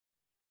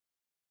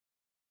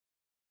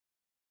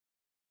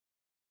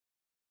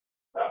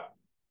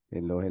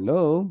Hello,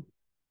 hello.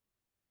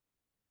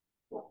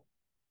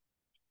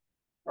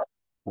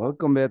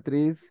 Welcome,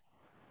 Beatriz.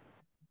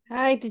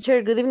 Hi,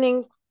 teacher. Good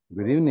evening.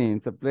 Good evening.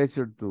 It's a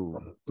pleasure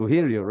to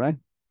hear you, right?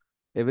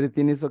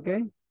 Everything is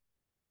okay?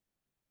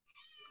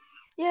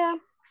 Yeah.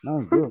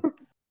 Oh, good.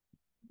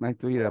 Nice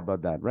to hear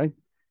about that, right?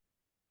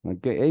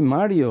 Okay. Hey,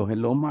 Mario.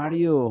 Hello,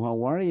 Mario.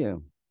 How are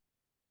you?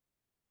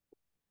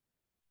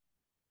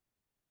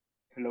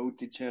 Hello,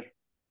 teacher.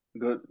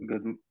 Good,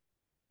 good,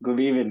 good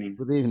evening.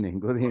 Good evening.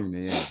 Good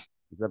evening. Yeah.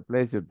 It's a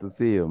pleasure to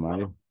see you,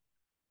 Mario.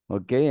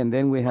 Okay. And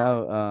then we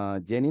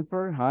have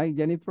Jennifer. Hi,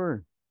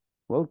 Jennifer.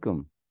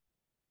 Welcome.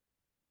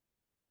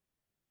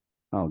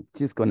 Oh,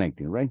 she's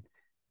connecting, right?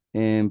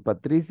 And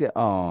Patricia.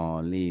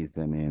 Oh,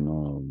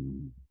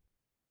 listen,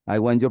 I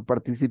want your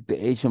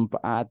participation,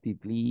 Patty,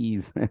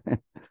 please.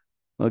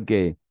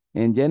 Okay.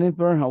 And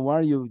Jennifer, how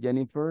are you,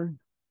 Jennifer?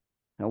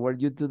 How are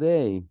you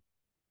today?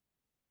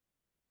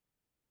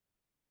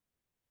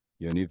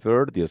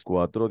 Jennifer,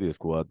 10-4,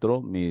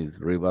 10-4. Miss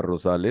Rivas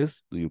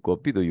Rosales, do you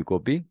copy? Do you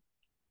copy?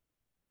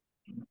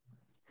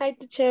 Hi,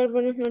 teacher.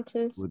 Buenas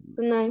noches. Good,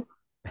 Good night.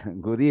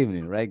 good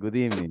evening, right? Good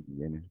evening,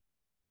 Jennifer.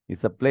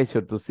 It's a pleasure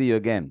to see you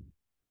again.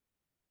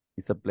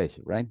 It's a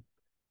pleasure, right?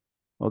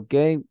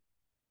 Okay.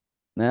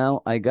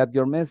 Now I got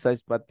your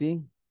message,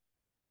 Patty.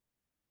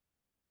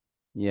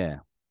 Yeah.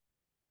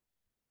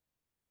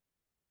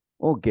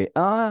 Okay.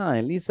 Ah,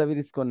 Elizabeth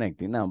is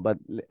connecting now, but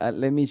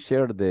let me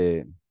share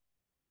the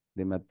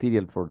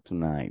material for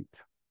tonight.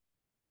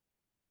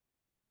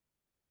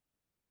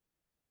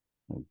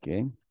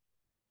 Okay.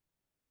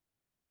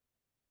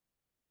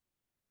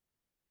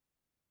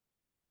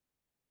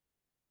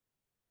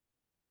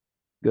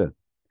 Good.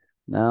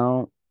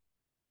 Now,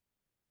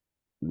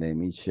 let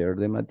me share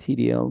the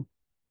material.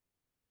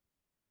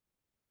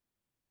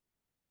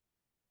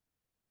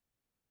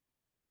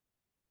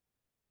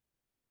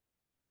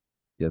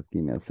 Just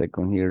give me a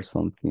second here.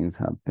 Something's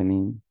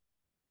happening.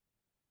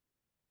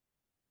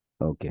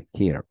 Okay,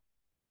 here.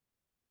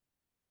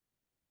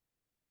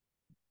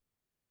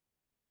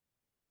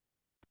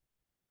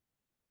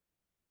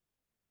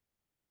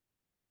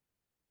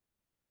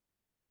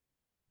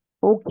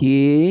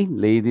 Okay,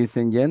 ladies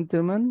and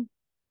gentlemen,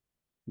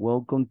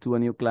 welcome to a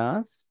new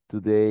class.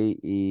 Today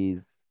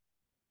is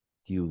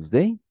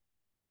Tuesday.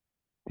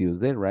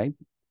 Tuesday, right?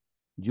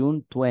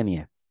 June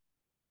 20th.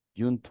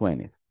 June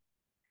 20th.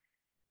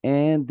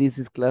 And this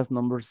is class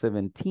number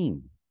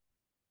 17.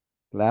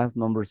 Class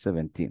number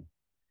 17.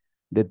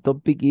 The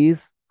topic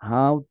is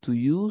how to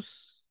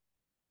use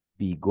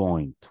be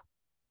going to.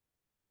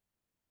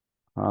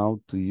 How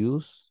to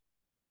use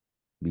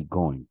be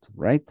going to,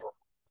 right?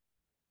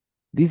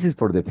 This is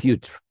for the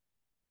future.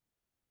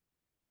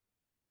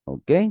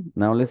 Okay,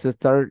 now let's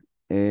start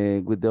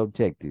with the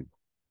objective.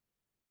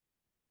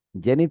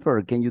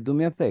 Jennifer, can you do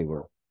me a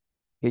favor?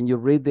 Can you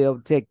read the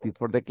objective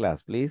for the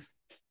class, please?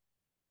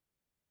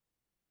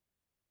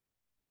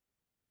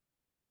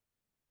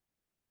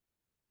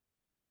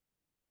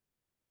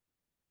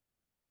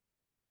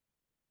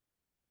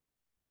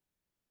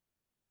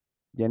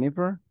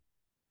 Jennifer,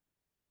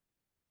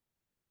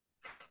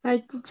 Hi,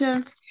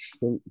 teacher.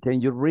 can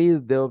you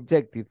read the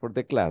objective for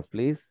the class,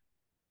 please?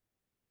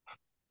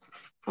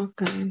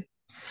 Okay.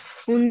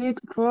 Unit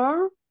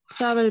 4,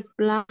 travel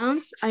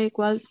plans.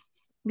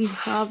 We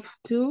have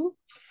to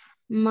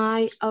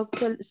my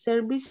hotel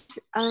service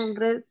and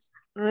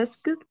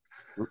rescue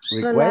Request,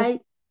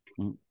 relate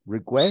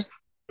request,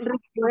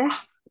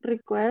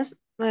 request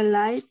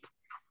relate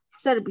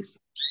service.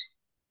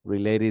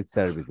 related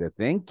services.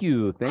 Thank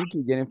you,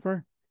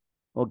 Jennifer.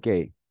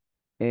 Okay,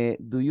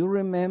 do you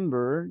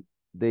remember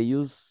the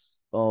use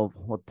of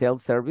hotel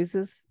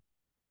services?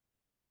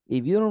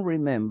 If you don't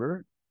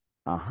remember,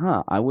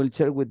 I will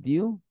share with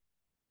you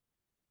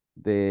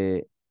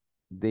the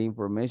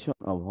information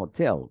of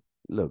hotel.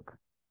 Look,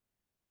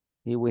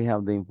 here we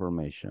have the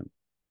information.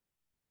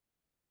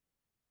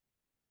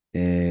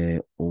 What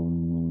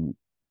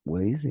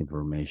is the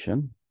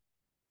information?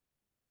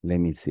 Let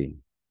me see.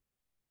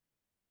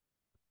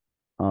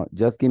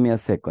 Just give me a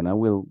second. I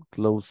will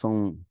close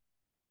some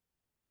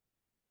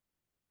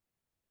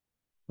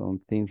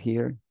things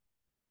here.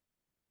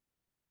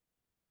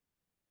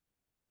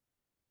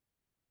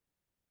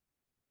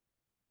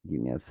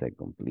 Give me a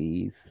second,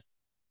 please.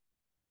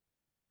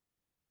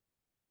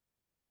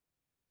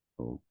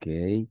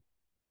 Okay.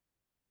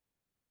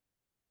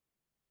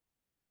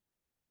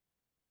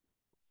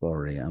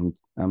 Sorry, I'm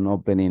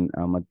opening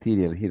a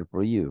material here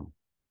for you.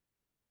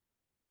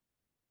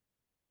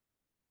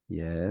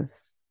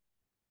 Yes.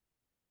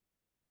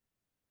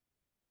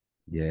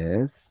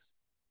 Yes.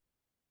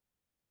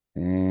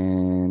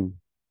 And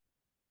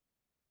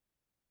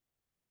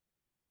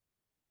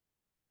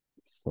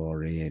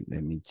sorry,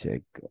 let me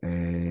check.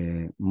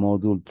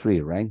 Module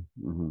 3, right?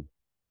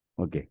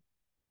 Okay.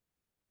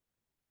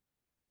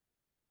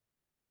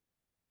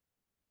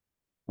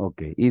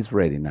 Okay, it's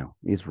ready now.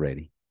 It's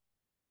ready.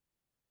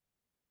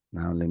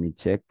 Now let me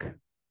check.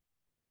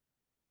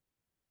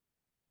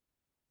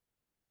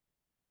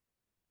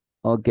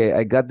 Okay,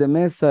 I got the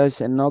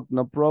message, and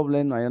no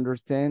problem. I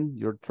understand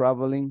you're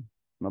traveling.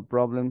 No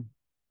problem.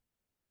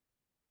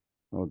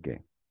 Okay.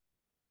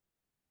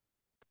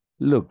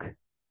 Look,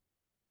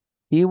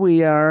 here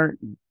we are.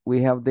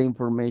 We have the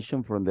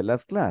information from the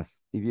last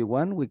class. If you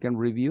want, we can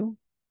review.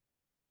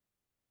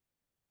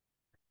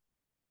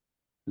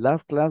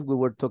 Last class, we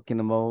were talking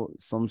about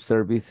some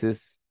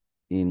services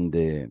in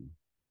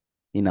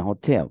a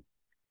hotel.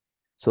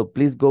 So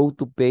please go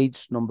to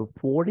page number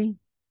 40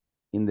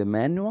 in the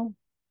manual,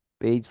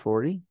 page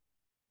 40,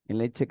 and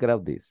let's check it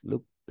out this.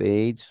 Look,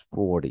 page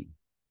 40.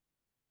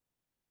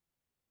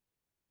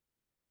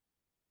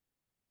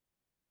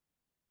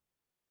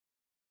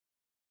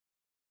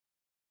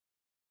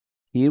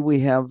 Here we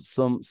have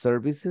some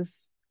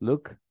services.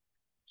 Look,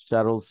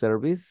 shuttle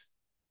service.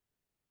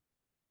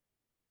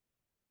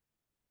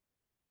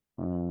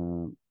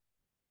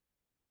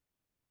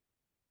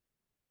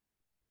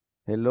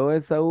 Hello,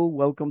 Esau.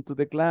 Welcome to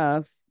the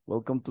class.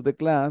 Welcome to the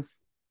class.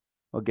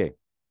 Okay.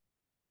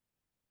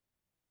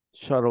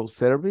 Shuttle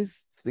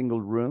service,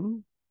 single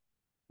room,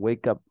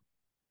 wake up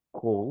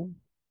call,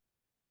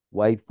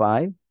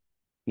 Wi-Fi,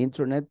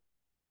 internet,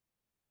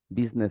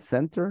 business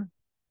center,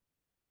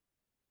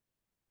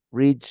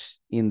 reach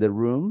in the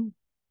room,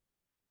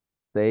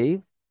 safe,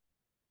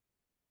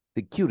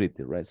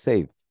 security, right?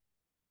 Safe,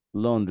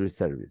 laundry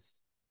service.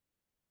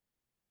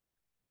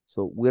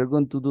 So we're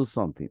going to do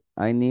something.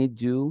 I need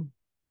you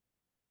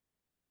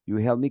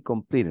help me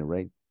complete it,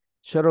 right?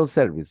 Shuttle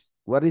service.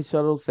 What is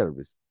shuttle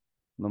service?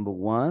 Number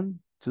 1,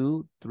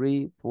 2,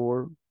 3,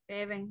 4,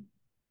 7.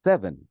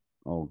 7.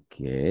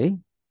 Okay.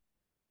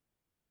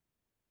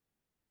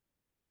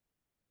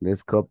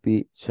 Let's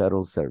copy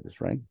shuttle service,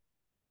 right?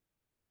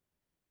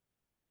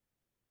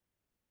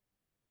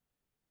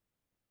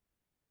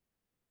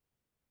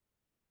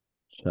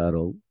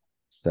 Shuttle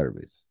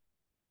service.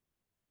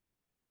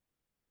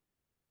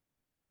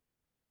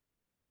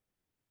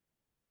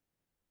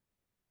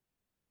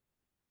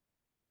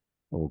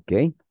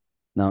 Okay.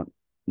 Now,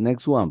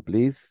 next one,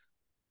 please.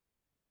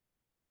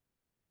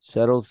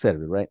 Shuttle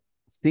service, right?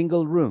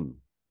 Single room.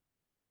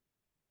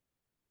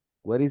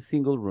 What is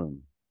single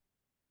room?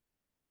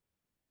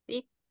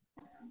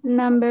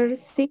 Number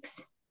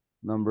 6.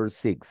 Number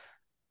 6.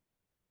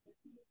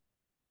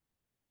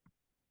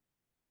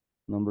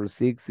 Number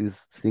 6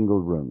 is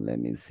single room. Let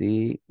me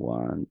see.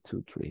 1,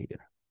 2, 3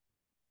 here.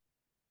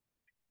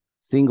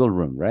 Single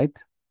room, right?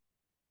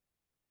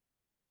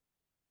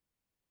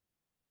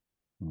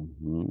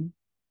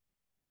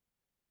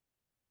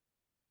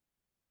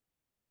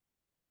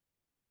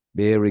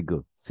 Very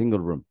good.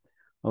 Single room.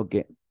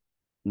 Okay.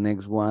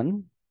 Next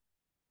one.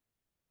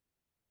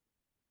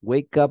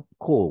 Wake up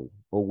call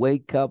or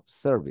wake up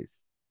service.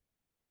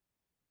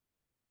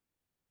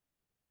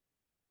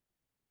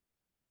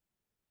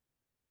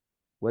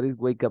 What is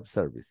wake up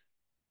service?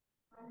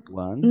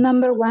 One.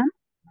 Number 1.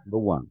 Number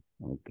 1.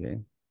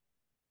 Okay.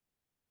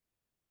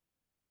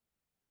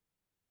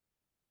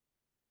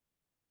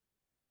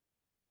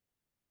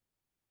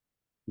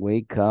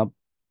 Wake up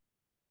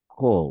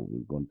call,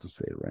 we're going to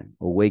say, right?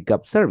 Or wake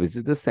up service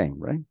is the same,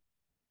 right?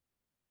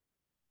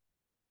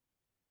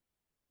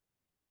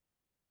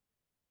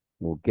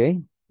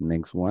 Okay.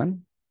 Next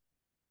one.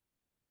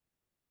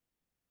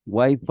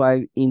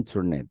 Wi-Fi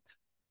internet.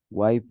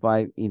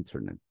 Wi-Fi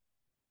internet.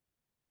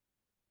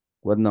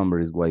 What number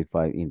is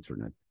Wi-Fi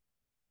internet?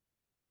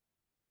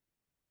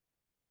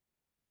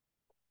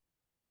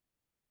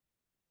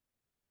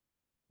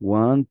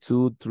 1,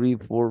 2, 3,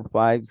 4,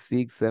 5,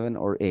 6, 7,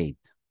 or 8.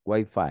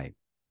 Wi-Fi.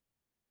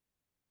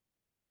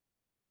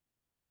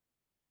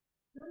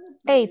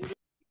 8.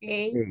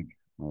 8.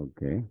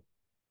 Okay.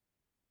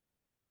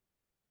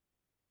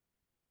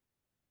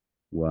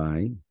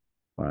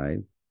 Wi-Fi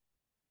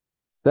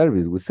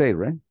service, we say,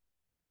 right?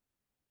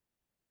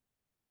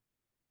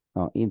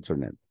 Oh,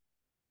 internet.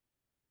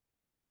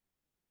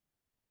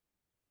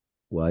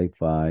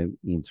 Wi-Fi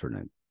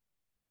internet.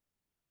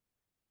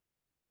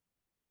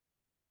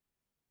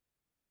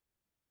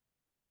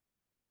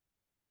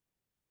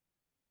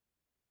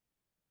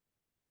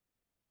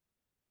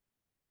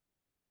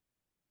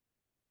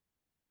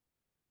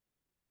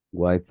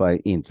 Wi-Fi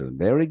internet.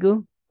 Very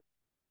good.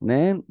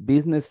 Then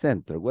business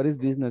center. What is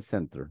business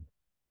center?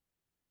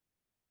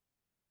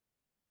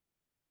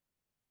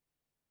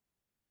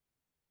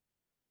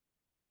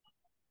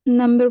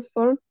 Number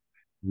 4.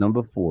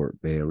 Number 4.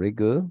 Very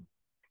good.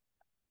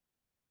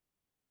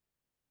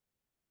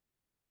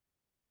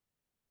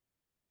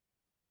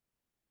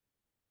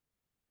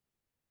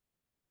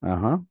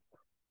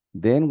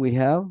 Then we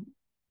have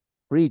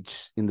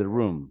fridge in the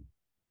room.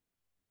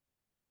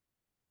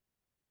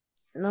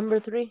 Number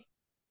 3.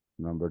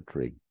 Number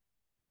 3.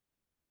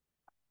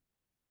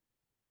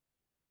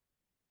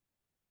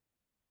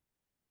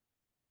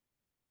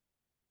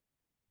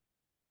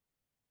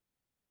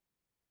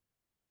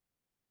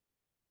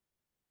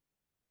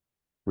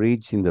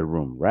 Fridge in the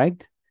room,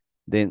 right?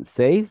 Then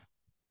safe.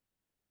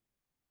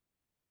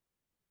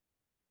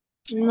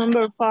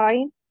 Number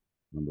 5.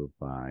 Number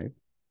 5.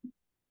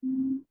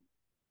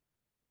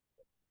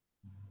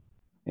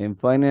 And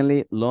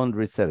finally,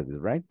 laundry service,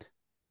 right?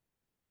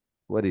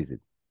 What is it?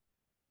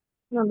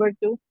 Number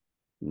 2.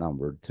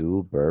 Number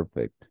 2,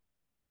 perfect.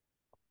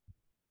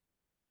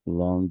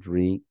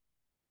 Laundry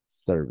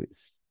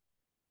service.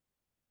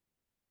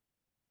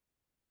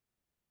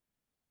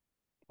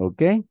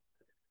 Okay,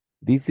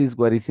 this is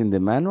what is in the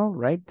manual,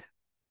 right?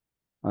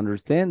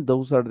 Understand?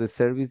 Those are the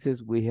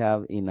services we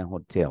have in a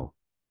hotel.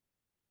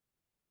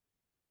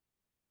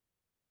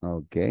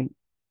 Okay.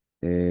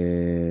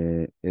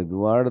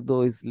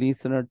 Eduardo is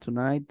listener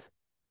tonight.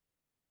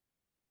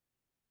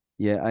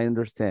 Yeah, I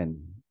understand.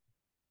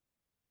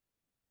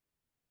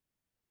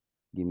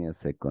 Give me a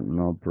second.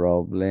 No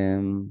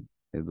problem,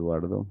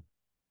 Eduardo.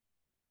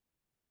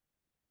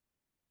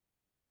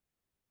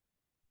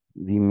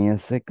 Give me a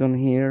second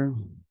here.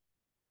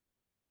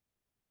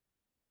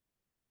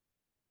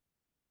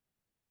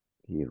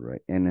 Here,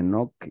 right. And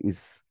Enoch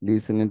is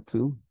listening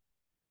too.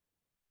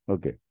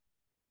 Okay.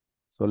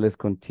 So let's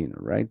continue,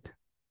 right?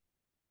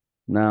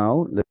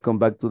 Now, let's come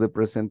back to the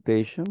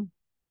presentation.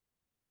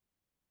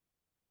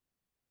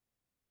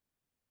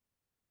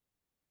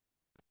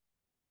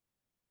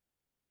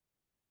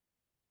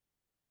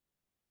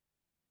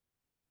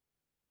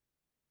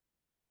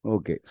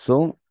 Okay,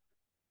 so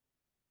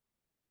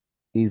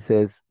it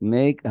says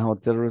make a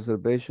hotel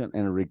reservation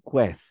and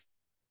request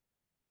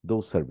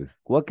those services.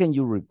 What can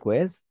you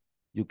request?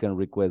 You can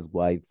request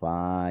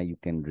Wi-Fi, you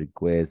can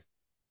request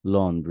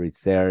laundry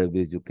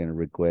service, you can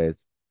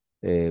request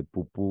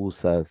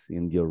pupusas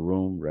in your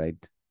room, right?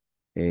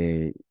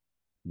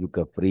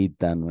 Yuca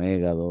frita,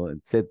 nuegado,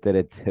 etcétera,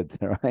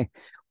 etcétera, right?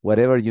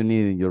 Whatever you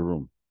need in your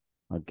room,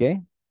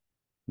 okay?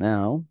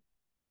 Now,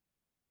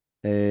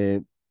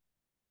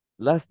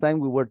 last time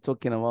we were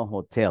talking about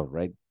hotel,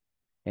 right?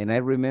 And I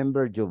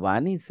remember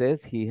Giovanni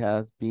says he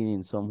has been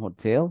in some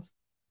hotels.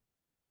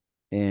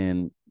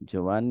 And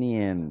Giovanni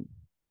and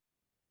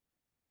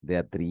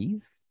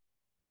Beatriz,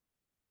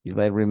 if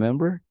I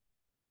remember.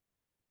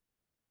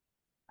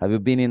 Have you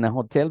been in a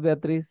hotel,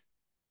 Beatriz?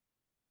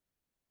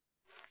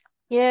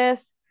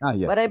 Yes, Ah,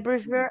 yes. but I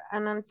prefer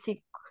an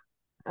antique.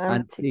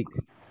 Antique.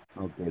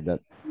 Okay, that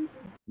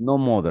no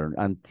modern,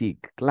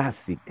 antique,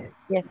 classic.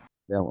 Yes.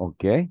 Yeah,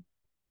 okay.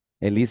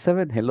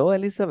 Elizabeth, hello,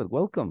 Elizabeth,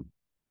 welcome.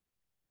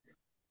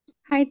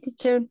 Hi,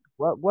 teacher.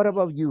 What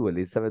about you,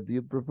 Elizabeth? Do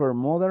you prefer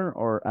modern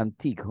or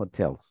antique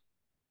hotels?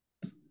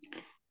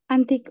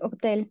 Antique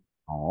hotel.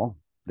 Oh,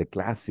 the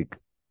classic.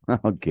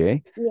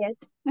 Okay. Yes.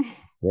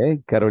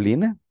 Okay,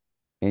 Carolina,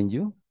 and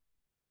you?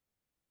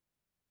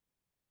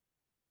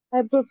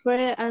 I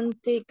prefer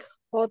antique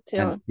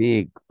hotel.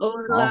 Antique.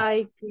 Or Oh,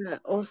 like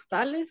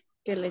hostales,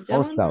 que le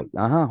llaman.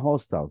 hostels.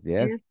 Hostels,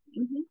 yes. Yes.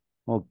 Mhm.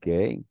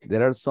 Okay,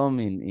 there are some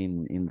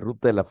in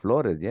Ruta de las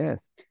Flores,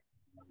 yes.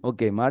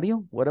 Okay,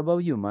 Mario, what about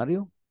you,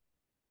 Mario?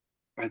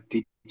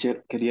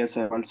 Teacher, quería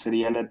saber cuál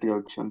sería la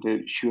traducción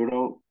de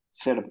shuttle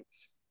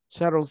service.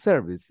 Shuttle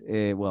service.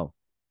 Well,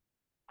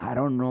 I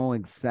don't know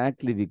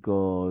exactly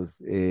because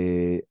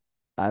I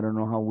don't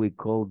know how we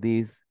call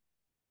this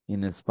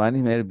in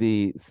Spanish.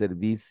 Maybe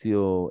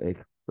servicio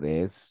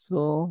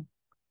expreso.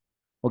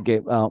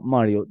 Okay,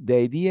 Mario, the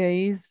idea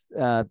is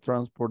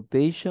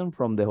transportation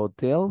from the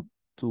hotel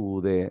to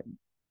the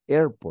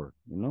airport,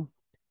 you know.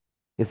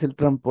 Es el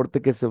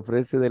transporte que se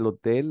ofrece del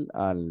hotel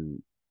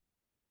al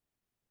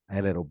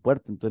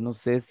aeropuerto. Entonces no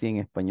sé si en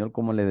español,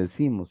 ¿cómo le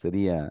decimos?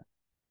 Sería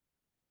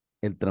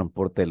el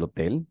transporte del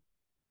hotel.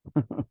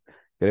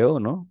 Creo,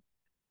 ¿no?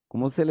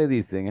 ¿Cómo se le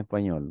dice en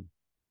español?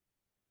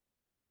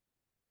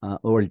 Ah,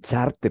 o el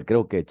charter,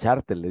 creo que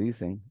charter le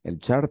dicen. El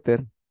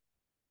charter,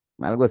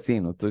 algo así,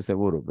 no estoy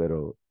seguro,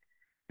 pero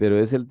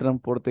es el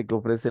transporte que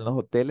ofrecen los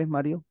hoteles,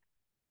 Mario,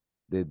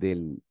 desde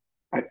el,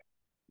 A-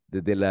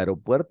 desde el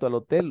aeropuerto al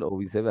hotel o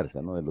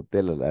viceversa, ¿no? Del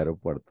hotel al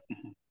aeropuerto.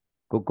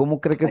 ¿Cómo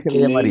cree que se le Aquí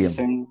le llamaría?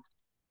 dicen,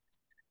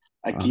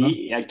 Ajá,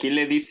 aquí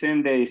le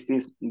dicen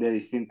de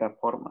distintas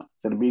formas.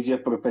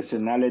 Servicios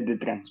profesionales de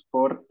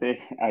transporte.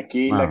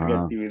 Aquí la ajá.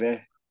 creatividad.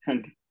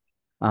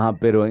 Ajá,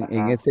 pero en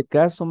Ajá. ese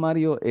caso,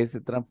 Mario,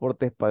 ese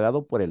transporte es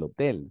pagado por el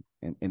hotel,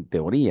 en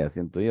teoría,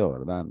 siento yo,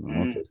 ¿verdad? No,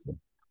 no sé Mm, si.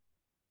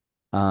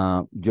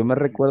 Yo me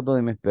recuerdo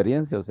de mi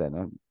experiencia, o sea,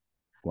 ¿no?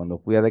 Cuando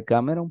fui a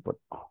Decameron, pues,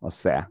 o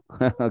sea,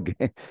 ok,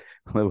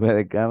 cuando fui a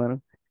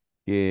Decameron,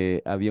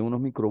 que había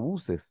unos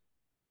microbuses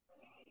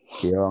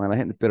que llevaban a la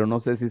gente, pero no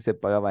sé si se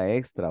pagaba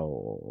extra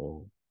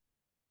o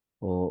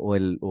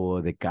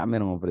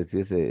Decameron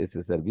ofrecía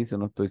ese servicio,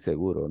 no estoy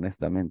seguro,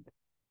 honestamente.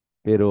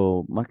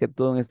 Pero más que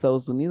todo en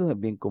Estados Unidos es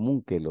bien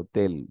común que el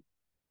hotel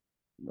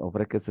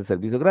ofrezca ese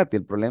servicio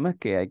gratis. El problema es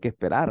que hay que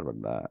esperar,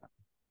 ¿verdad?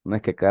 No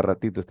es que cada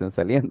ratito estén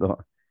saliendo.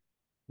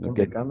 En Ok.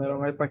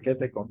 Decameron hay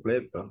paquete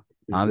completo.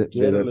 Si usted De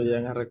quiere, ver. lo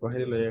llegan a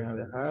recoger y lo llegan a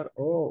dejar,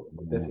 o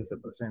usted No. sí se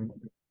presenta.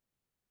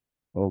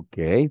 Ok,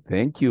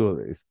 thank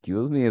you.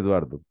 Excuse me,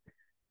 Eduardo.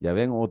 Ya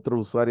ven otro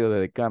usuario de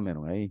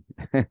Decameron ahí.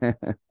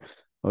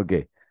 Ok,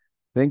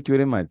 thank you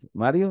very much.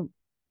 Mario,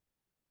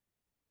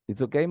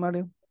 it's okay,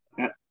 Mario?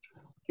 ah,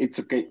 It's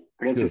okay. Good.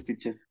 Gracias,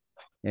 teacher.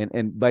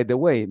 And by the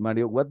way,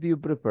 Mario, what do you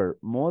prefer,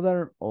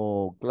 modern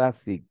or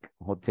classic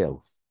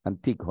hotels,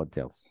 antique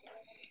hotels?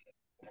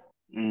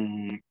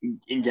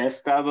 Y ya he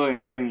estado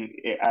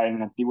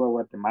en Antigua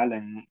Guatemala,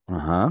 en un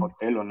Ajá.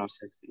 hotel, o no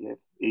sé si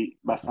es, y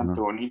bastante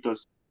Ajá.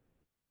 bonitos,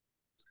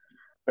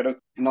 pero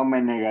no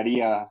me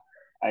negaría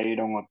a ir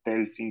a un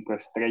hotel 5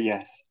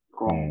 estrellas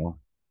con Oh.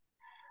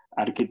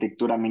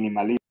 arquitectura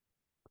minimalista.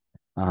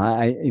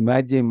 Ajá. I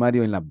imagine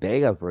Mario in Las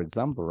Vegas, for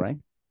example, right?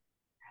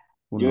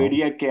 Who Yo knows?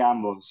 diría que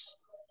ambos,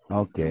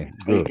 Okay,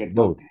 el good, que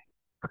good.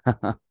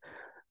 toque.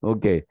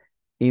 Okay.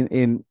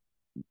 In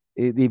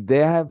if they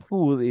have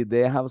food, if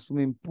they have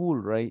swimming pool,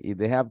 right? If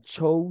they have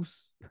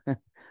shows,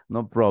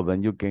 no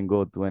problem. You can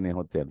go to any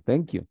hotel.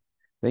 Thank you.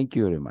 Thank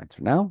you very much.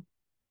 Now,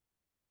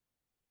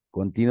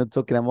 continue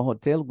talking about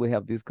hotel. We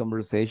have this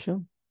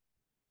conversation.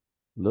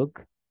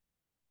 Look.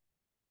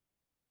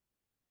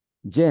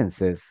 Jen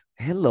says,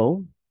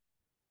 hello.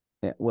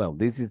 Well,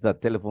 this is a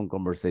telephone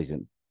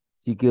conversation.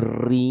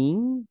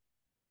 Chiquirin,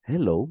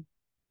 hello.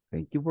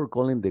 Thank you for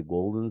calling the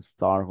Golden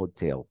Star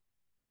Hotel.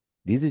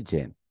 This is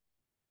Jen.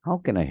 How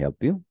can I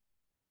help you?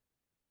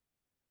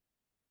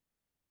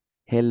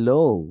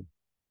 Hello.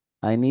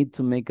 I need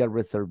to make a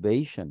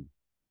reservation.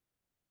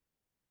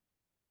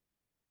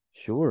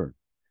 Sure.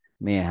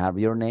 May I have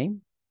your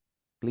name,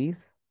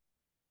 please?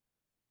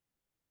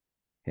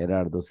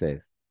 Gerardo says,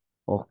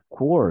 of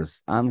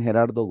course, I'm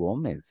Gerardo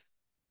Gomez.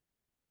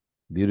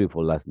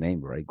 Beautiful last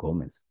name, right?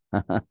 Gomez.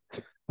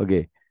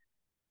 Okay.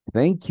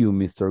 Thank you,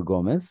 Mr.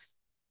 Gomez.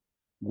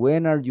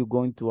 When are you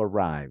going to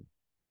arrive?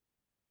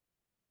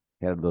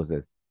 Gerardo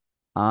says,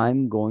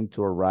 I'm going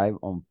to arrive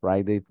on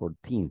Friday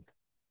 14th.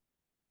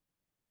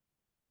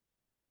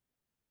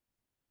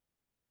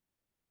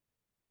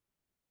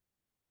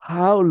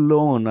 How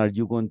long are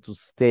you going to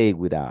stay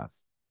with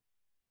us?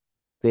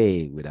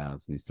 Stay with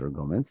us, Mr.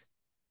 Gomez.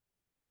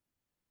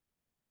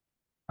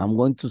 I'm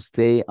going to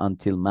stay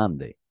until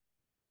Monday.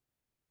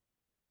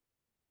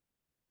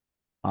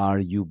 Are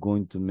you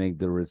going to make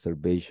the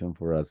reservation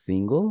for a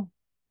single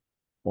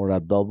or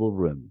a double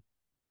room?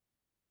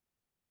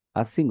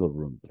 A single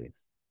room, please.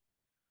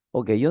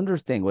 Okay, you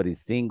understand what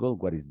is single,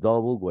 what is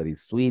double, what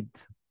is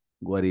suite,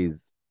 what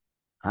is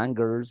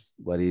hangers,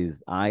 what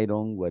is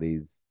iron, what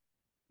is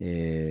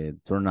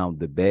turn down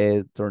the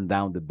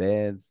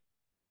beds,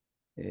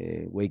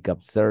 wake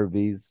up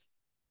service,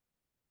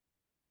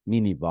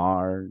 mini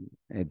bar,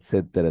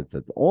 etc.,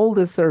 etc. All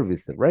the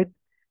services, right?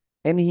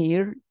 And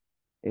here,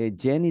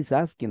 Jen is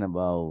asking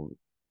about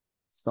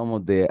some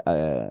of the,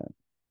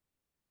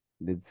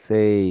 let's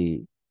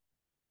say,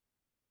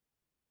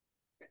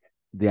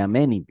 the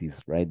amenities,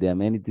 right? The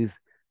amenities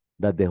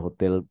that the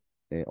hotel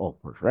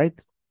offers, right?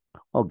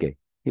 Okay,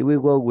 here we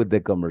go with the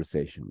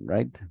conversation,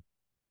 right?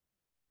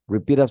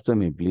 Repeat after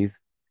me, please.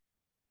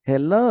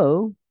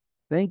 Hello,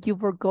 thank you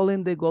for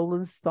calling the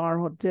Golden Star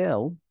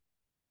Hotel.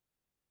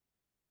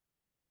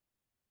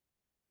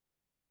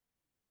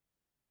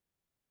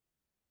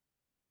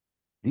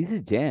 This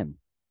is Jen.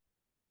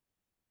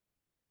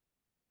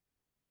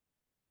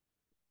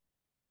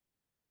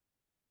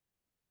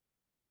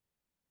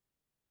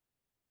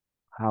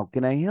 How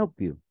can I help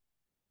you?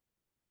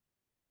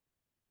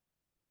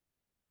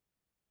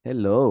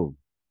 Hello.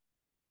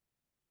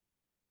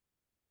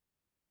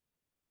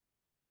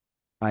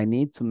 I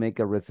need to make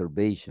a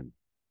reservation.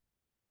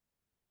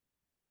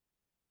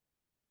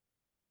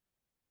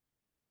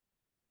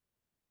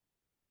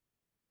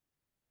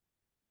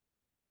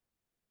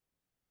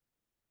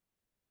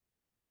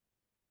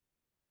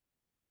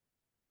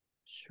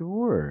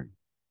 Sure.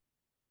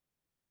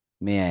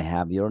 May I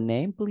have your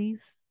name,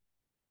 please?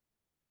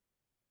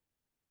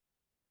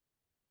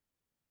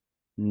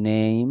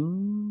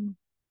 Name.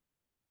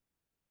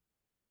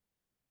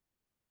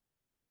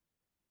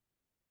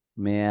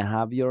 May I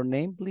have your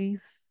name,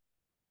 please?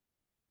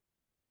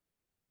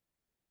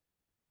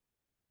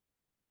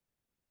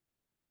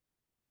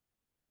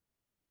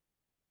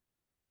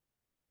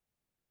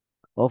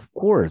 Of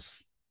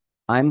course.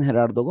 I'm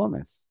Gerardo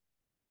Gomez.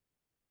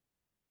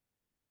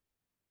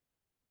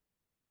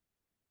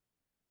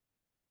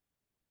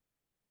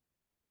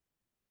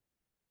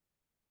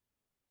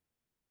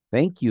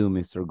 Thank you,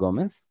 Mr.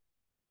 Gomez.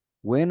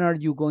 When are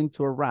you going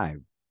to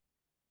arrive?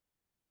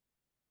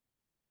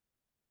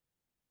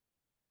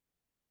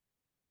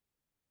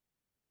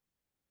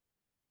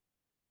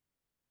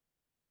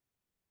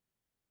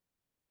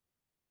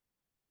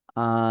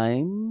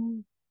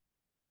 I'm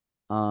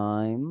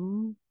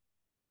I'm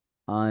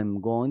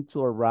going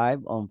to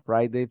arrive on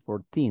Friday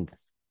 14th.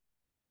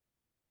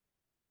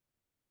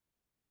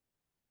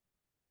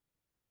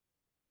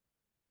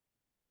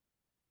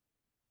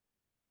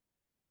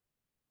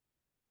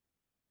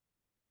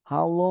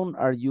 How long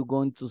are you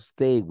going to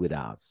stay with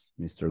us,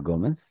 Mr.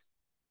 Gomez?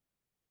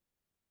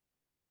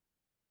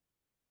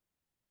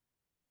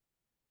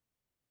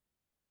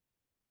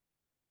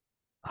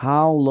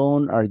 How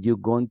long are you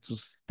going to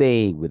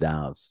stay with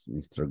us,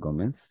 Mr.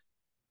 Gomez?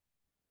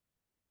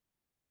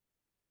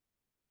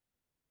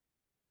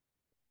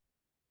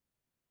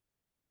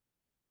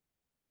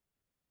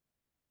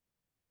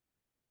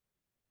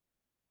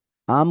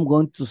 I'm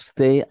going to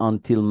stay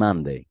until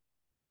Monday.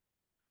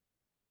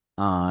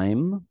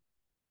 I'm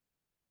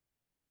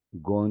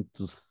going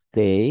to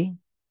stay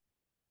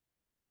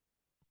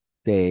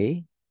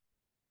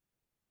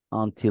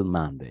until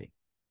Monday?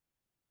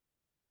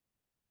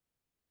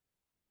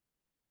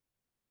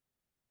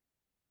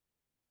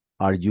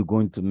 Are you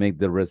going to make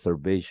the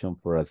reservation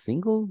for a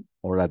single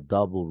or a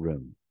double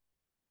room?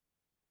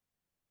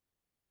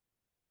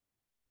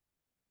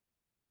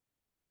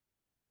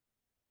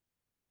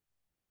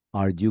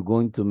 Are you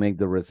going to make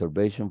the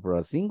reservation for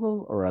a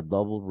single or a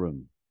double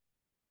room?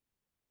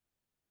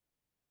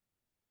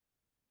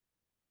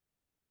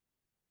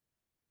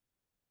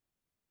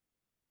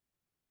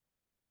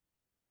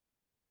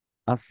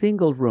 A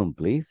single room,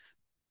 please.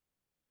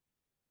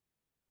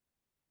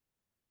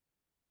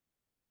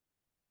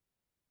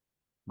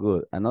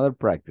 Good. Another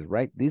practice,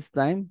 right? This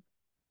time,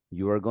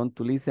 you are going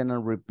to listen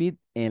and repeat,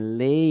 and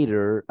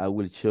later I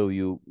will show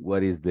you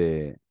what are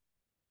the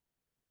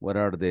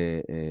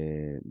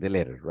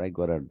letters, right?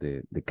 What are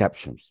the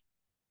captions?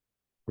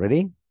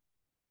 Ready?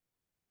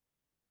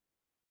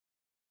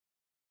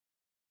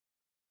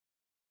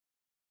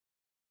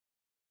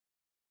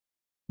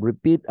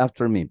 Repeat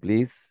after me,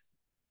 please.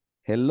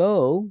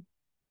 Hello.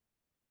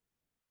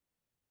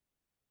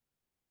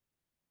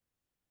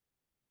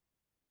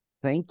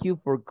 Thank you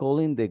for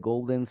calling the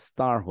Golden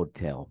Star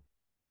Hotel.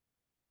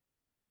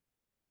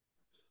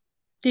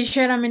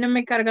 Teacher, a mí no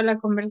me carga la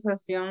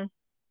conversación.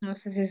 No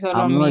sé si solo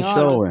a I'm mí not o a los...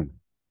 showing.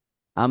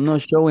 I'm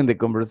not showing the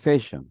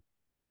conversation.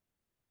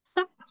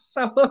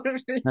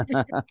 Sorry.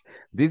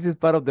 This is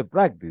part of the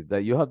practice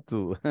that you have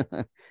to.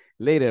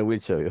 Later, we'll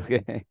show you,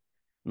 okay?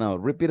 Now,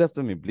 repeat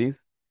after me,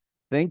 please.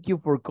 Thank you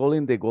for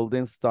calling the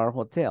Golden Star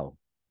Hotel.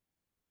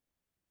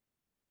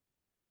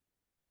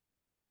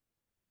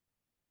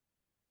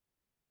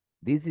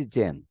 This is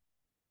Jen.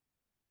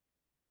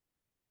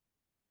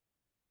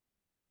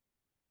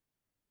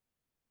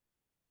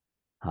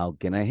 How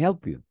can I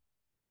help you?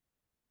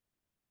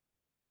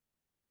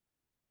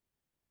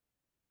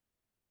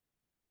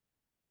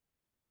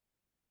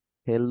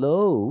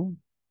 Hello,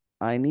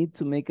 I need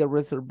to make a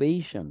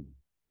reservation.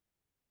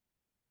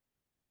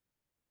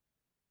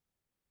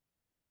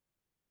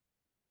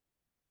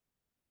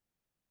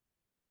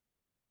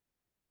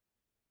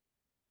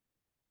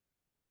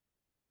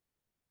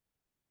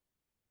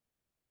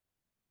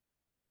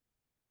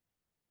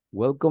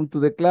 Welcome to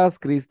the class,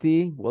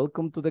 Christy.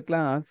 Welcome to the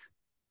class.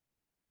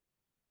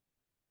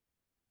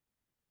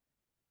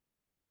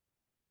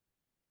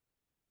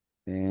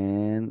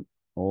 And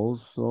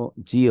also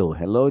Jill.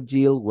 Hello,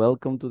 Jill.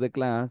 Welcome to the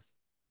class.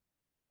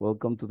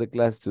 Welcome to the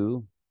class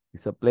too.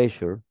 It's a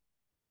pleasure.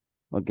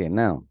 Okay,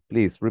 now,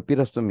 please repeat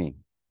after me.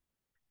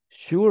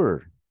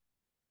 Sure.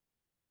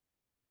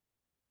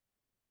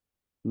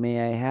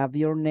 May I have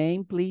your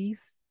name,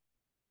 please?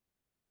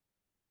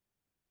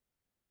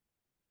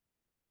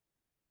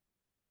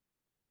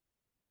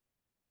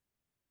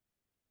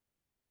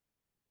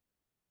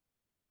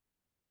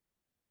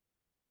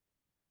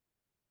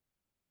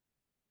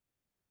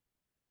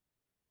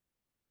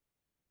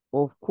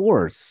 Of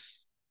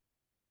course.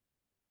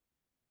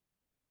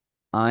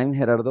 I'm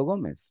Gerardo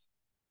Gomez.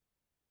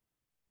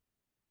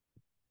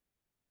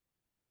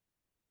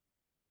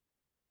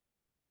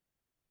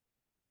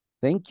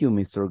 Thank you,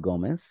 Mr.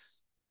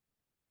 Gomez.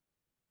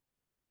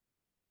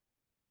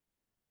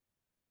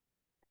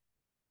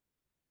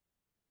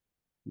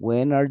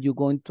 When are you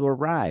going to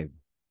arrive?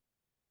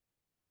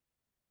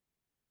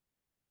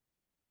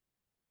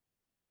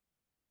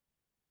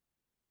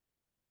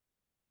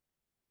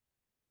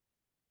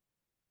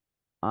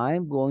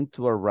 I'm going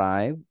to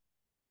arrive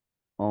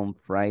on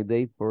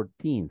Friday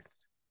 14th.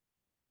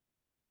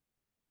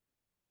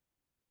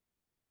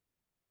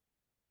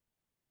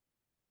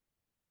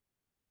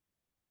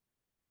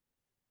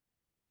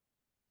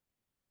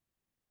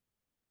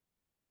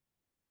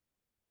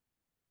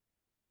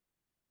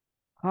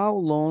 How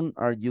long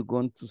are you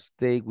going to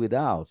stay with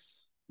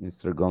us,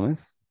 Mr.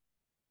 Gomez?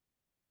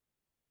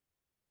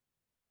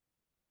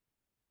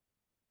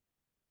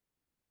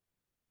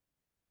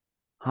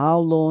 How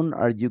long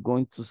are you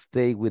going to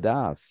stay with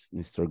us,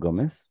 Mr.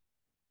 Gomez?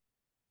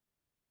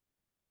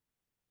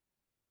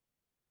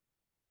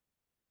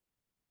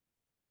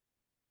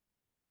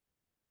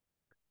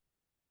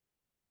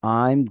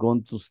 I'm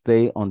going to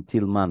stay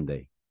until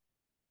Monday.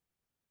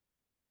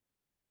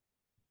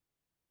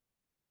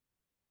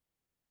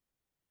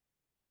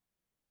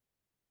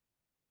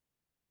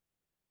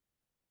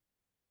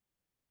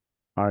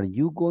 Are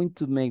you going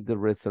to make the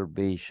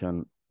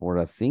reservation for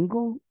a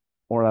single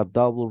or a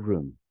double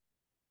room?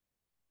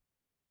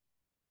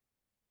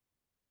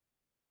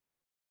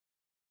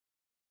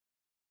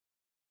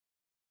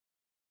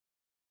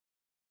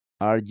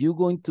 Are you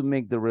going to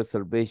make the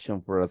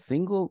reservation for a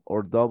single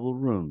or double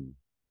room?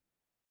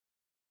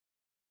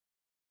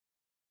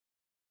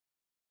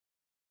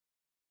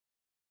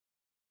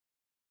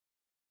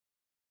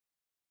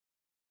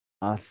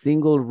 A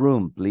single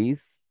room,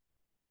 please.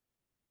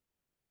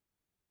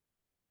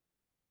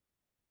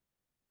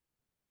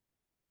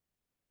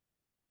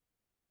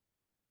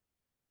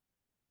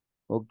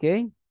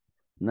 Okay,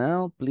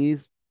 now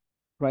please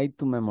try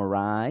to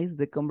memorize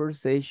the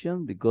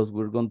conversation because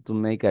we're going to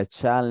make a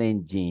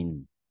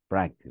challenging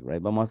practice, right?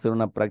 Vamos a hacer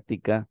una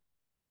práctica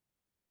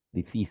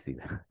difícil.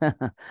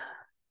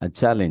 A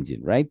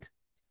challenging, right?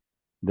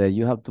 That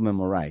you have to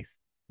memorize.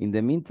 In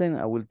the meantime,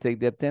 I will take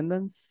the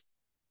attendance.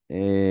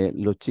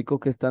 Los chicos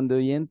que están de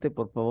oyente,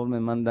 por favor, me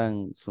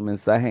mandan su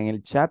mensaje en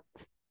el chat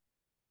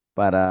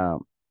para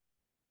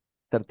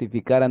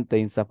certificar ante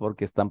INSAFOR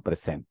que están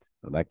presentes,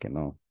 ¿verdad? Que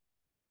no,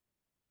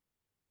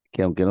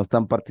 que aunque no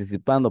están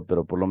participando,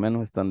 pero por lo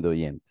menos están de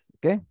oyentes,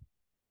 ¿ok?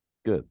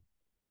 Good.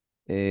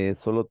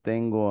 Solo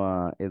tengo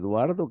a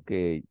Eduardo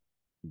que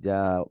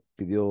ya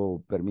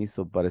pidió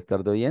permiso para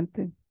estar de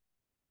oyente,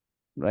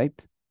 right?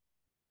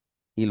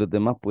 Y los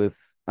demás,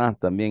 pues,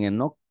 también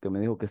Enoch, que me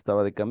dijo que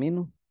estaba de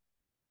camino.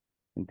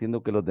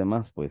 Entiendo que los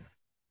demás,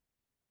 pues,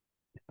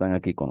 están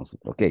aquí con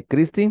nosotros. Ok,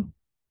 Christy.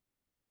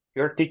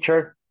 Your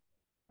teacher.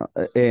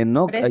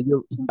 Enoch, Pres-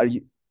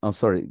 I'm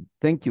sorry.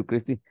 Thank you,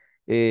 Christy.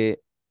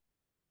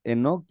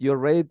 Enoch, you're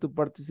ready to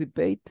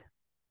participate?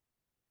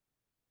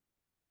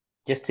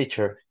 Yes,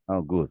 teacher.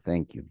 Oh, good,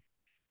 thank you.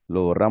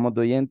 Lo borramos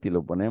de oyente y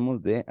lo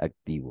ponemos de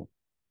activo.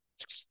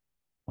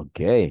 Ok.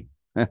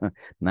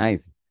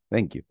 Nice.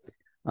 Thank you.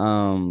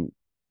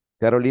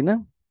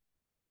 Carolina.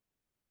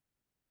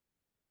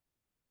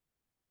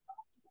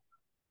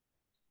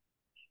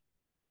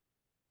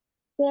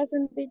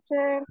 Present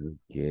teacher.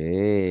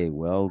 Okay,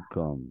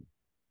 welcome.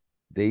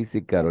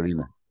 Daisy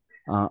Carolina.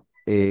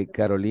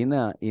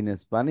 Carolina, in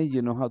Spanish,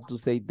 you know how to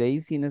say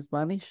Daisy in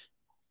Spanish?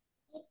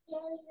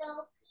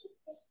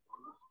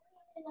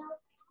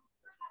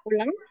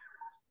 Hola.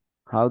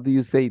 How do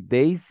you say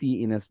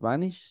Daisy in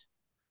Spanish?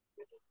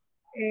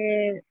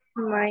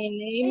 My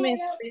name is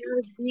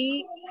spelled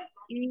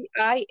D-E-I-S-I.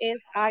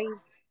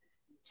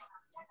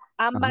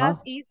 Ambas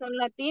Uh-huh. I son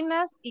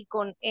latinas y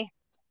con E.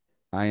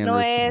 I No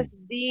es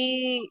understand.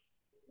 D,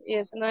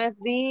 no es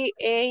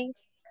D-A.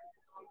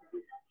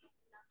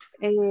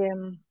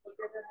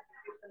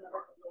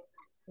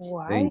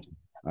 Why? Thank you.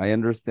 I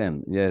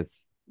understand.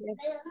 Yes. Yes.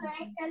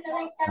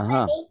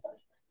 Uh-huh.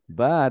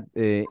 But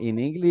in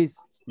English,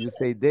 you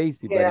say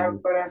Daisy, but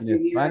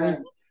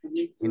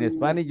in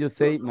Spanish, you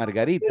say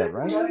Margarita,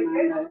 right?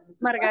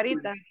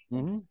 Margarita.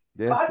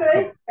 Yes.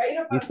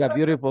 It's a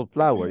beautiful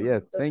flower.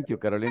 Yes. Thank you,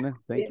 Carolina.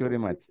 Thank you very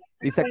much.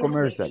 It's a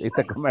commercial. It's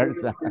a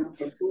commercial.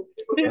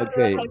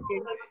 Okay. Okay.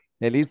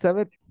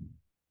 Elizabeth.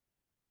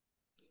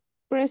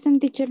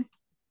 Present teacher.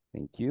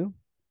 Thank you.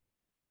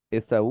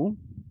 Esaú.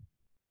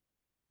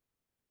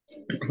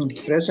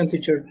 Present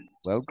teacher.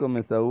 Welcome,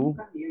 Esaú.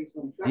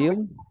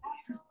 Jill.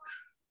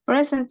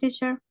 Present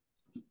teacher.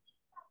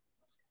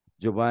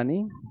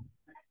 Giovanni.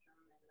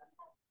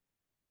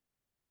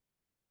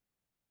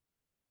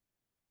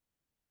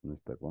 No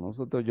está con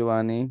nosotros,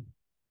 Giovanni.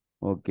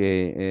 Ok.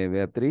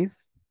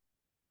 Beatriz.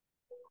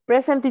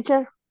 Present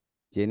teacher.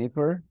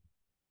 Jennifer.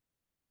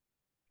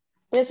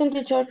 Present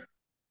teacher.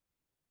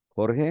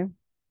 Jorge.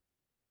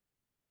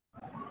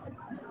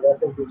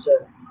 Present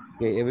teacher.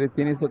 Okay,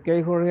 everything is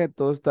okay, Jorge.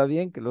 Todo está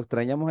bien. Que lo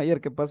extrañamos ayer.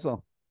 ¿Qué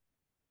pasó?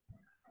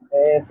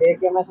 Sí,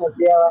 que me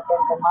sentía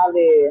bastante mal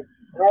y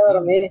me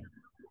dormí.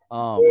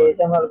 Oh, Y well,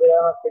 se me olvidó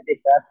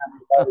notificar,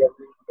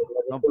 lamentablemente.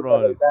 no Disculpa,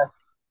 problem. ¿verdad?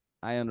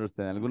 I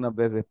understand. Algunas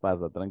veces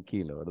pasa,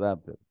 tranquilo, ¿verdad?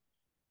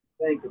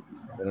 Thank you.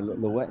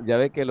 Pero ya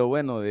ve que lo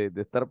bueno de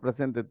estar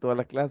presente en todas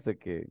las clases,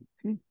 que,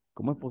 sí,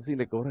 ¿cómo es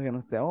posible que Jorge no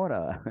esté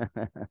ahora?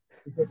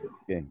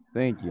 Okay,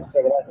 thank you. Muchas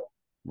gracias.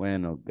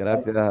 Bueno,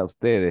 gracias a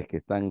ustedes que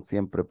están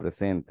siempre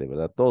presentes,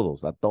 ¿verdad?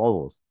 Todos, a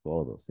todos,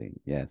 todos, sí,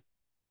 yes.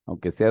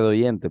 Aunque sea de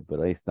oyente,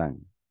 pero ahí están.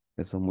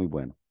 Eso es muy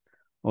bueno.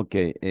 Ok,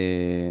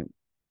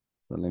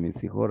 so let me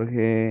see,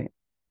 Jorge.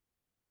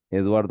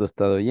 Eduardo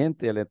está de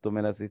oyente, ya le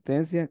tomé la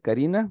asistencia.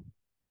 Karina.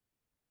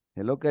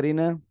 Hello,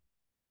 Karina.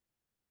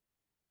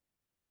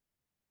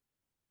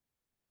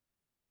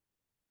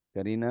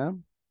 Karina.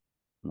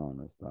 No,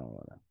 no está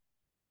ahora.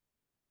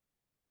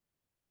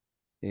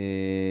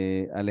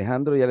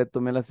 Alejandro, ya le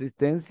tomé la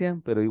asistencia,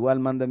 pero igual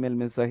mándame el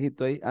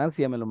mensajito ahí. Ah,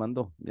 sí, ya me lo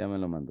mandó,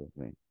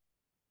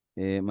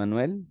 sí.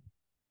 Manuel.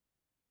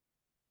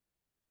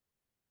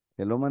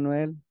 Hello,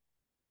 Manuel.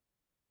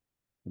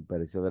 Me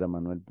pareció ver a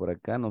Manuel por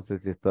acá. No sé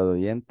si está de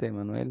oyente,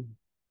 Manuel.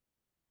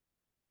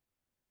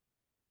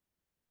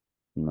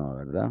 No,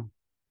 ¿verdad?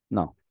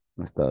 No,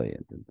 no está de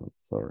oyente,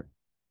 entonces, sorry.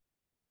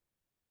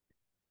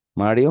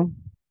 Mario,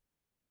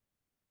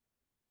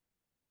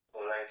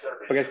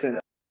 Present.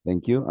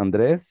 thank you.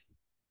 Andrés.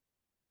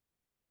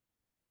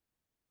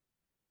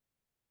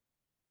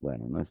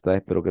 Bueno, no está,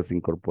 espero que se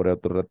incorpore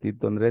otro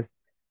ratito, Andrés.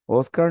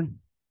 Oscar,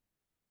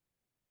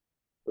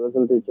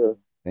 Present teacher.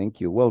 thank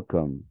you,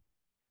 welcome.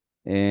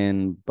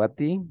 And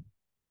Patty,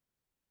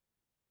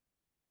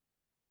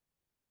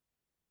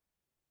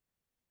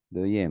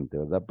 de oyente,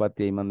 ¿verdad,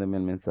 Patty? Ahí mándeme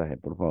el mensaje,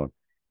 por favor.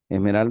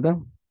 Esmeralda.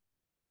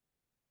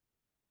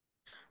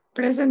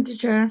 Present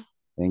teacher.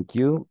 Thank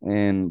you.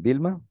 And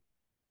Vilma?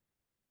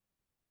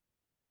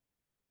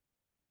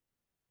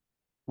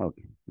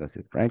 Okay, that's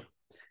it, right?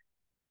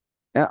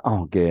 Yeah,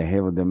 okay, I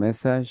have the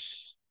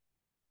message.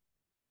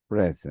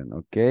 Present.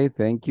 Okay,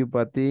 thank you,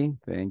 Patty.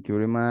 Thank you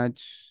very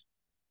much.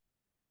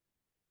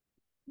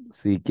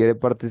 Si quiere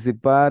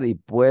participar y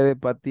puede,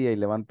 Patty, ahí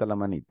levanta la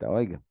manita.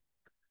 Oiga.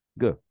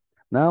 Good.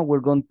 Now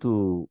we're going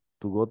to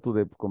go to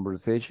the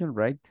conversation,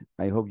 right?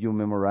 I hope you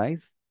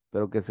memorize.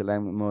 Espero que se la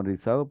hayan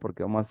memorizado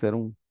porque vamos a hacer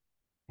un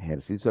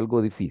ejercicio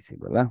algo difícil,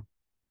 ¿verdad?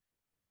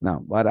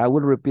 Now, but I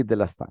will repeat the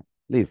last time.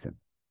 Listen.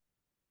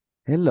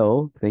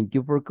 Hello, thank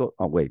you for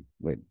oh, wait.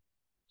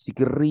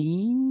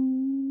 Chiquirín.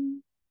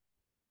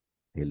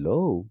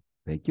 Hello,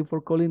 thank you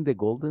for calling the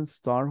Golden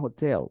Star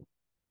Hotel.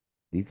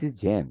 This is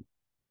Jen.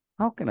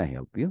 How can I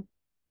help you?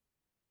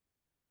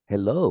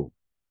 Hello,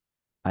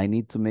 I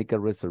need to make a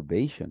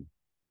reservation.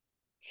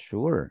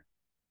 Sure.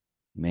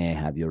 May I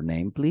have your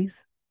name, please?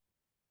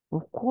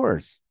 Of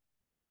course.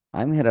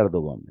 I'm Gerardo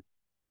Gomez.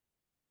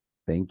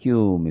 Thank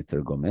you,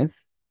 Mr.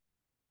 Gomez.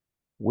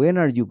 When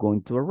are you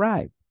going to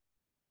arrive?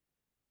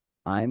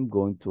 I'm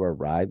going to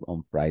arrive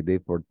on Friday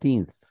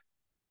 14th.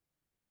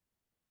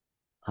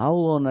 How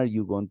long are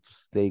you going to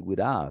stay with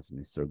us,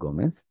 Mr.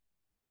 Gomez?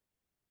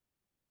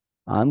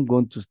 I'm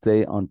going to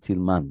stay until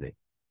Monday.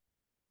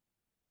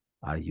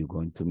 Are you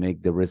going to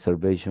make the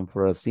reservation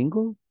for a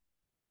single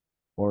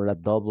or a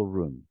double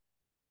room?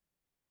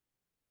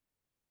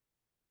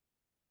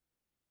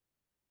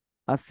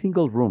 A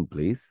single room,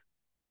 please.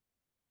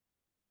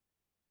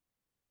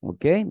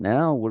 Okay,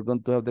 now we're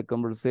going to have the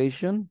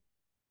conversation.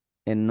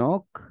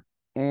 Enoch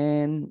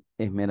and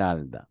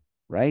Esmeralda,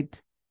 right?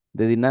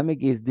 The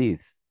dynamic is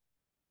this.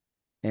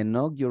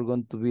 Enoch, you're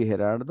going to be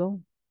Gerardo.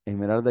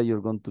 Esmeralda,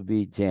 you're going to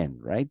be Jen,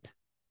 right?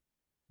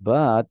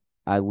 But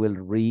I will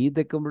read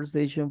the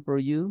conversation for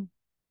you.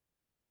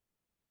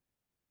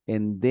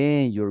 And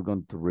then you're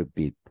going to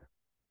repeat.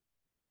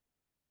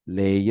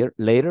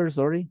 Later,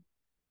 sorry,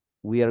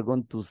 we are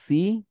going to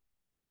see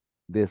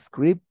the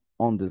script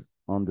on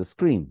the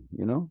screen,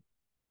 you know?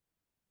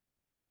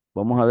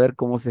 Vamos a ver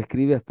cómo se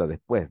escribe hasta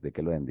después de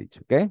que lo hayan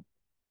dicho, ¿ok?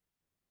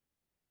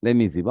 Let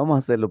me see. Vamos a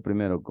hacerlo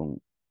primero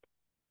con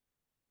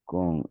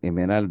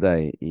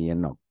Esmeralda y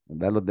Enoch.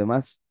 ¿Verdad? Los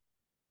demás,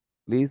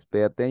 please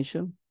pay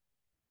attention.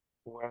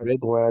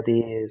 What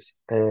is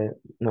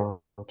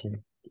no,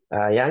 okay.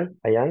 I am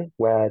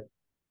what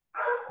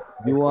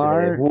You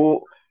are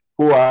who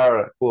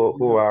are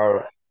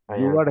I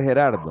you am are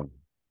Gerardo.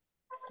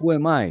 Who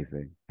am I?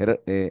 Say.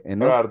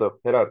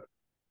 Enoch, Gerardo.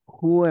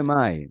 who am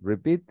I?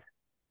 Repeat.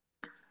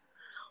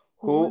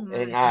 Who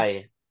am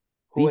I?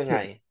 Who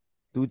am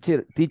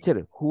Teacher. I?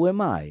 Teacher, who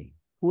am I?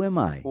 Who am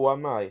I? Who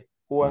am I?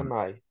 Who am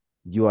I?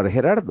 You are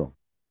Gerardo.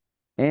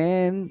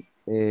 And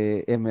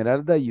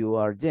Esmeralda, you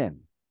are Jen.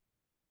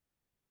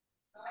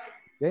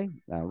 Okay,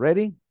 now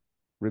ready?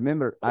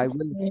 Remember, I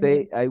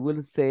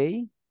will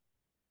say,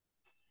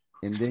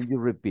 and then you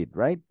repeat,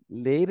 right?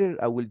 Later,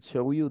 I will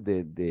show you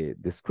the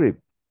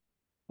script.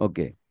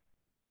 Okay.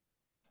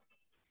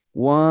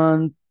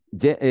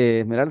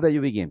 Esmeralda,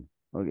 you begin.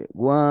 Okay,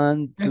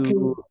 1,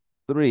 2,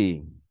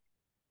 3.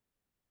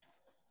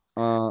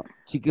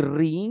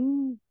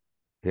 Chiquirín,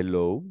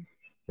 hello.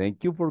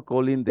 Thank you for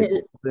calling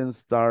the Golden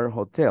Star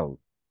Hotel.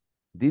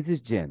 This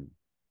is Jen.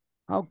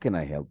 How can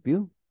I help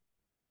you?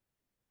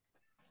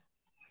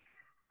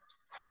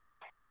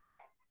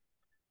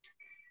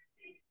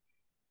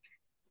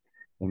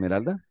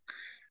 Esmeralda?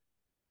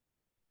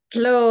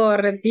 Lo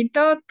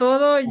repito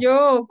todo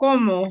yo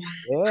como.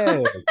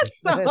 Yes.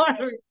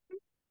 Sorry.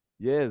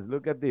 Yes,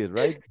 look at this,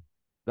 right?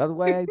 That's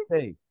why I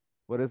say.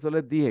 Por eso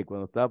les dije,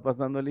 cuando estaba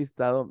pasando el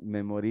listado,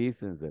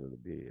 memorícense,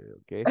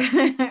 ¿ok?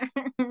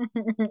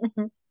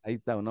 Ahí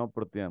está, una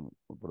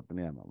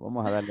oportunidad más.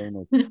 Vamos a darle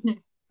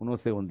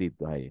unos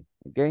segunditos ahí,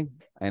 ¿ok?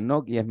 A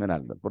Enoch y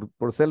Esmeralda.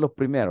 Por ser los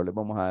primeros, les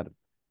vamos a dar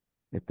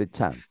este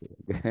chance.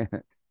 ¿Ok?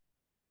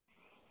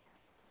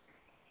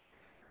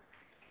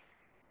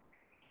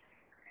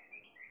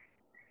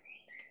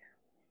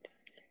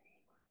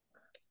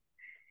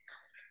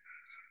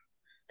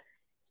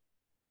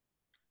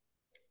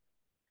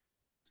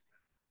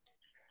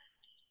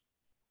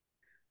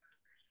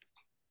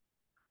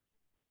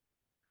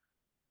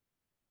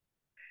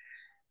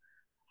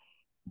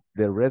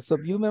 The rest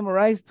of you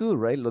memorize too,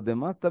 right? Los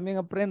demás también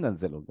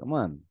apréndanselo, come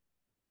on.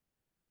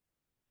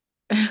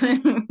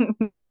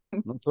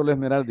 No solo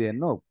Esmeralda y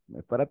Enoch,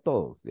 es para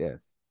todos,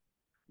 yes.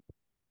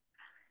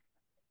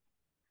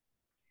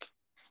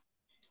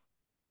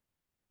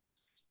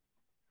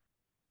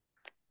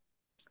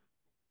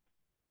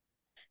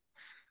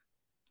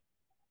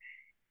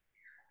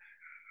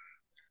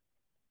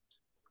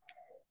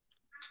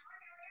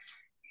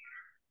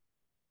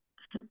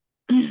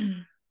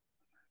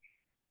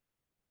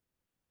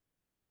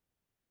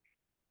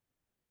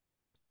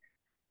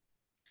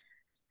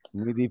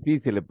 Muy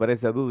difícil, le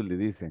parece a Dudley,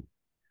 dice.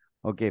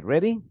 Ok,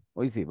 ready?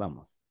 Hoy sí,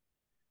 vamos.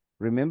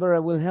 Remember, I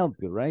will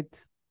help you, right?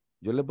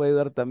 Yo le voy a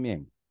ayudar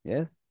también,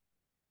 yes?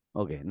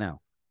 Okay,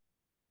 now.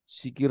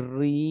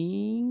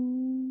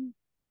 Chiquirín.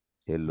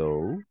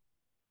 Hello.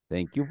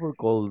 Thank you for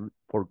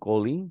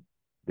calling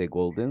the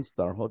Golden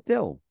Star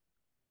Hotel.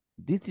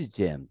 This is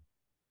Jen.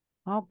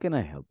 How can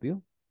I help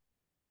you?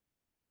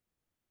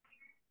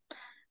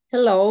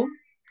 Hello.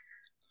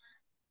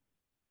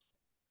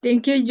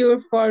 Thank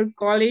you for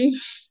calling.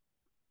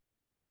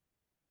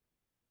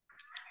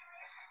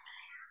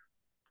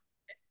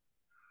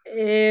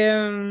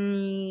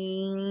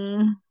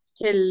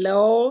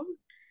 Hello.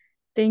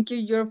 Thank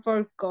you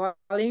for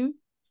calling.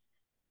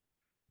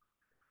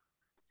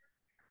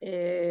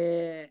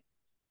 The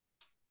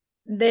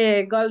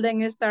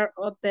Golden Star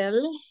Hotel.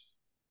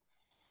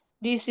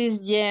 This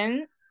is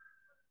Jen.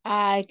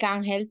 I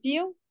can help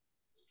you.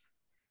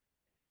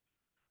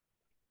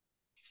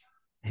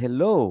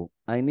 Hello,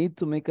 I need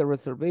to make a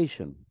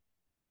reservation.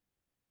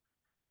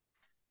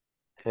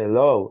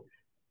 Hello,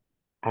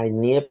 I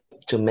need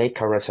to make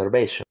a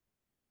reservation.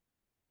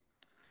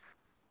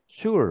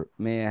 Sure,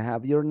 may I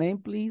have your name,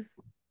 please?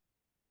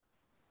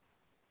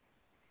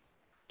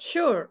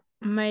 Sure.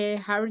 May I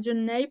have your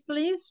name,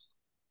 please?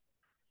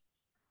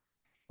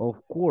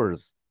 Of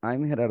course,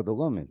 I'm Gerardo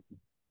Gomez.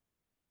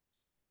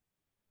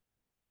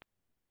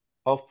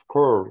 Of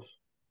course,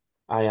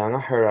 I am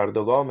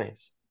Gerardo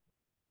Gomez.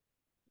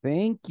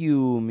 Thank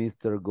you,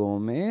 Mr.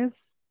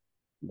 Gomez.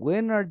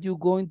 When are you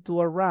going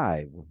to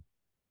arrive?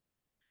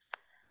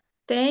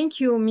 Thank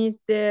you,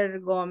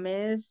 Mr.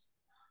 Gomez.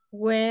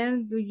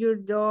 When do you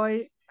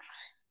do?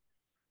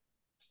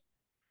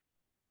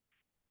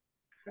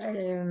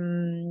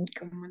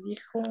 ¿Cómo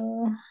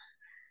dijo?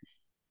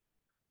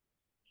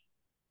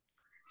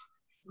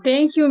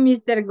 Thank you,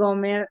 Mr.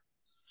 Gomez.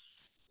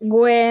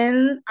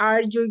 When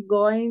are you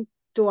going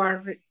to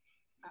arrive?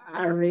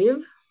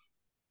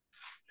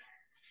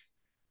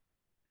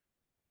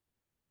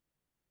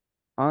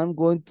 I'm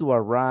going to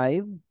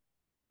arrive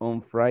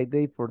on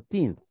Friday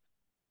 14th.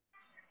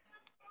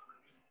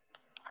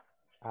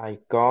 I'm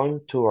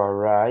going to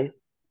arrive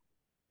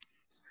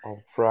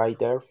on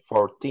Friday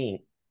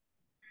 14th.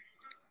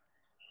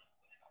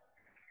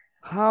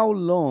 How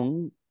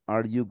long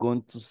are you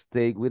going to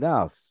stay with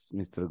us,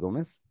 Mr.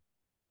 Gomez?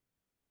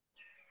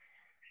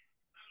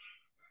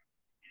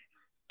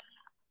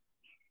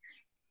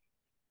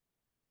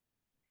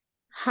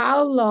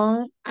 How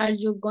long are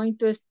you going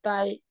to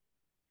stay?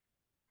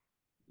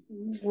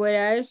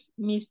 Where is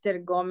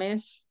Mr.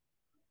 Gomez?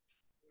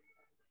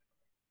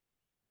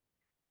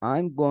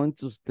 I'm going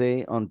to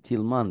stay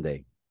until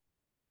Monday.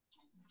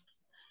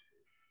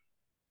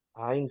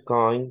 I'm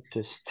going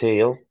to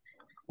stay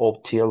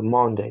until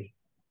Monday.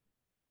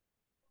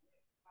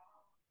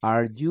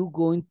 Are you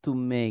going to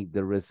make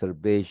the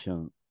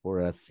reservation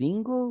for a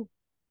single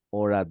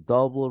or a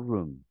double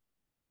room?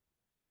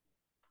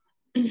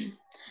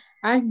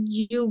 Are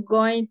you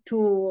going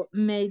to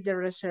make the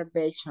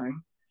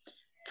reservation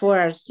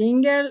for a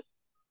single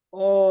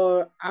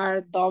or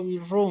a double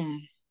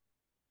room?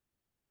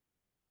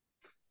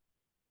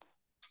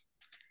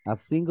 A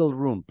single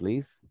room,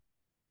 please.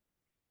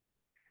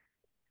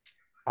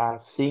 A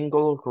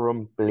single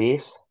room,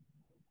 please.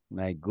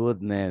 My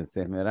goodness,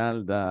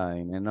 Esmeralda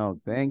and Enoch,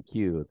 thank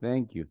you,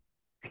 thank you.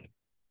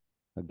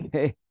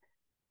 Okay,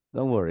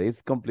 don't worry,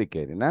 it's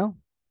complicated. Now,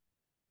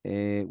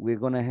 we're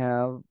gonna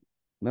have,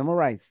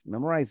 memorize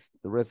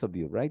the rest of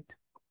you, right?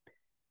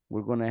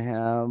 We're gonna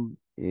have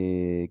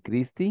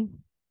Christy.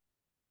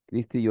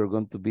 Christy, you're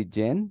going to be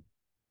Jen.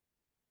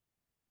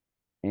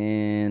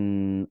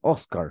 And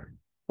Oscar.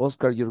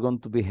 Oscar, you're going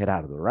to be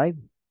Gerardo, right?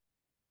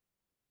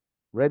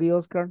 Ready,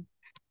 Oscar?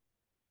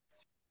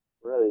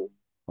 Ready.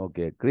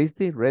 Okay,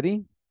 Christy,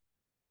 ready?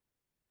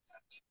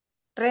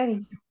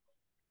 Ready.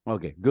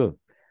 Okay, good.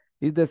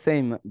 It's the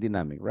same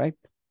dynamic, right?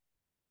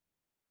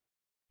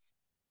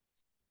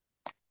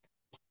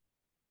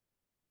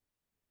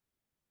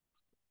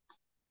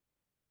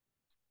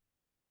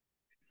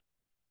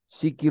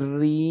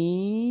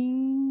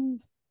 Chiquirin.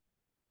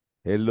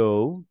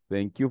 Hello,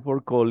 thank you for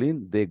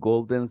calling the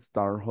Golden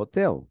Star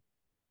Hotel.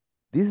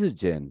 This is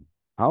Jen.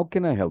 How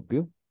can I help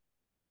you?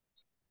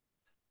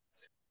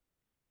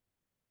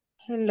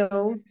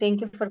 Hello,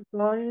 thank you for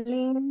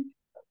calling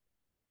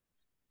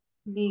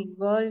the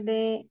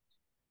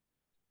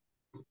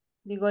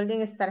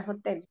Golden Star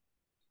Hotel.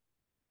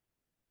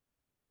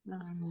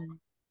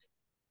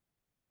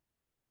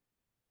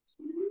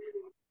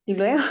 Y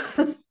luego,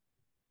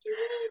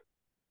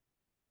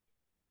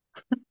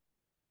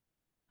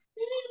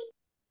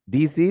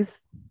 This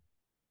is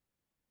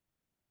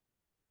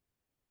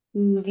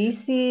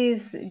this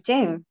is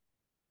Jen.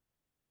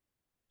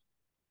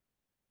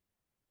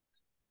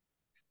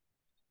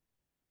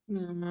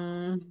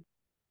 Mm,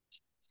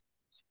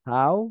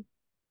 how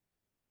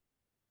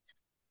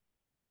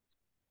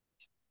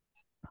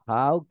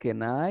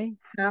can I?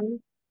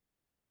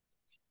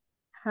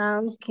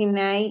 how can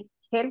I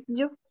help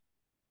you?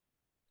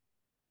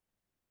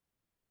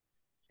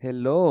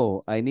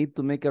 Hello, I need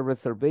to make a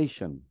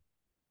reservation.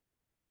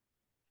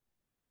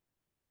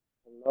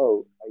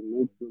 Hello, I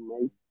need to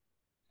make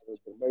a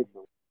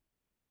reservation.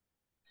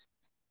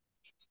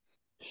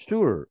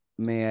 Sure,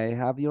 may I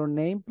have your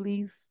name,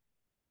 please?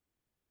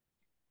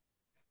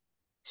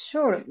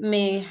 Sure,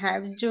 may I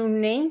have your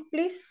name,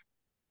 please?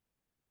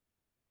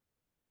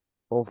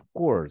 Of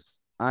course,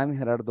 I'm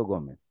Gerardo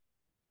Gomez.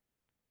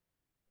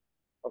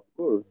 Of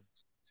course,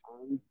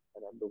 I'm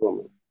Gerardo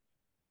Gomez.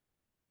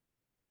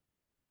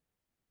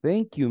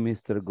 Thank you,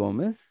 Mr.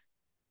 Gomez.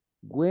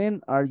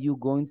 When are you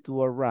going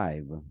to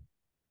arrive?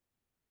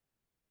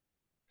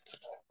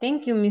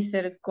 Thank you,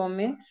 Mr.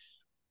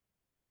 Gomez.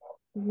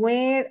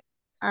 Where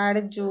are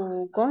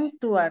you going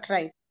to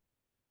arrive?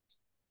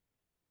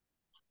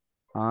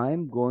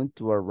 I'm going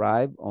to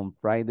arrive on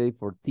Friday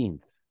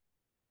 14th.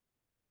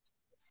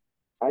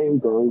 I am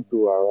going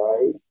to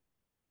arrive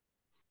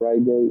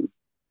Friday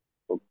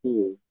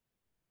 14th.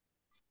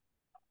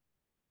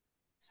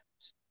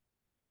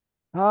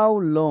 How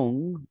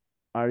long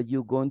are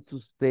you going to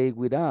stay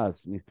with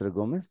us, Mr.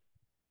 Gomez?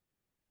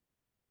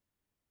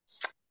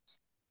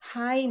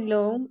 How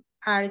long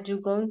are you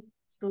going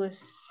to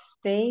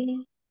stay,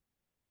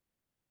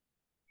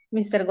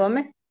 Mr.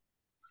 Gomez?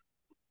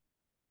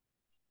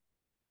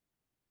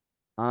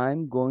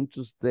 I'm going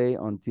to stay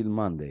until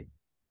Monday.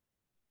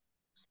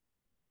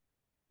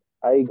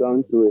 I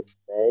going to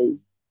stay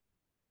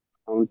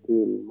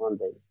until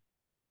Monday.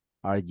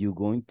 Are you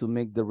going to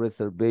make the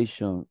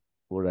reservation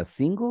for a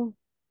single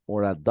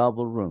or a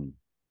double room?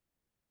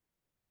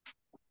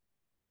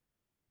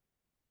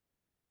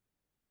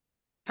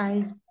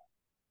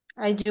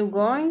 Are you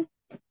going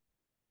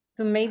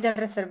to make the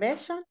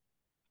reservation?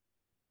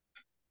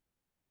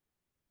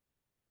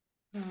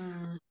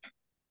 Mm,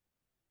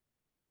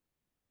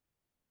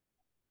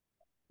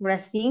 for a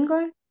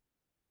single?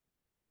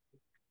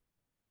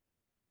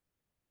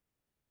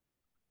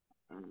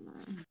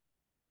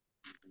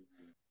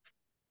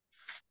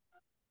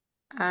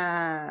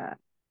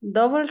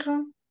 Double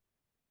room?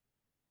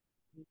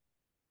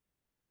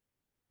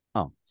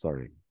 Oh,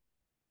 sorry.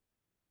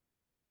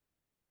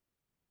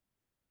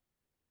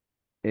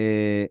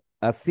 A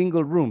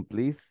single room,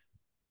 please.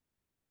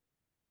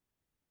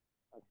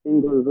 A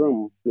single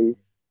room, please.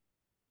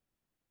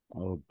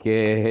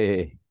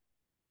 Okay.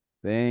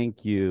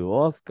 Thank you,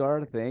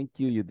 Oscar. Thank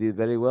you. You did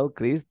very well,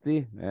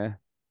 Christy.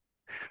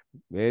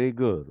 Very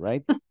good,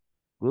 right?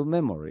 Good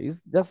memory.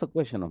 It's just a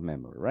question of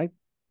memory, right?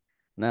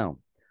 Now,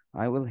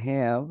 I will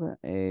have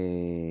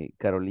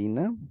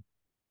Carolina,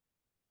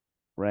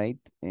 right?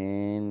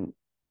 And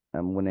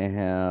I'm gonna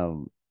have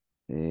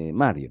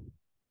Mario.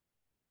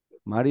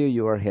 Mario,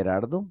 you are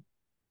Gerardo.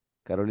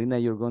 Carolina,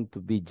 you're going to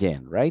be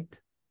Jen, right?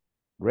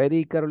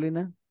 Ready,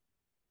 Carolina?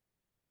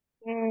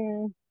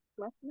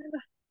 Más o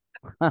menos.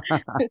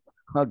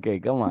 Okay,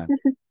 come on.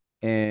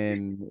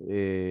 And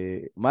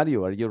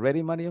Mario, are you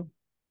ready, Mario?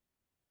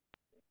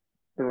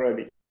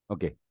 Ready.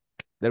 Okay,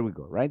 there we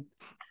go, right?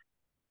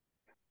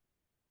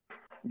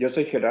 Yo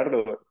soy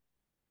Gerardo.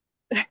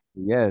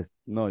 Yes,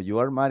 no, you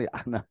are Mario.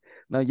 No,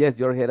 no, yes,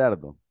 you're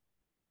Gerardo.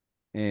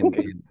 And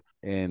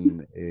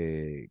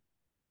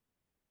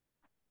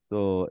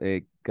so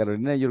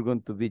Carolina, you're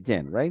going to be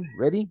Jen, right?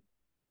 Ready?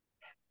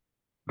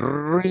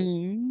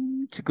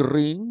 Ring, chick,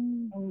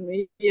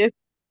 ring. Yes.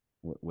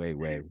 Wait,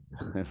 wait.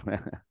 Hello.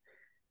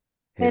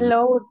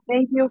 Hello,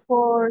 thank you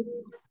for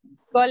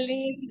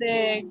calling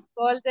the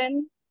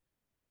Golden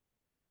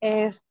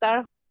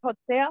Star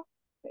Hotel.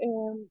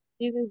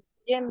 This is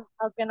Jen.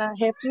 How can I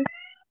help you?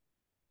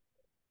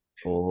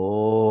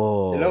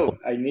 Oh, Hello,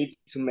 I need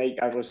to make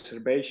a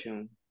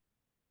reservation.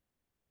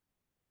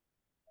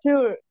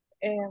 Sure.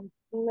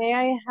 May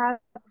I have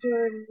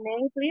your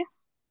name, please?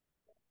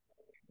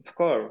 Of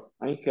course,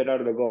 I'm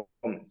Gerardo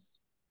Gomez.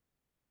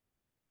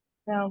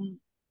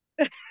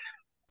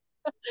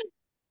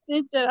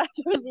 Teacher, I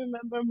should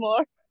remember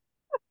more.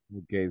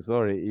 ok,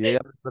 sorry. Y yo ya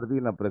me perdí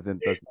en la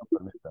presentación,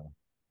 permítame.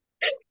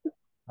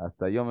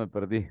 Hasta yo me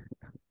perdí.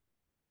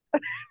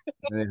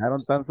 Me dejaron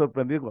tan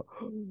sorprendido.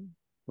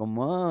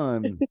 Come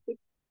on.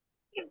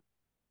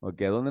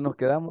 Ok, ¿a dónde nos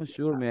quedamos?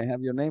 Sure, may I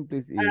have your name,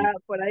 please? Y,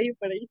 Por ahí,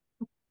 por ahí.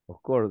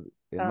 of course,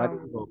 Mario,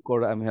 Um, of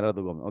course, I'm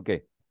Gerardo Gomez.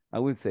 Okay, I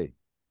will say,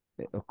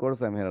 of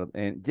course, I'm Gerardo.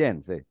 And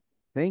Jen, say,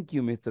 thank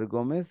you, Mr.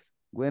 Gomez.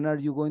 When are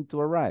you going to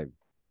arrive?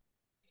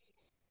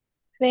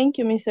 Thank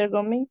you, Mr.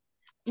 Gomez.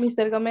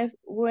 Mr. Gomez,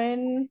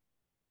 when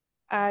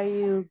are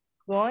you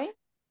going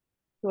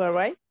to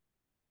arrive?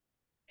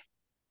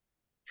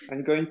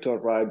 I'm going to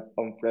arrive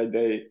on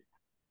Friday,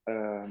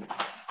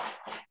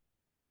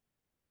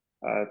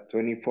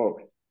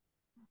 24th.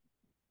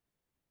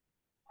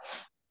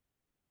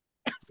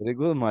 Very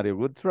good, Mario.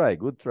 Good try,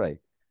 good try.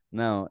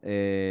 Now,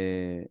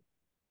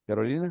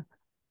 Carolina,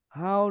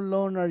 how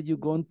long are you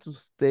going to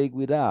stay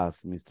with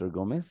us, Mr.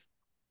 Gomez?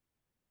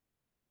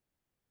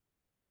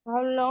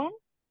 How long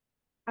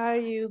are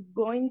you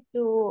going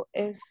to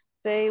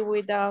stay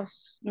with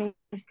us,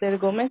 Mr.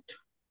 Gomez?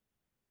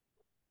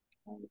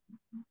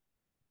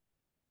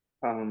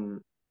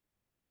 I'm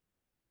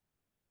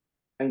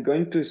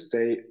going to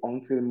stay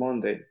until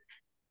Monday.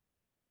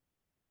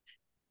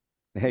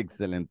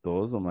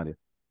 Excelentoso, Mario.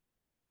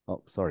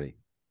 Oh, sorry.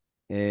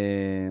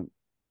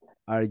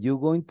 Are you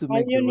going to Are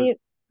make you need,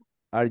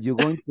 are you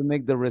going to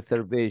make the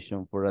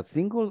reservation for a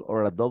single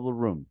or a double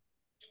room?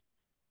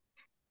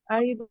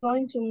 are you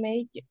going to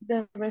make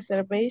the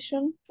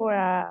reservation for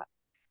a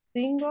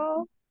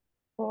single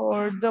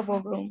or double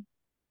room?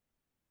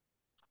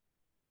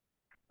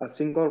 A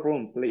single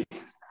room,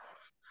 please.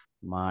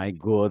 My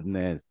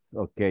goodness.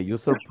 Okay, you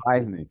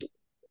surprised me.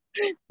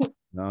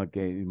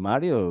 Okay,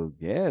 Mario,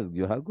 yes,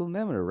 you have good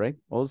memory, right?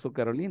 Also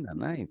Carolina,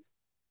 nice.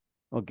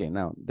 Okay,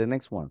 now the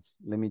next ones.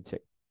 Let me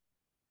check.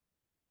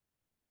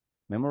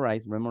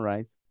 Memorize,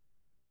 memorize.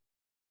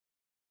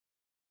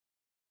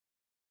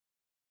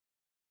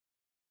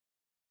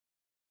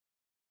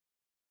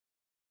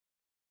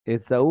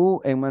 Esau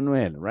and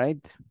Manuel,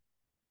 right?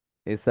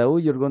 Esau,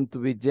 you're going to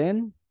be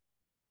Jen.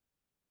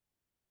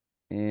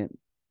 And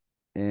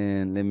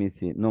let me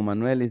see. No,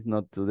 Manuel is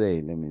not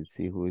today. Let me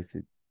see who is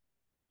it.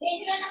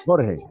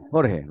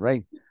 Jorge,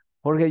 right?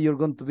 Jorge, you're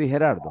going to be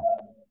Gerardo.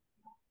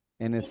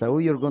 And Esau,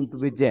 you're going to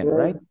be Jen,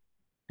 right?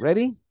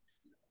 Ready?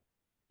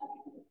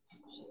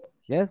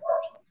 Yes?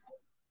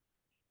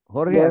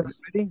 Jorge, are Yes, you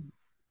ready?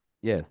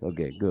 Yes,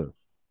 okay, good.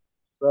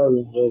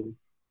 ready, ready.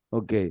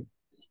 Okay.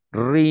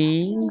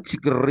 Ring,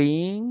 chick,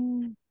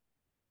 ring.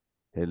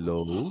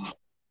 Hello.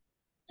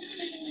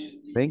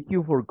 Thank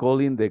you for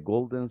calling the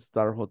Golden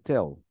Star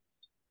Hotel.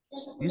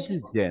 This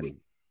is Jen.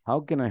 How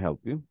can I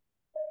help you?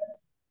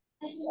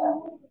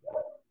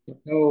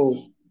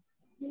 Oh,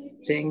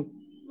 thank,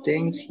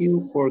 thank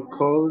you for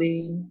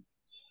calling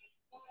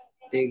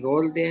the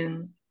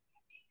Golden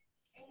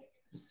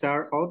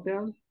Star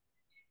Hotel.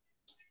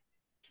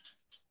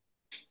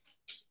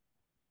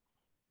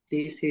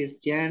 This is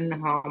Jan.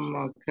 How may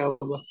I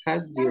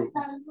help you?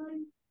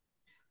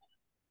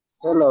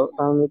 Hello,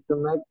 I need to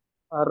make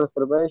a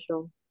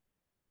reservation.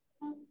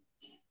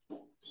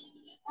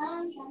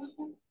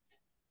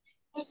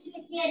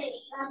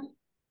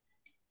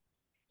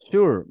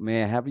 Sure.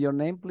 May I have your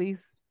name,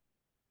 please?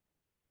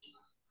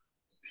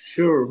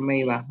 Sure,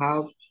 may I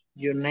have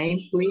your name,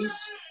 please?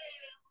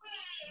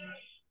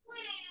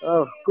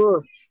 Of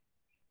course,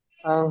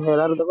 I'm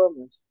Gerardo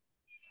Gomez.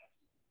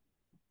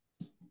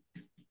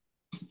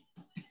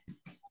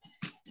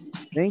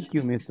 Thank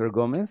you, Mr.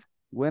 Gomez.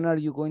 When are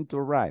you going to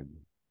arrive?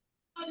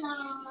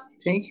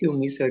 Thank you,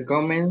 Mr.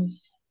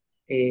 Gomez.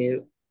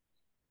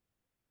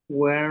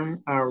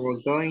 When are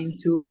we going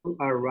to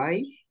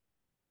arrive?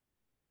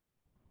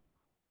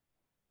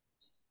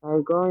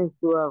 I'm going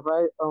to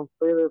arrive on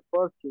Friday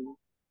 14th.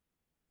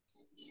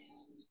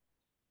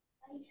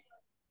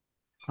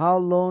 How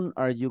long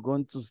are you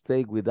going to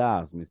stay with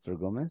us, Mr.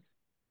 Gomez?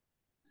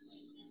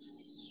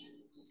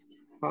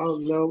 How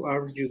long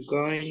are you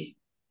going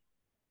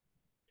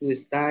to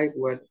stay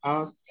with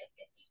us,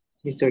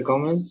 Mr.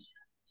 Gomez?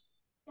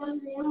 I'm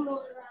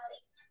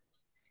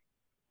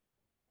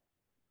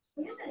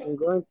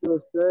going to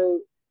stay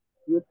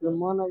with the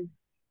money.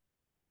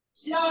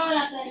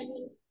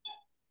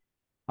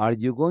 Are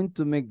you going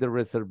to make the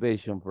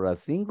reservation for a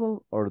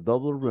single or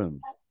double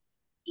room?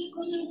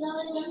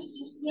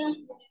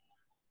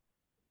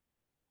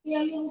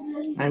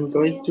 I'm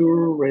going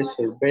to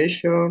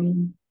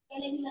reservation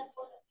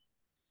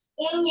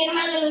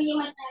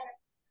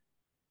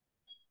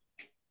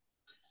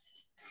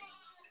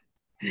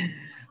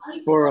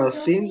for a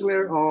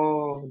single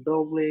or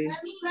double room.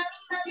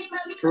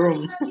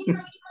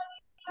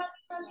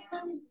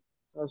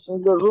 A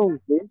single room,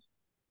 please.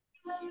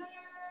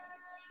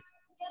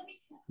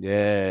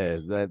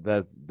 Yes,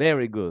 that's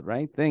very good,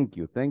 right? Thank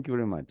you. Thank you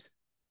very much.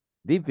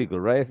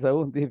 Difficult, right,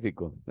 Saul?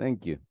 Difficult.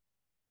 Thank you.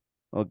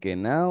 Okay,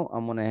 now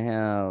I'm going to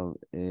have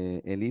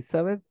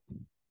Elizabeth.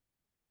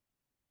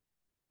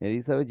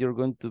 Elizabeth, you're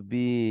going to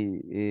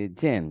be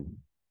Jen,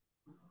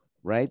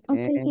 right?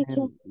 Okay,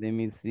 teacher. And let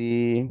me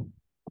see.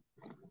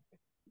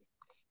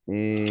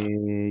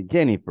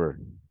 Jennifer.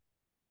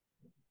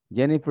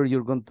 Jennifer,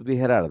 you're going to be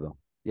Gerardo.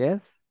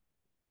 Yes?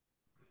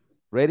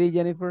 Ready,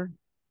 Jennifer?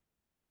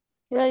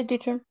 Right,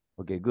 teacher.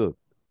 Okay, good.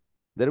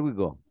 There we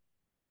go.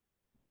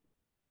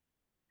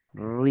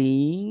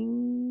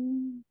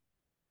 Ring.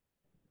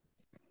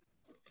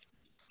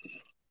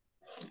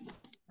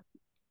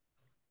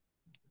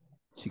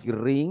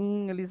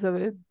 Ring,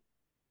 Elizabeth.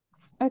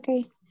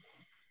 Okay.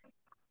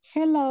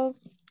 Hello.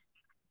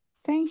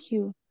 Thank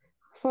you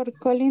for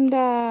calling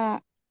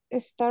the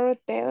Star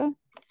Hotel.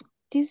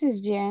 This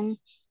is Jen.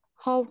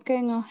 How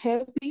can I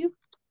help you?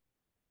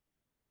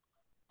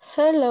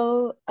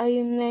 Hello,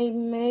 I may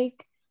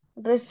make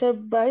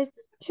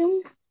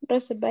reservation.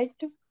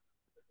 Reservation.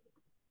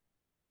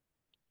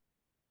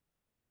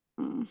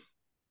 Mm,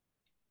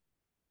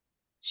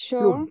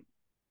 Sure. Sure.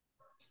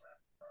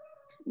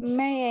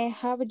 May I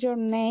have your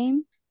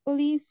name,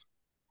 please?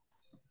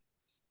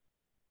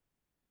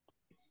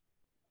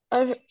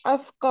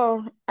 Of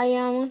course, I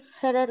am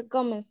Gerardo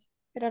Gomez.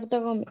 Gerardo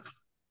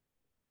Gomez.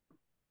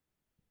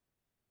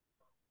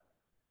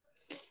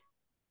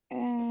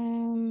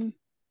 Um,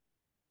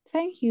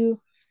 Thank you,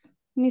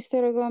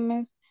 Mr.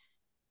 Gomez.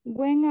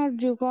 When are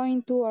you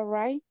going to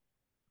arrive?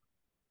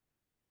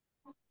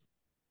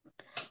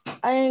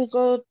 I am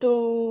going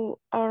to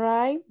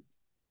arrive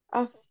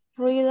on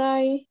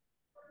Friday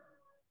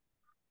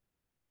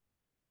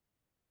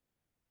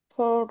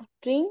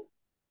 14.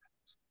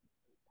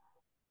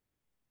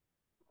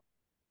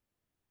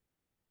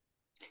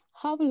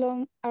 How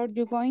long are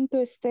you going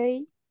to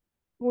stay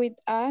with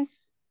us,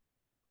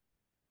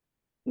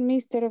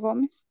 Mr.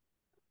 Gomez?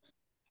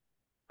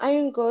 I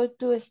am going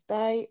to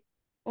stay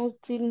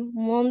until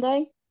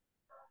Monday.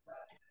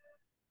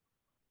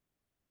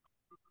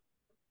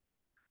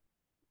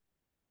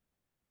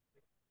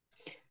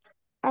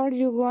 are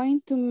you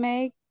going to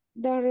make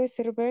the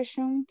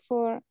reservation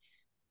for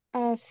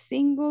a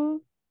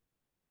single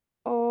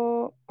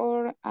or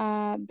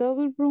a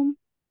double room?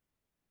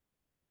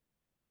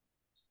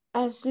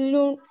 A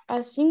single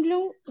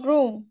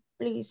room,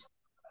 please.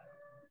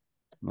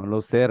 No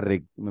lo sé,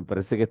 Rick. Me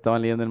parece que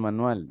estaban leyendo el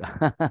manual.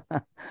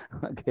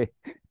 Okay.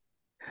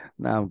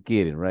 No, I'm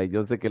kidding, right?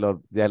 Yo sé que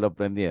ya lo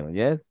aprendieron,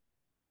 yes?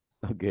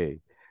 Okay.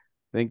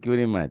 Thank you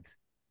very much.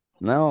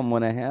 Now I'm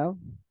gonna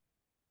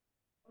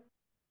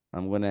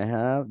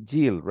have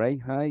Jill, right?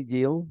 Hi,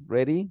 Jill.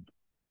 Ready?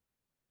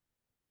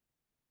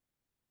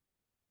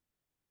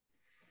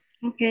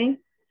 Okay.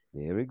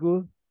 Very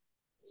good.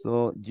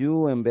 So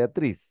you and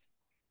Beatriz.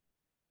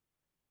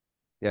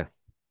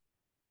 Yes.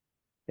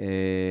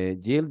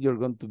 Jill, you're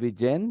going to be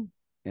Jen,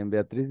 and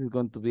Beatriz is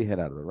going to be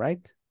Gerardo,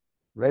 right?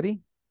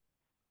 Ready?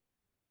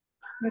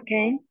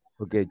 Okay.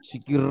 Okay,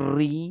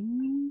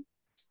 chiquirín.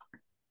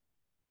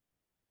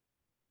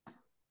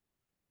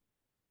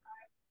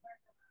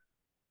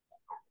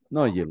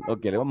 No, Jill.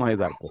 Okay, le vamos a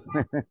ayudar, pues.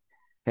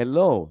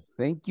 Hello,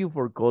 thank you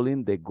for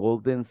calling the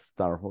Golden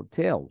Star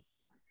Hotel.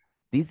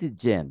 This is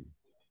Jen.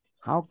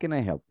 How can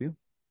I help you?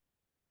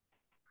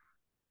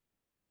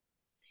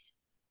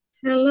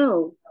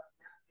 Hello.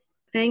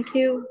 Thank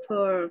you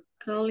for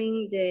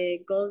calling the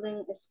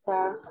Golden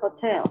Star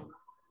Hotel.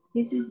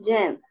 This is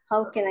Jen.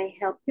 How can I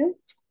help you?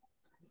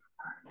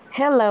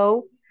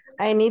 Hello,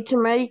 I need to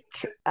make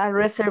a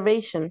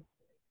reservation.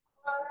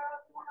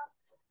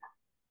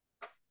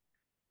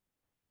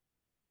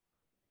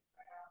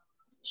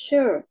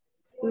 Sure.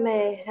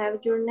 May I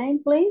have your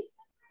name, please?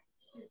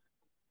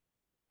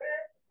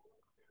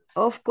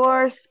 Of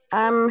course,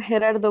 I'm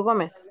Gerardo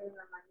Gomez.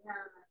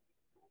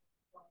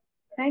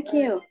 Thank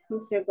you,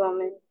 Mr.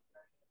 Gomez.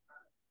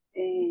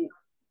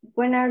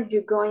 When are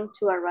you going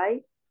to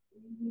arrive?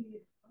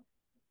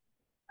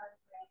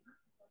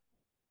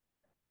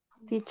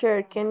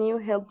 Teacher, can you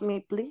help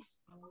me, please?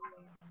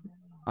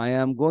 I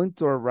am going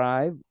to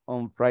arrive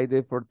on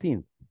Friday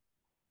 14th.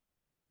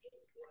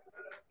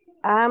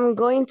 I'm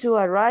going to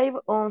arrive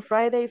on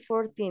Friday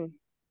 14th.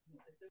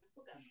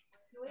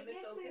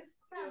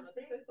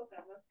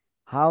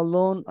 How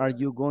long are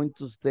you going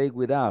to stay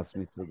with us,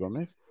 Mr.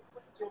 Gomez?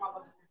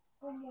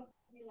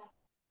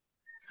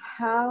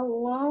 How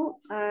long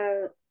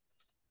are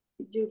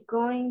you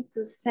going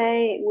to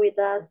stay with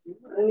us,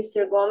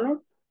 Mr.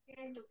 Gomez?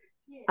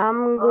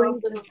 I'm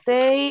going to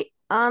stay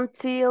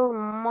until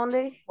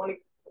Monday.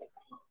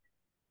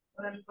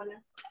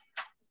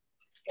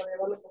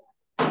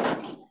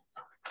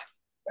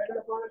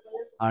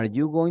 Are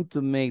you going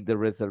to make the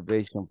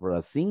reservation for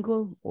a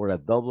single or a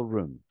double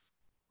room?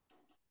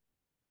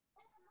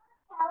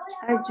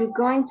 Are you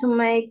going to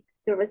make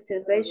the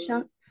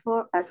reservation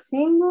for a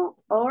single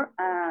or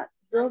a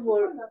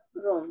double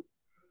room?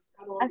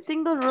 A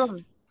single room,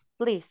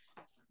 please.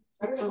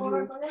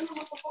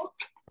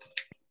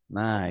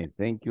 Nice,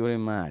 thank you very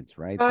much,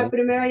 right?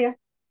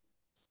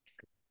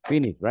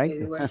 Finish, right?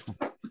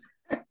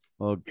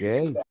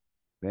 Okay,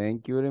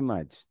 thank you very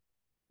much.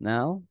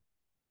 Now,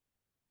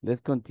 let's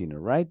continue,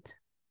 right?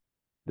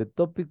 The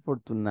topic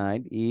for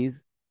tonight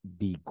is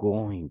be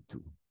going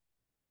to.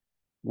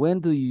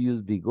 When do you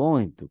use be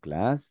going to,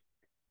 class?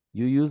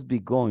 You use be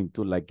going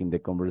to, like in the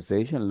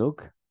conversation,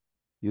 look.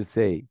 You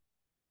say,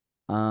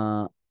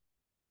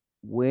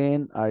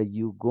 when are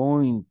you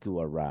going to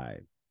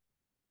arrive?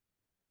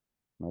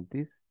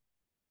 Notice?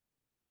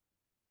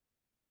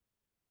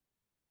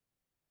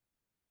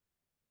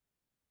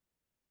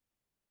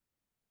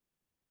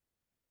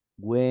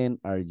 When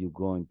are you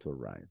going to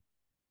arrive?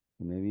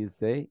 Maybe you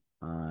say,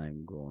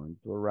 I'm going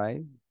to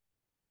arrive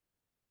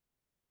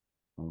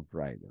on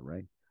Friday,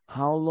 right?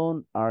 How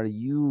long are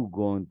you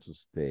going to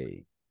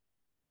stay?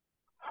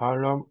 How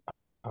long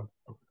are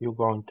you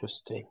going to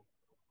stay?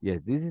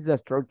 Yes, this is a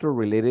structure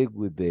related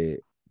with the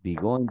be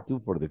going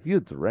to for the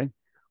future, right?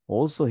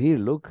 Also here,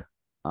 look,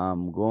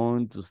 I'm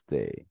going to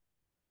stay.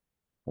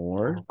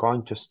 Or I'm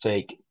going to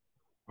stay.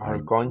 Are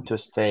going to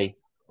stay.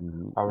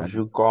 Are and-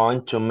 you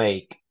going to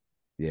make?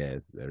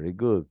 yes, very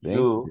good. Thank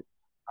you.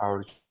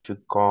 Are you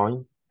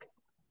going?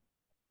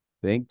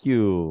 Thank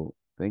you.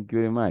 Thank you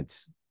very much.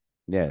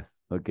 Yes,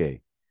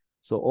 okay.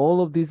 So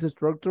all of these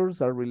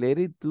structures are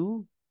related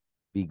to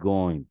be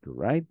going to,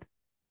 right?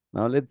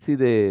 Now let's see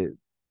the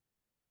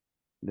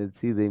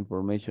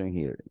information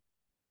here.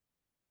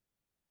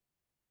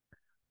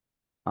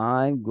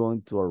 I'm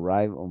going to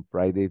arrive on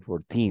Friday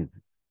 14th.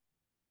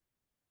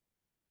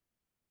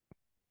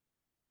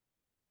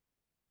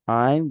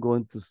 I'm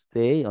going to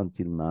stay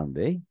until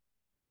Monday.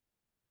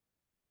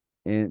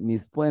 And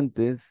Miss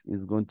Puentes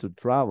is going to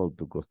travel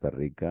to Costa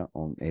Rica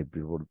on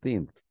April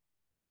 14th.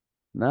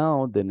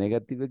 Now, the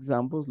negative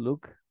examples,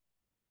 look.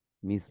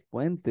 Miss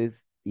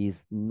Puentes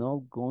is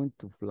not going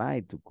to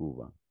fly to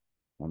Cuba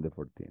on the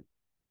 14th.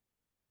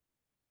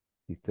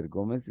 Mr.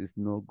 Gomez is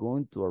not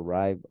going to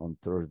arrive on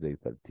Thursday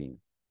 13th.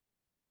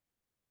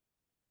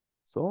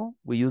 So,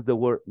 we use the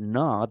word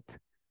not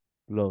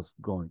plus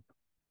going.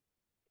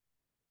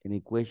 Any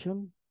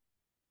question?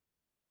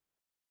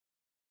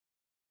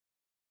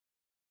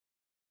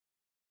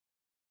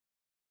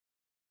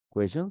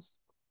 Questions?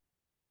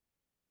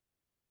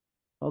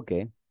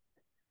 Okay.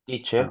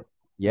 Teacher,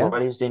 Yeah.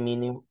 what is the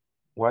meaning?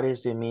 What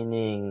is the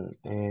meaning?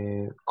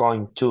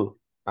 Going to?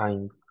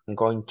 I'm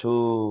going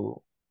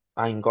to.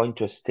 I'm going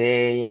to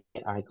stay.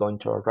 I'm going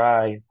to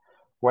arrive.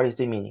 What is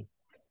the meaning?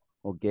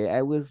 Okay,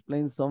 I will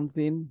explain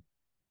something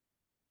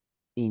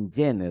in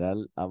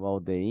general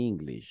about the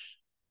English.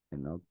 You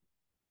know,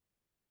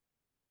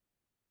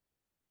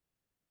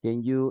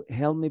 can you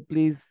help me,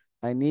 please?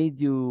 I need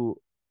you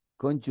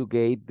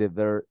conjugate the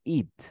verb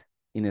eat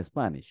in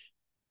Spanish.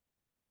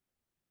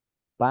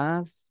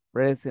 Past,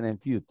 present,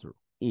 and future.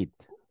 Eat.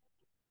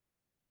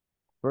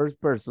 First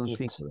person Eat.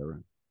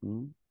 singular.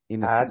 In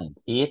At, Spanish.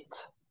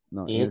 eat,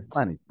 No, in eat,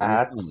 Spanish. In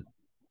at. Spanish.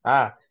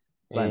 Ah,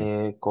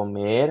 Spanish.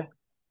 comer,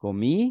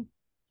 Comí.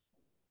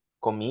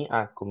 comí,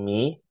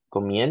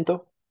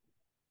 comiendo.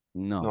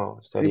 No. No,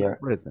 Simple estaría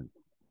present.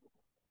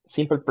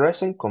 simple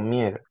present,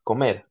 comer.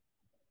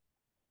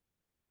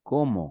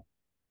 Como.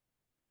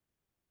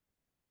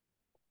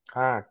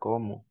 Ah,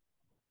 como.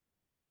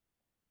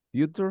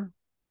 Future.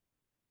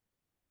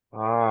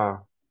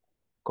 Ah,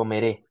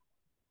 comeré.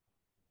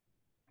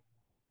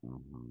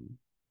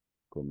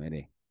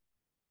 Comeré.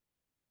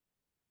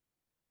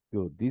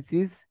 Good. This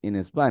is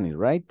in Spanish,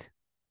 right?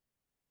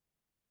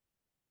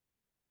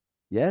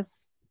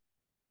 Yes.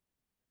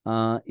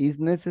 Is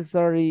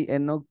necessary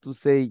enough to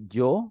say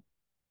yo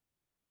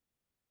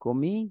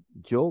comí,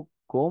 yo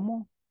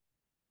como,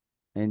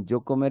 and yo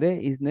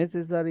comeré. Is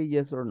necessary,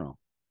 yes or no?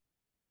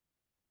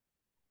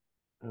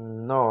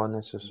 No No,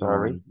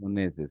 necessary. it's not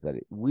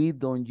necessary. We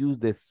don't use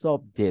the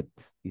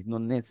subject. It's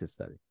not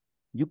necessary.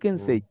 You can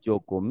say yo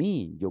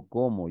comí, yo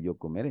como, yo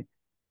comeré.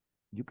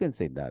 You can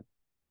say that.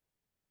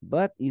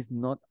 But it's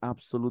not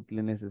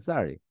absolutely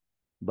necessary.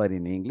 But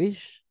in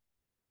English,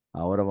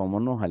 ahora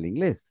vámonos al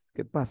inglés.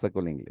 ¿Qué pasa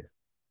con el inglés?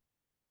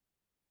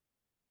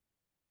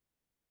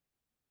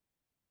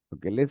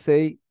 Okay, let's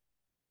say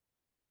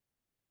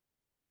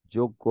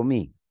yo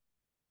comí.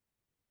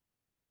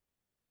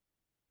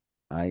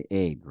 I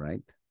ate,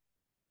 right?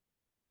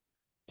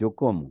 Yo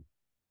como.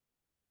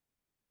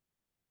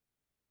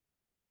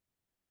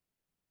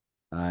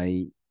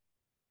 I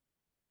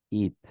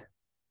eat.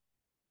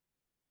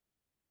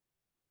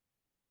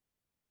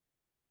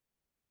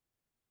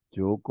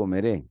 Yo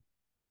comeré.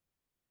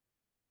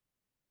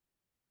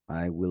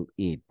 I will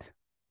eat.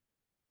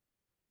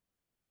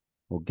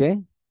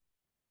 Okay?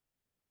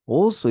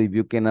 Also, if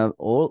you can add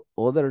all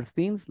other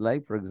things,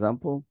 like, for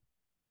example,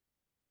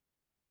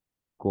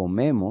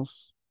 comemos,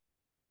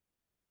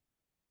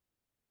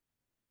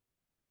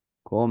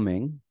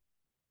 comen,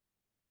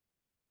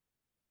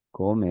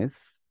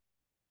 comes,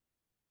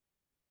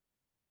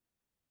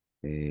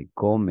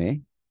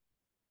 come.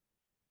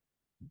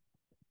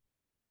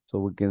 So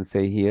we can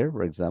say here,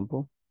 for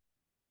example,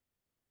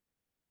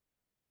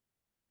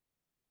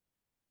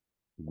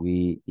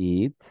 we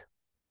eat.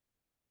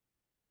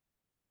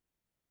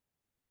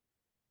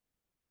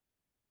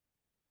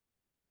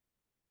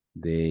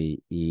 They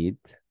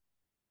eat.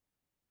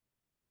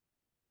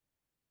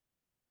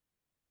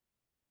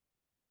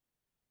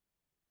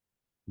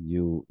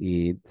 You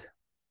eat.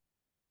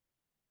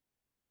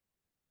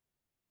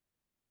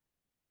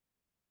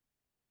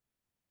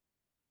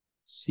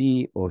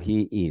 She or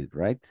he eat,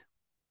 right?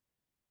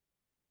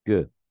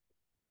 Good.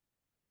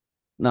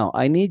 Now,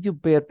 I need you to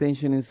pay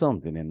attention in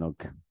something,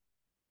 Enoch.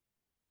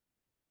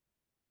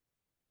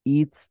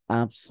 It's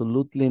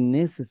absolutely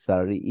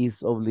necessary,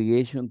 it's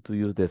obligation to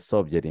use the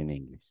subject in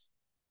English.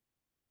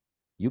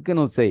 You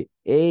cannot say,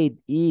 ate,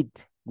 eat,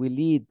 will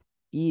eat,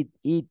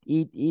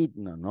 eat.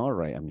 No,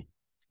 right? I mean,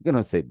 you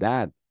cannot say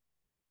that.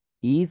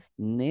 Is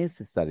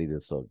necessary the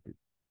subject.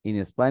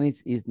 In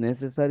Spanish, is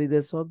necessary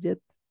the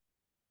subject?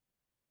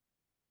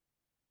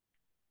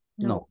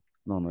 No,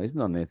 it's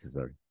not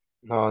necessary.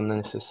 No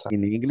necessary.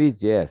 In English,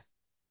 yes.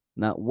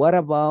 Now, what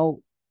about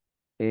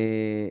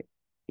in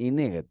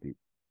negative?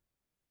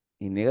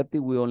 In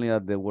negative, we only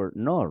have the word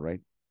no,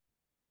 right?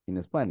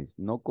 In Spanish,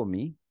 no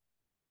comí,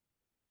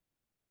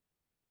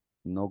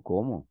 no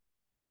como,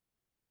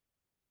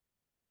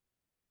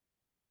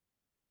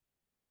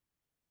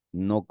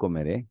 no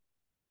comeré,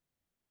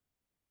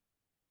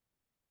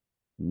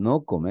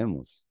 no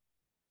comemos.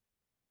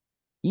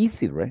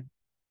 Easy, right?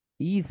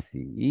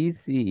 Easy.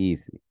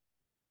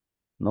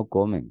 No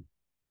comen,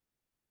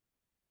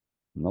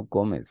 no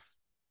comes,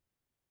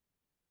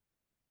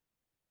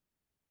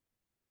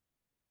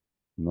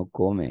 no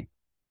come.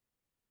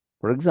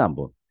 For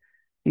example,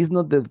 it's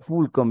not the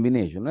full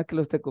combination. No es que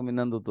lo esté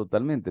combinando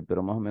totalmente,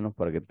 pero más o menos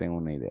para que tenga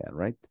una idea,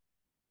 right?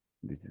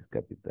 This is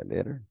capital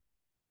letter.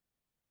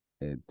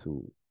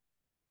 To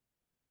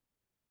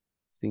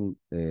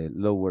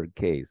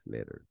lowercase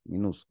letter,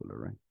 minúscula,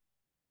 right?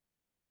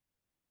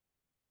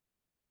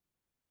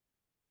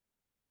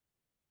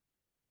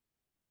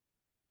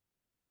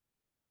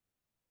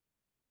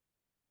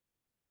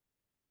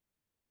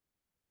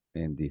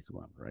 And this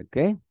one, right?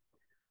 Okay?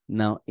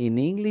 Now, in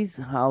English,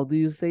 how do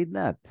you say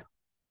that?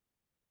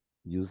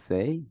 You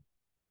say,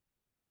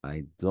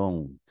 I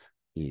don't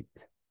eat.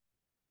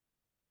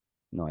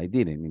 No, I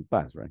didn't in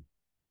past, right?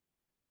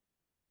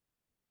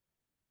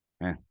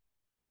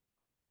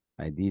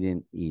 I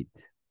didn't eat.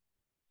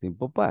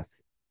 Simple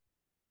past.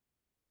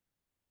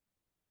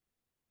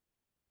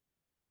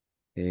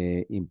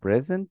 In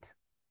present,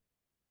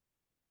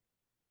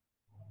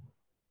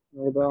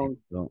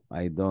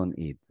 I don't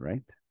eat,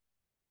 right?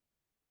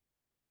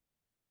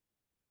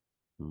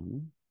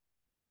 Mhm.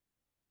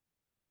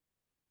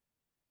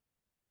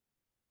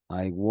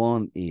 I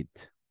won't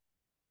eat.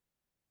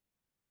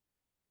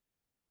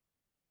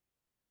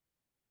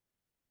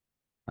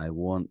 I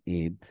won't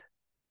eat.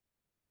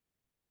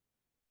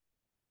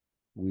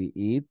 We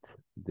eat.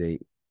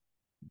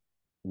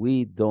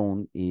 We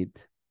don't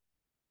eat.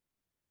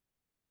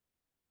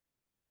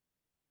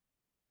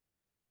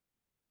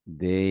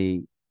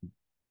 They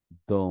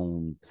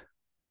don't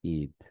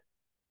eat.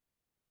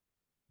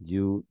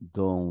 You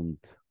don't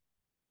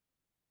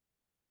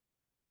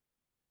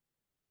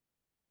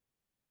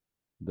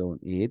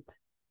eat.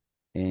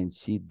 And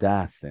she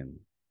doesn't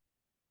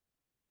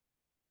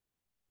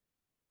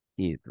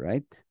eat,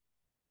 right?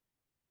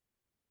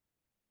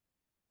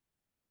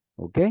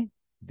 Okay?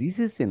 This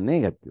is a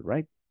negative,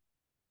 right?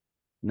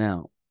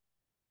 Now,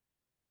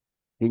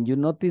 can you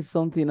notice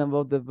something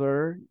about the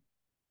verb?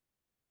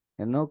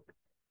 Enoch?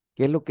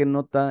 ¿Qué es lo que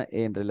nota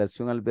en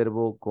relación al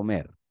verbo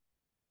comer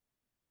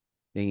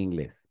en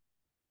inglés?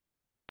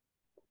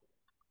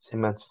 Se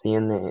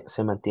mantiene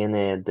se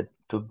mantiene el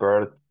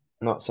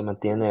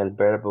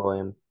verbo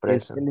en Es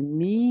present. el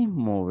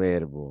mismo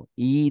verbo.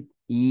 Eat,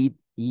 eat,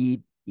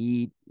 eat,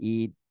 eat,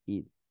 eat,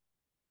 eat.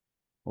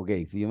 Ok,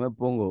 si yo me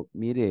pongo,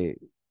 mire,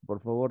 por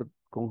favor,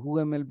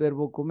 conjúgueme el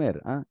verbo comer.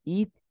 ¿Ah?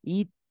 Eat,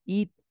 eat,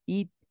 eat,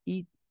 eat,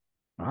 eat.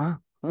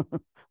 Ah,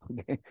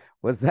 okay.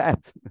 What's that?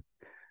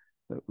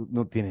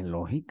 No tiene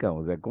lógica,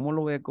 o sea, ¿cómo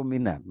lo voy a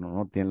combinar? No,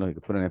 no tiene lógica,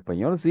 pero en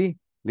español sí.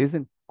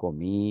 Dicen,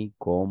 comí,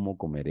 como,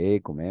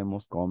 comeré,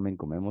 comemos, comen,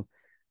 comemos,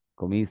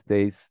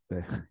 comisteis,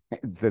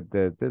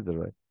 etcétera,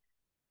 etcétera. Right?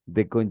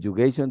 The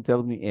conjugation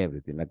tells me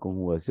everything. La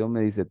conjugación me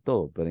dice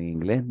todo, pero en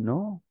inglés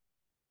no.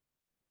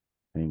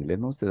 En inglés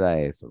no se da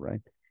eso,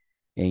 right?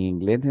 En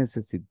inglés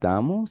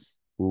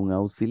necesitamos un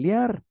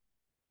auxiliar,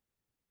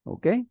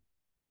 ¿ok?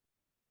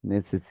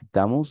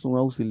 Necesitamos un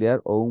auxiliar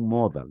o un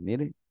modal,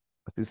 mire,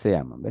 así se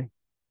llaman, ¿ve?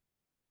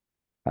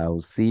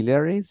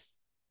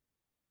 Auxiliaries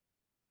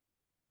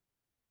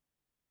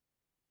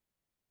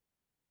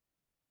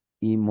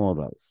y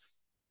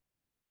modals.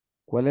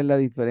 ¿Cuál es la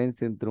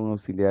diferencia entre un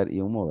auxiliar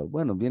y un modal?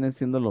 Bueno, vienen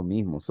siendo lo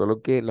mismo,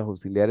 solo que los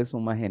auxiliares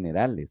son más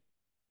generales,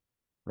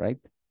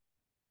 right?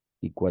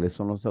 ¿Y cuáles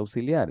son los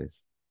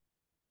auxiliares?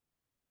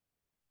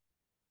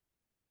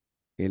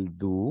 El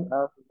do,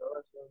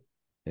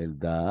 el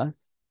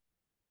does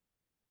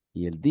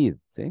y el did,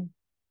 ¿sí?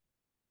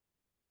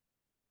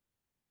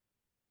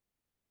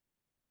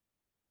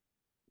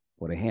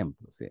 Por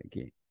ejemplo, ¿sí?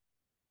 Aquí.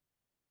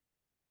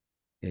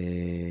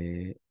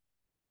 Eh,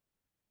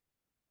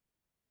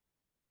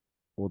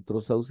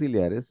 otros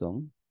auxiliares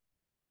son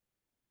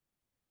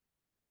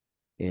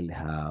el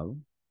have,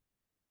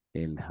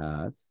 el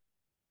has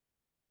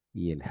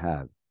y el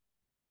had,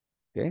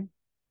 ¿ok?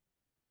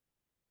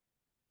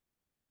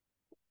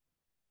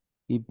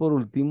 Y por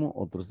último,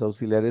 otros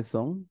auxiliares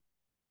son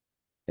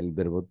el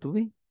verbo to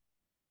be.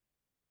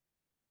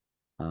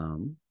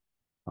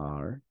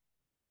 Are,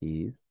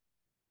 is,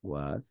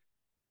 was,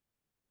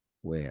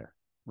 were,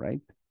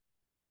 right?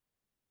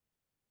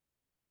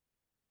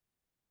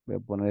 Voy a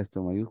poner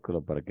esto en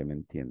mayúsculo para que me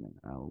entiendan.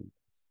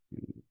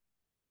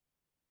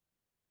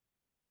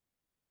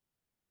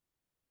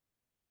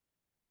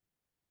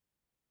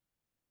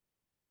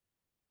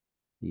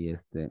 Y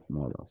este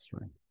modals,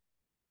 right?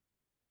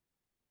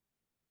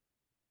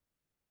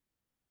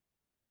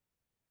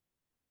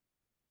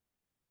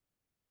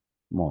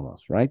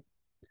 Modals, right?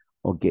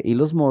 Ok, y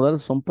los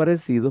modals son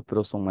parecidos,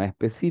 pero son más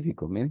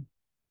específicos, miren.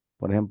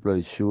 Por ejemplo,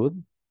 el should,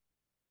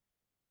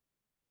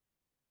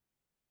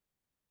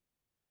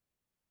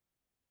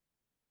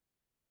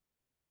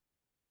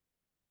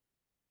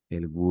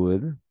 el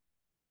would,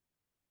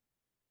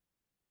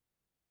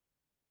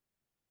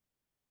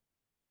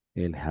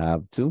 el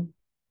have to,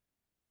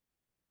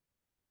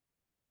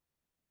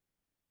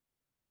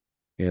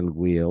 el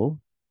will,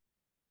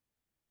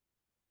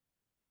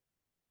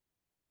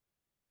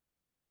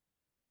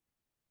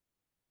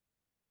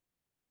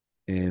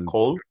 el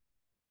Cold.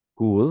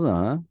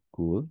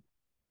 Could,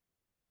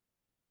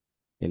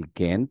 el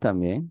can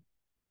también,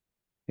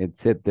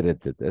 etcétera,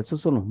 etcétera.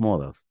 Esos son los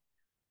modals.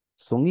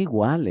 Son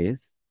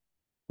iguales,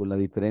 con la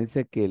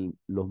diferencia que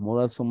los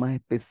modals son más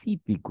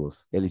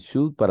específicos. El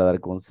should para dar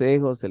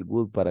consejos, el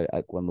would para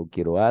cuando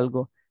quiero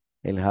algo,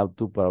 el have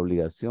to para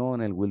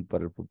obligación, el will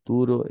para el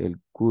futuro, el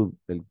could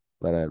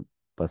para el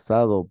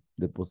pasado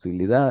de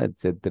posibilidad,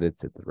 etcétera,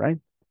 etcétera,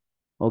 right?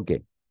 Ok,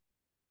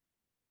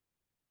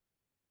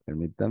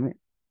 permítame.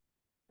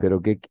 Pero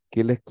 ¿qué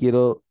les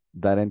quiero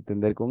dar a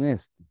entender con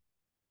esto?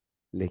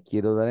 Les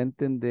quiero dar a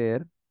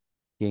entender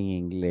que en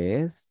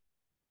inglés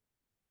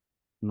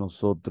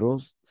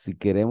nosotros, si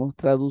queremos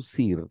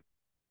traducir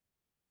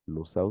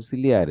los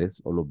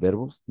auxiliares o los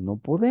verbos, no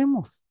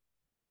podemos,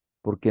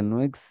 porque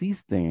no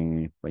existen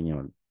en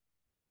español.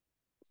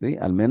 ¿Sí?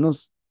 Al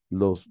menos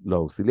los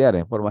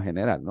auxiliares en forma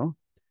general, ¿no?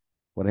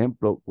 Por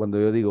ejemplo, cuando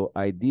yo digo,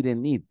 I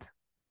didn't eat,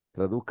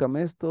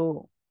 tradúzcame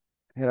esto,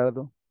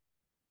 Gerardo.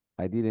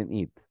 I didn't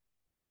eat.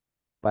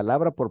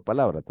 Palabra por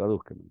palabra,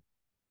 tradúzcame.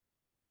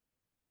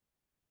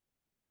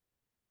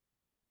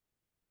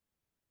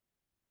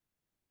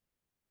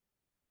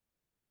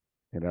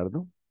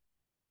 Gerardo,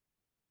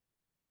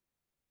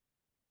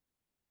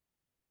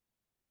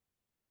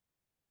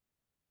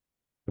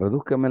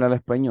 tradúzcamela al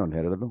español,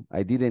 Gerardo.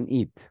 I didn't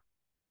eat.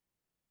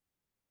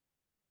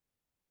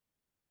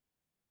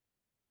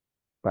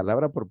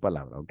 Palabra por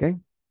palabra, ¿ok?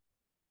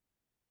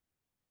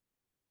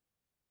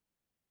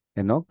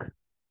 Enoch,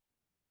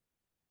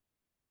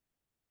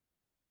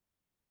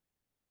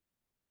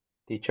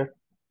 Teacher.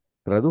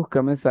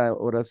 tradúzcame esa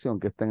oración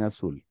que está en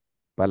azul.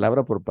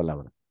 Palabra por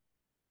palabra.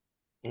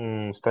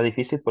 Está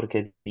difícil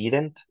porque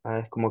didn't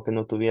es como que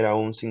no tuviera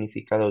un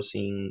significado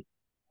si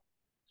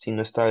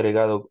no está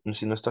agregado,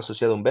 si no está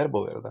asociado a un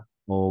verbo, ¿verdad?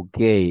 Ok,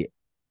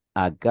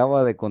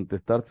 acaba de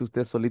contestarse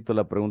usted solito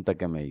la pregunta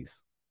que me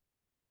hizo.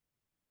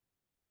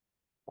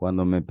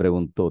 Cuando me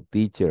preguntó,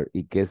 teacher,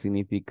 ¿y qué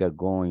significa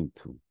going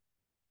to?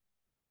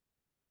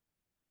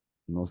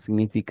 No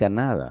significa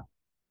nada.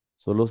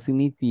 Solo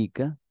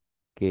significa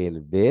que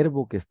el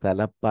verbo que está a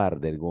la par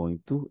del going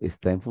to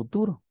está en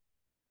futuro.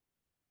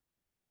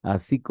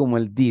 Así como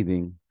el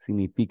didn't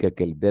significa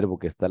que el verbo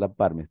que está a la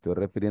par, me estoy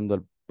refiriendo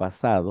al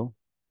pasado,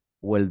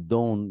 o el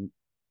don't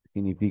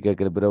significa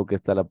que el verbo que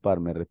está a la par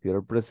me refiero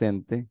al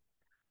presente,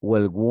 o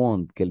el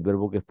won't, que el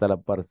verbo que está a la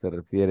par se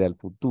refiere al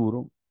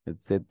futuro,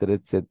 etcétera,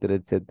 etcétera,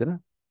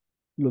 etcétera.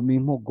 Lo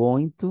mismo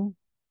going to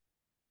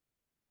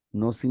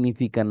no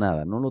significa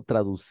nada, no lo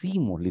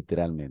traducimos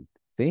literalmente,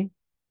 ¿sí?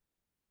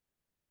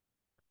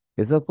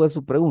 Esa fue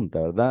su pregunta,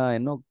 ¿verdad,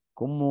 Enoch?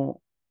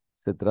 ¿Cómo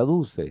se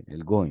traduce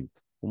el going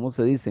to? ¿Cómo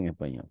se dice en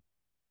español?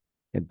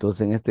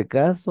 Entonces, en este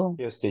caso,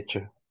 Yes,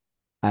 teacher.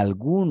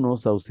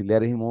 algunos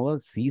auxiliares y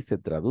modales sí se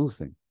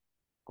traducen,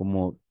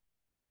 como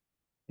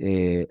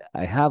I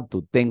have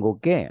to, tengo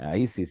que,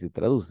 ahí sí se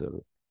traduce,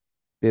 ¿verdad?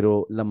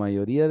 Pero la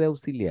mayoría de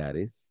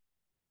auxiliares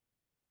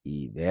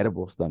y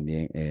verbos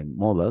también,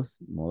 modas,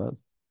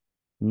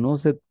 no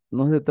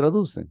se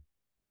traducen,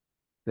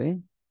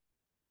 ¿sí?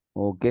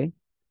 ¿Ok?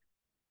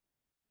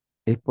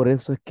 Es por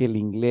eso es que el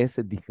inglés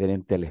es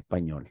diferente al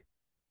español.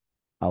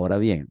 Ahora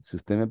bien, si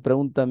usted me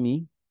pregunta a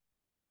mí,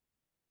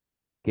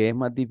 ¿qué es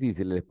más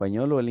difícil, el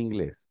español o el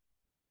inglés?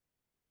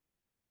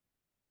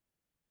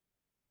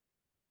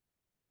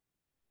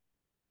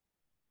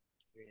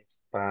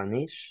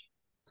 Spanish.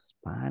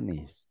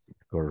 Spanish,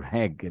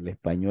 correcto. El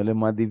español es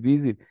más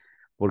difícil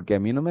porque a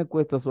mí no me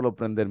cuesta solo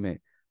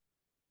aprenderme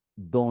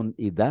don't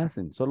y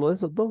doesn't, solo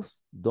esos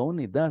dos,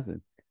 don't y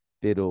doesn't.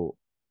 Pero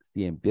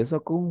si empiezo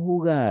a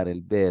conjugar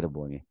el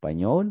verbo en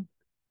español,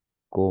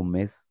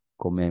 comes,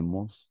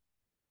 comemos,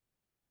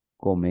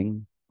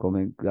 comen.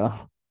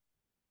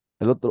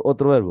 El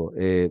otro verbo,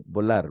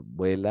 volar,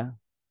 vuela,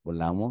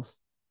 volamos,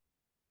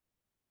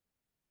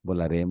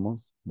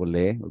 volaremos,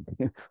 volé.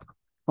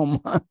 No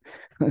más.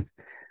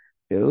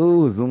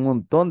 Es un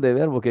montón de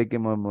verbos que hay que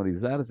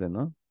memorizarse,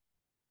 ¿no?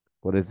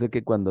 Por eso es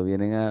que cuando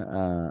vienen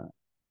a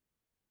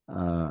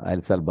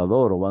El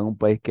Salvador o van a un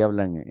país que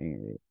hablan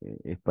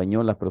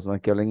español, las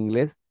personas que hablan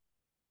inglés,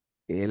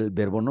 el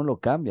verbo no lo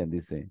cambian,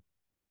 dice.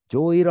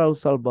 Yo ir al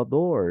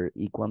Salvador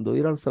y cuando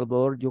ir al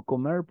Salvador yo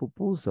comer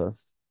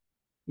pupusas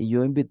y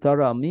yo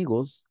invitar a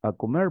amigos a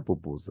comer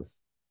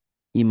pupusas.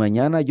 Y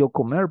mañana yo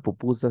comer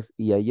pupusas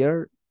y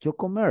ayer yo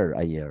comer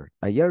ayer.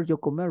 Ayer yo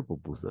comer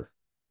pupusas.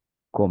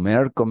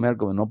 Comer,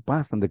 no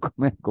pasan de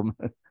comer,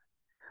 comer.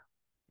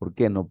 ¿Por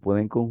qué? No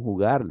pueden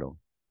conjugarlo.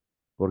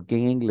 Porque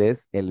en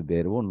inglés el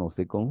verbo no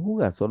se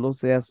conjuga, solo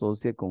se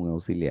asocia con un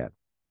auxiliar.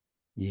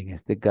 Y en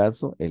este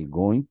caso, el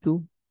going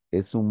to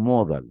es un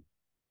modal,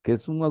 que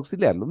es un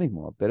auxiliar, lo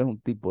mismo, pero es un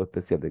tipo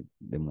especial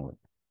de modal,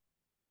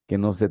 que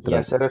no se Y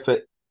trata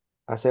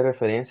hace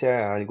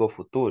referencia a algo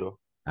futuro,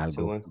 algo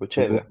según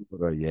escuché, ¿verdad?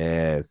 futuro.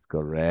 Yes,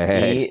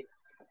 correcto. Y,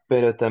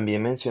 pero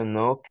también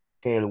mencionó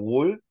que el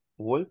wool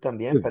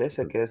también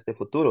parece que es de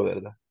futuro,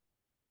 ¿verdad?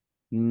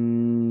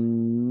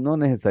 No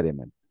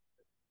necesariamente,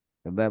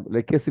 ¿verdad?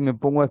 Es que si me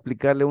pongo a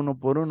explicarle uno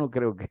por uno,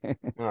 creo que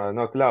No,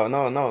 no, claro,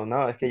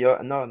 no, es que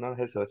no es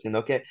eso,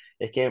 sino que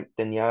es que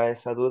tenía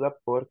esa duda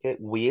porque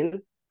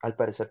will al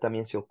parecer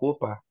también se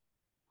ocupa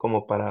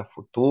como para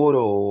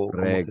futuro o como que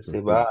correcto, se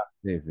sí, va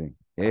sí,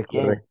 es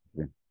también. correcto,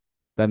 sí.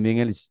 También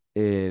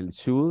el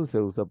should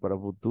se usa para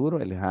futuro,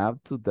 el have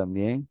to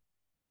también,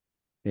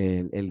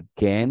 el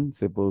can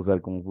se puede usar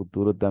como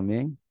futuro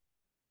también,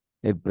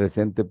 el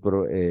presente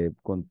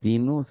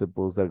continuo se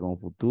puede usar como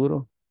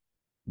futuro,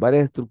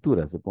 varias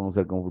estructuras se pueden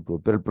usar como futuro,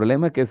 pero el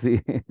problema es que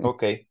sí,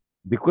 Ok,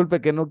 disculpe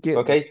que no ok,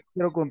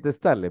 quiero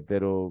contestarle,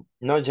 pero,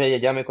 no,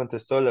 ya me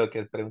contestó lo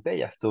que pregunté,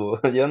 ya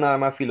estuvo, yo nada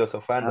más ah,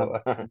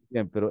 filosofando.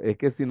 bien, pero es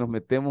que si nos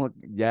metemos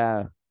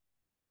ya,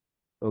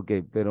 ok,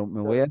 pero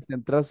me voy a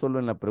centrar solo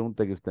en la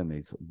pregunta que usted me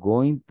hizo.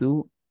 Going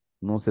to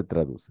no se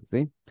traduce,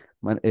 ¿sí?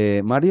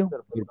 Mario,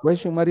 your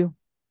question, Mario.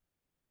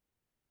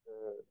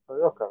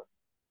 Soy Oscar.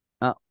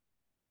 Ah,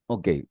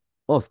 ok.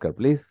 Oscar,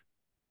 please.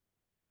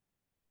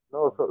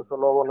 No,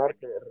 solo abonar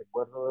que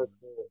recuerdo de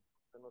que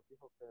usted nos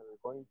dijo que el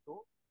going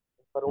to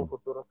es para un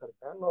futuro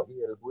cercano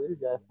y el will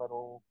ya es para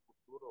un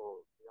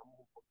futuro, digamos,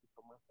 un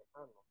poquito más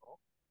lejano, ¿no?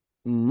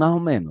 Más o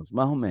menos,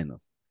 más o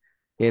menos.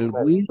 Más El o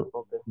menos, will,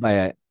 ok.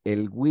 vaya,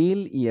 el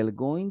will y el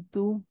going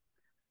to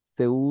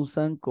se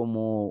usan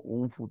como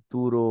un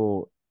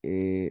futuro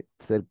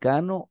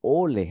cercano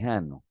o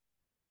lejano,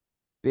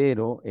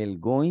 pero el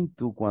going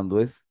to cuando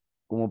es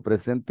como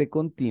presente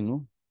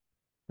continuo,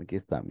 aquí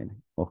está,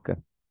 miren,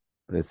 Oscar,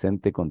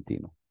 presente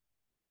continuo,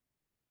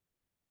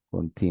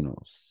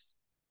 continuous.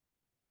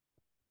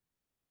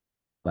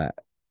 Va,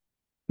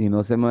 y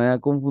no se me vaya a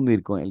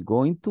confundir con el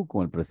going to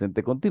con el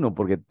presente continuo,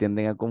 porque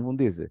tienden a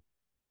confundirse.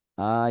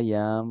 I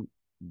am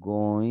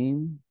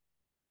going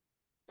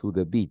to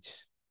the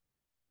beach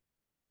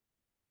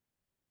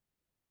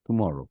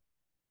tomorrow.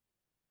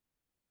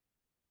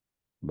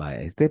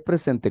 Vaya, este es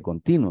presente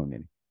continuo,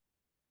 miren.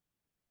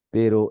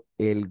 Pero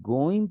el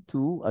going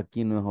to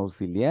aquí no es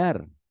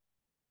auxiliar.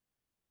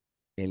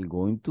 El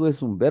going to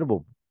es un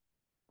verbo,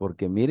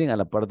 porque miren, a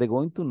la par de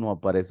going to no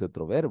aparece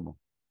otro verbo.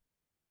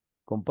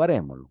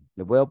 Comparémoslo.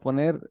 Les voy a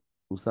poner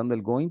usando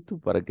el going to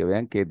para que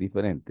vean que es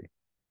diferente.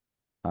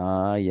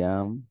 I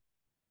am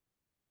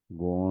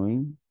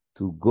going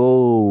to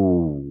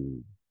go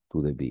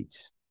to the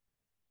beach.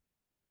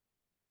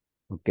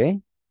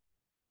 ¿Ok?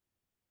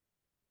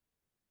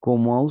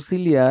 Como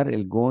auxiliar,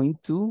 el going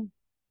to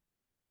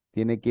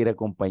tiene que ir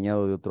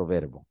acompañado de otro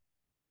verbo.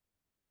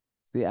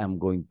 ¿Sí? I'm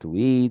going to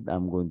eat,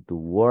 I'm going to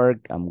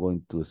work, I'm going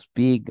to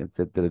speak,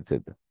 etcétera,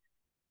 etcétera.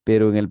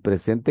 Pero en el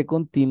presente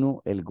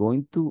continuo, el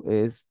going to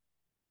es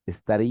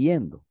estar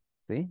yendo,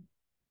 ¿sí?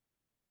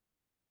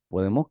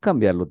 Podemos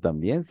cambiarlo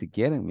también si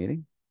quieren,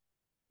 miren.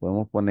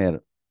 Podemos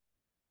poner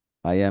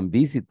I am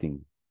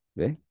visiting,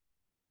 ¿ve?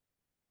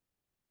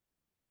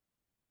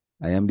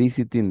 I am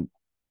visiting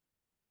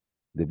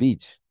the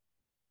beach.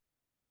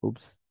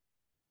 Oops.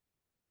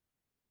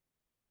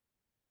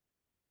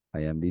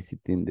 I am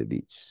visiting the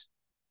beach.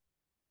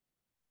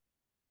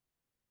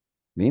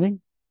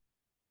 Miren,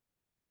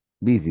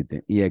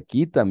 visiten. Y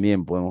aquí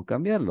también podemos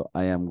cambiarlo.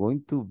 I am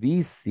going to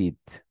visit.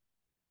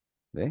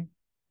 ¿Ve?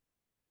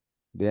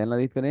 ¿Vean la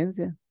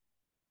diferencia?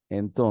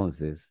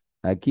 Entonces,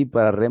 aquí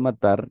para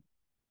rematar,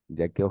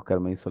 ya que Oscar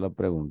me hizo la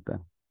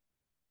pregunta,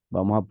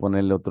 vamos a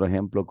ponerle otro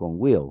ejemplo con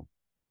will.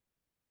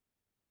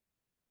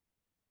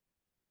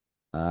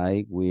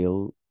 I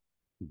will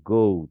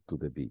go to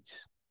the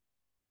beach.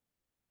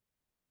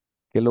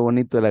 ¿Qué es lo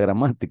bonito de la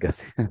gramática?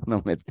 Si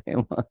nos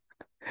metemos,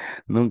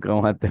 nunca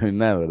vamos a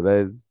terminar,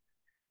 ¿verdad? Es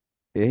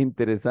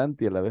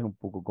interesante y a la vez un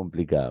poco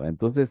complicada.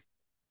 Entonces,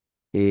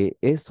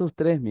 esos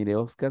tres, mire,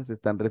 Oscar, se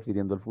están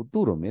refiriendo al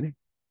futuro, mire.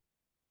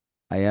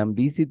 I am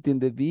visiting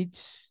the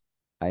beach.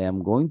 I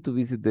am going to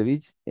visit the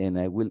beach and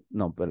I will,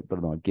 no,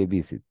 perdón, aquí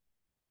visit.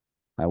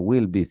 I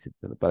will visit,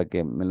 pero para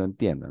que me lo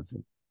entiendan, ¿sí?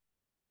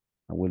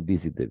 I will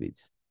visit the beach.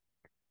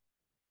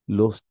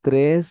 Los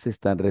tres se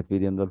están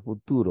refiriendo al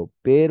futuro,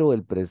 pero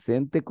el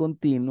presente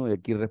continuo, y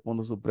aquí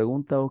respondo su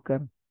pregunta,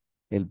 Oscar,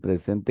 el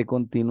presente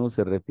continuo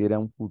se refiere a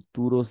un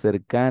futuro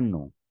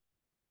cercano,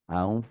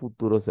 a un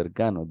futuro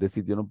cercano. Es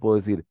decir, yo no puedo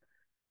decir,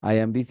 I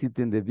am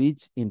visiting the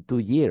beach in 2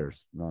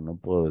 years. No, no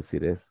puedo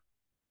decir eso.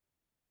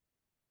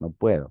 No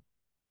puedo.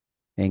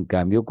 En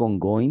cambio, con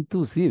going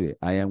to, sí, ve,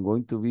 I am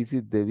going to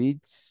visit the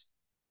beach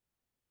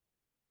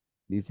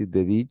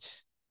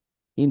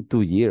in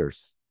 2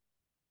 years.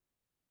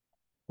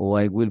 O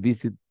I will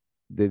visit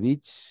the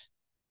beach.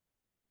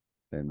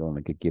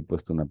 Perdón, que aquí he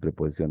puesto una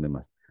preposición de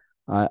más.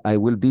 I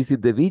will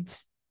visit the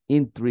beach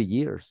in 3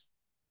 years.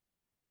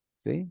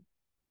 ¿Sí?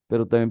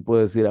 Pero también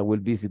puedo decir I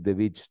will visit the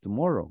beach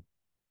tomorrow.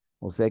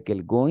 O sea que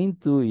el going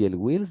to y el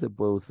will se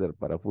puede usar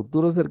para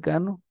futuro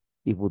cercano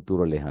y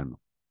futuro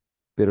lejano.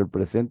 Pero el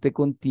presente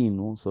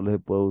continuo solo se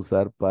puede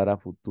usar para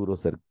futuro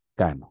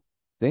cercano.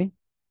 ¿Sí?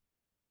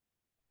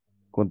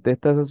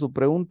 ¿Contestas a su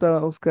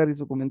pregunta, Oscar, y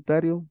su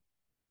comentario?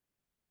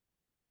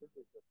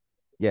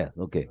 Yes,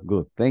 okay,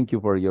 good. Thank you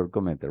for your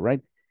comment,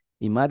 right?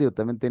 Y Mario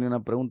también tiene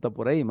una pregunta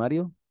por ahí,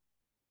 Mario.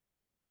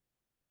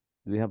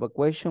 Do you have a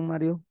question,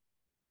 Mario?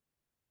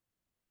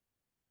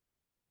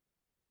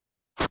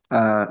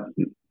 Ah,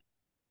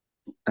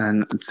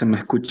 se me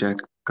escucha,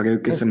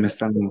 creo que Yes. se me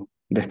están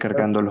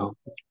descargando los...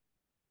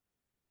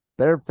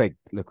 Perfect.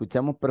 Lo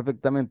escuchamos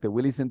perfectamente.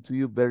 We listen to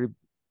you very,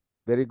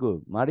 very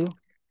good. Mario?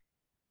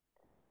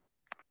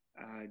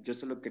 Yo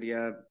solo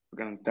quería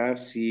preguntar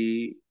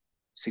si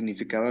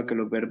significaba que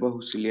los verbos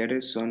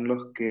auxiliares son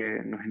los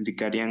que nos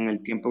indicarían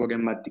el tiempo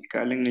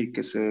gramatical en el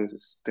que se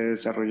esté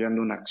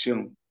desarrollando una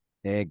acción,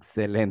 pero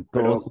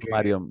Excelentoso, que...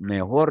 Mario.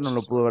 Mejor no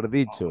lo pudo haber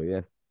dicho.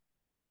 Yes.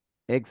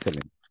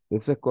 Excelente.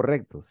 Eso es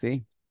correcto,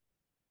 sí.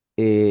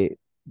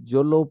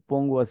 Yo lo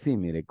pongo así,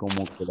 mire,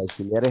 como que el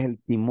auxiliar es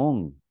el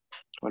timón.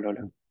 Hola,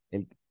 hola.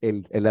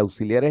 El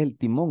auxiliar es el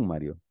timón,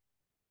 Mario.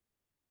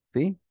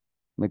 ¿Sí?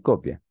 ¿Me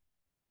copia?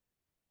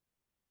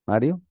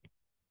 Mario.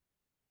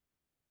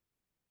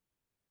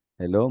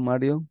 Hello,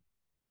 Mario.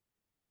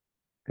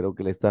 Creo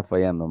que le está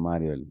fallando,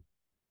 Mario.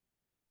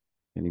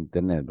 el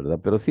internet, ¿verdad?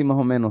 Pero sí, más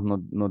o menos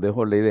nos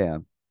dejó la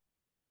idea.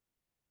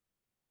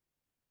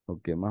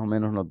 Ok, más o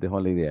menos nos dejó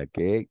la idea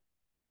que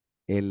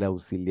el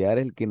auxiliar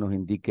es el que nos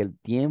indica el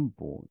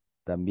tiempo.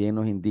 También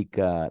nos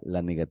indica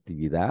la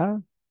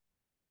negatividad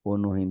o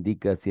nos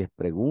indica si es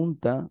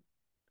pregunta,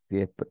 si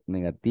es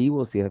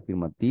negativo, si es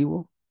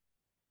afirmativo.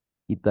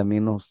 Y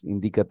también nos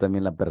indica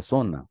también la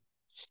persona.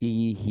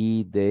 She,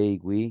 he, they,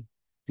 we.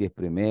 Si es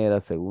primera,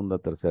 segunda,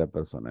 tercera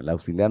persona. El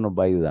auxiliar nos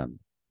va ayudando,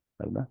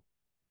 ¿verdad?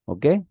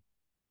 ¿Ok?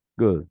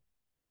 Good.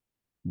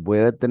 Voy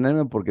a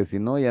detenerme porque si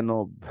no, ya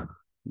no,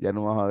 ya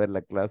no vamos a ver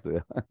la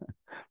clase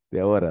de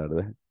ahora,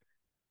 ¿verdad?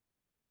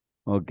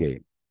 Ok.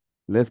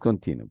 Let's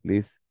continue,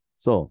 please.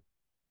 So,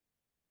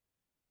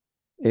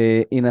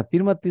 in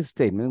affirmative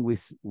statement,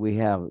 we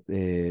have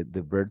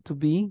the verb to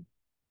be,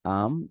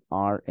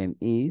 are, and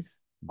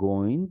is,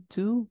 going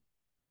to,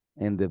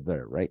 and the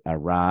verb, right?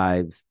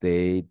 Arrive,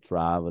 stay,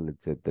 travel,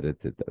 etc.,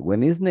 etc.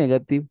 When it's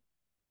negative,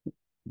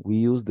 we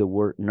use the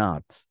word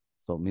not.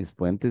 So Miss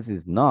Puentes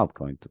is not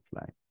going to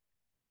fly.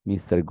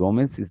 Mr.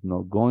 Gomez is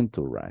not going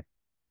to ride.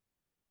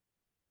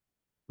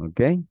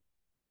 Okay?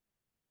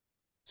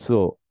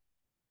 So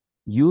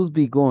use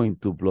be going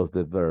to plus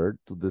the verb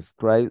to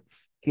describe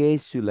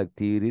scheduled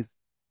activities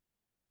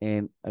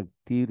and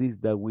activities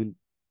that will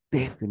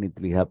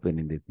definitely happen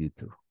in the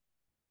future.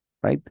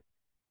 Right?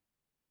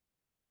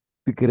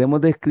 Si queremos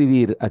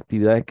describir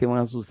actividades que van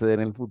a suceder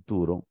en el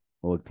futuro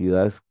o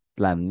actividades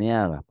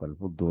planeadas para el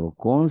futuro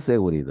con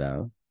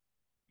seguridad,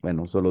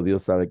 bueno, solo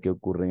Dios sabe qué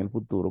ocurre en el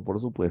futuro, por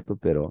supuesto,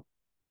 pero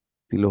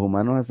si los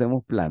humanos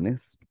hacemos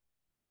planes,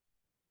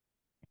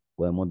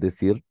 podemos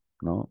decir,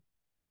 ¿no?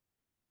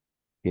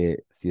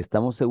 Que si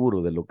estamos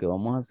seguros de lo que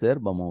vamos a hacer,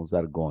 vamos a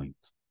usar going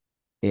to.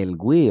 El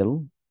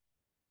will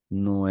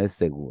no es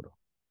seguro,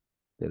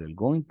 pero el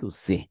going to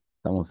sí,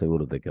 estamos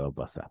seguros de que va a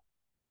pasar.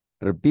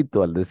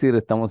 Repito, al decir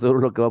estamos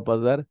seguros de lo que va a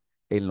pasar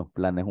en los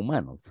planes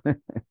humanos.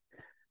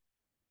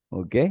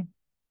 ¿Ok?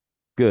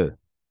 Good.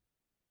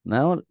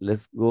 Now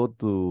let's go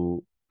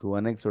to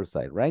an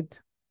exercise, right?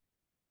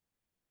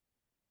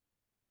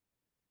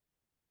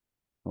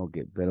 Ok,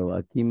 pero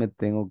aquí me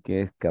tengo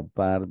que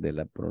escapar de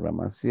la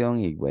programación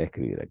y voy a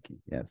escribir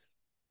aquí. Yes.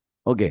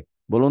 Ok,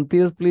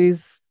 volunteers,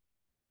 please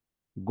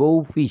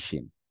go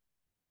fishing.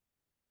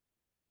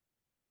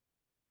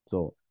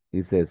 So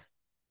it says,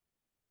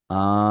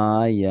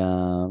 I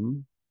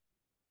am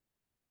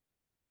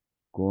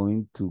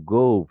going to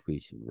go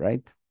fishing,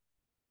 right?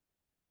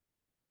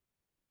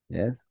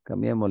 Yes,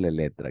 cambiémosle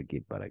letra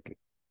aquí para que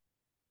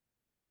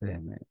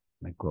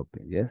me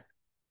copien. Yes.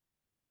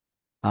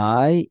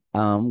 I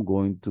am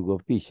going to go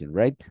fishing,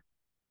 right?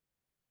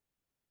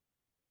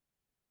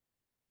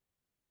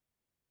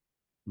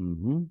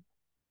 Ujú.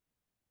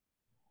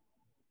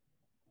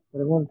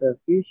 Pregunta,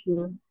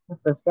 fishing es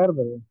pescar,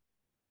 ¿verdad?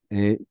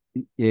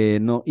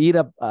 No, ir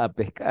a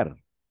pescar.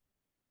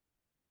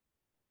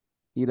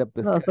 Ir a No,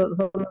 pescar.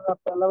 solo la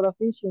palabra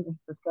fishing es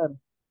pescar.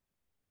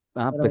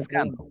 Ah, Era mi pregunta.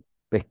 pescando.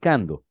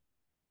 Pescando.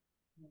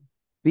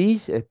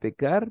 Fish es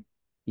pescar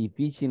y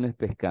fishing es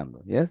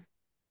pescando, ¿yes?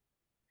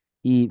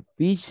 Y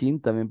fishing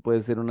también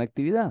puede ser una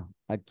actividad.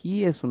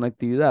 Aquí es una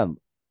actividad.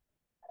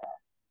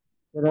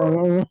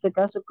 Pero en este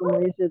caso, como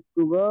dice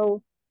to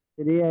go,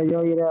 sería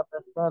yo iré a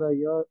pescar o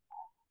yo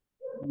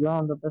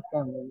ando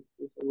pescando,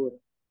 estoy seguro.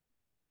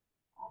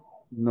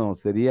 No,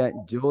 sería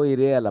yo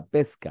iré a la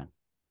pesca,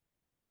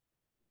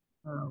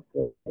 Ah,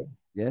 ok.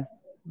 ¿yes?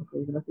 Ok,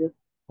 gracias.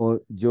 O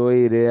yo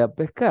iré a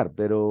pescar,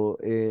 pero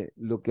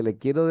lo que le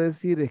quiero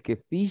decir es que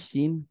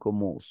fishing,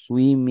 como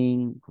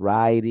swimming,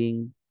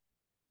 riding,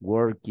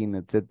 working,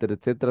 etcétera,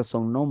 etcétera,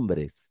 son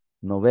nombres,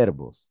 no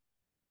verbos.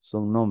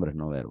 Son nombres,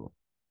 no verbos.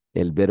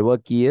 El verbo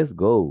aquí es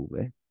go,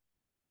 ¿eh?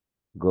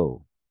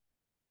 Go,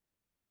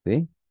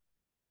 ¿sí?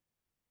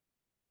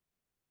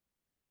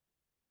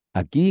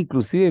 Aquí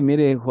inclusive,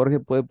 mire, Jorge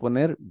puede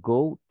poner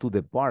go to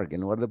the park,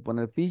 en lugar de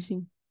poner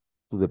fishing,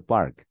 to the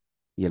park.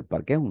 Y el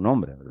parque es un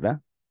nombre,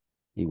 ¿verdad?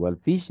 Igual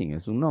fishing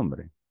es un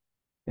nombre.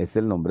 Es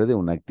el nombre de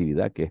una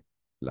actividad que es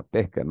la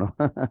pesca, ¿no?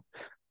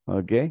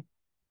 ¿Ok?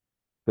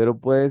 Pero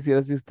puede decir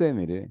así usted,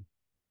 mire,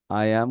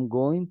 I am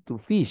going to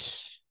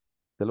fish.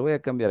 Te lo voy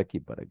a cambiar aquí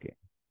para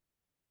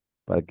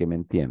que me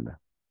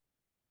entienda.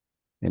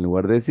 En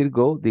lugar de decir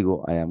go,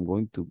 digo, I am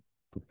going to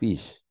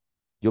fish.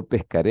 Yo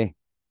pescaré,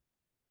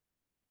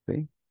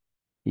 ¿sí?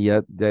 Y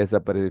ya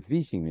desaparece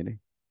fishing, mire.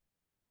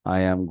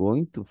 I am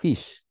going to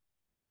fish.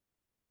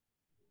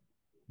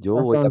 Yo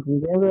voy Hasta a...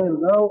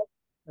 entendiendo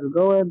el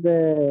go es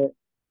de,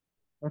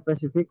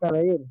 especifica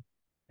de ir.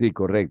 Sí,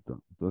 correcto.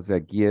 Entonces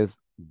aquí es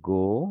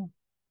go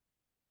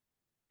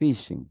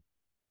fishing.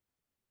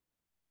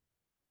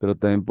 Pero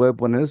también puede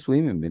poner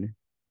swimming, mire.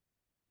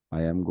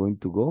 I am going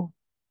to go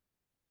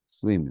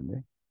swimming,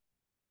 ¿ve?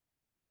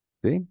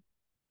 ¿Sí?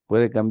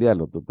 Puede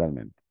cambiarlo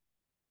totalmente.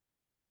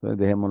 Entonces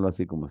dejémoslo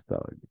así como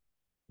estaba aquí.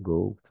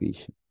 Go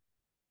fishing.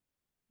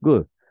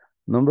 Good.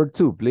 Number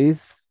 2,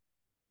 please.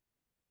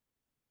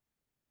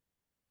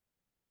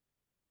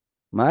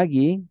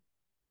 Maggie.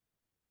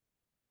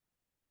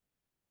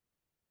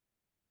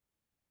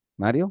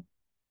 Mario.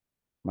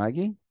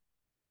 Maggie?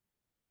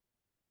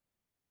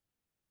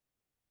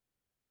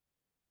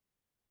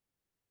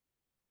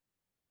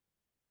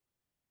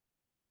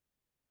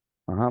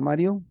 Ajá,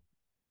 Mario.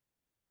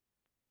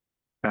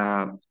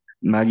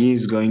 Maggie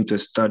is going to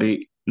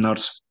study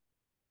nurse.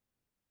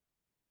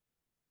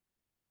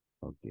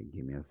 Ok,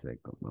 give me a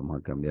second. Vamos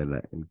a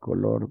cambiar el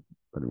color.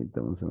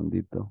 Permítame un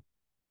segundito.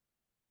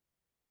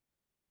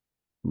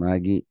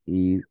 Maggie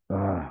y...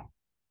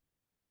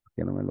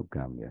 que no me lo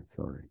cambia,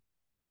 sorry.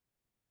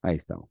 Ahí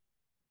estamos.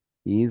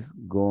 Is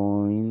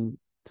going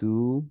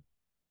to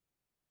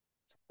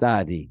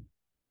study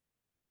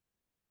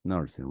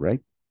nursing,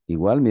 right?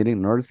 Igual,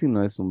 miren, nursing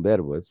no es un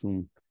verbo, es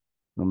un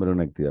nombre de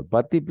una actividad.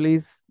 Patty,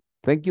 please.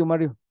 Thank you,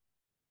 Mario.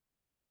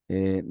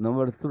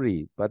 Number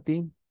 3,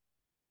 Patty.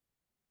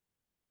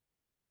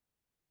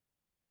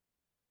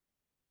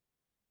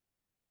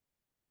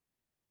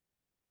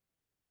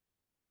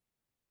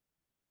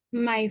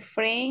 My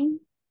friend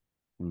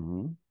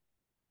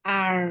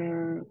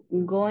are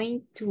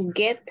going to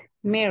get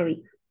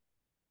married.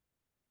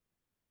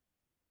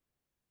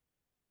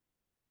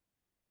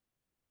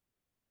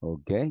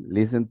 Ok,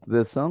 listen to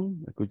the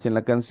song. Escuchen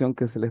la canción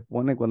que se les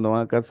pone cuando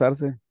van a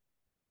casarse.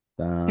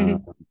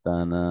 Tan,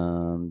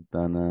 tanan,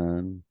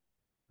 tanan,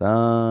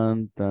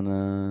 tan,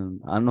 tanan.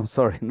 Ah, no,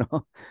 sorry,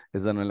 no.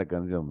 Esa no es la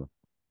canción. Bro.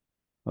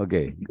 Ok,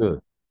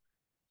 good.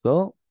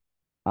 So,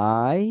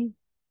 I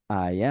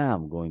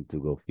am going to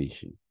go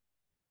fishing.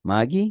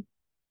 Maggie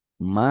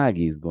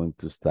is going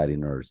to study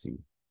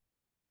nursing.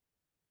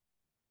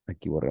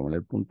 Aquí borramos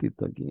el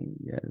puntito aquí,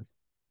 yes.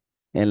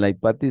 And like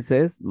Patty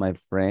says, my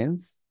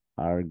friends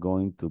are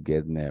going to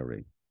get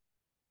married.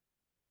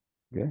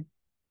 Okay?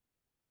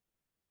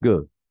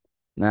 Good.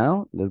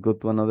 Now, let's go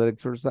to another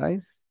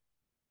exercise.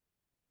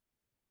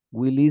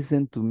 We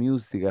listen to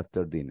music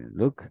after dinner.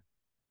 Look,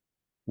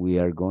 we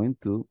are going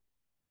to...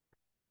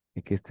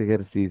 Es que este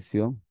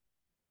ejercicio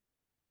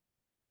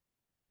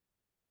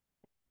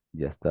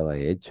ya estaba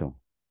hecho.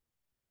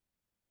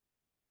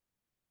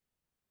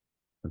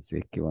 Así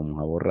es que vamos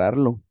a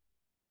borrarlo.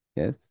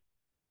 Yes.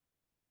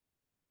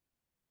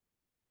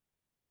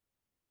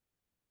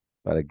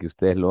 Para que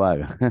ustedes lo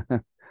hagan.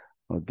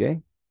 ¿Ok?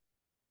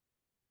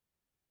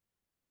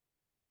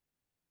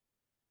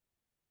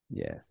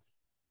 Yes.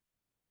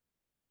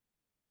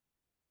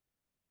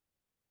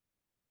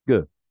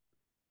 Good.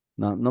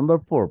 Now, number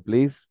 4,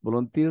 please.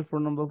 Volunteer for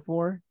number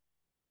 4.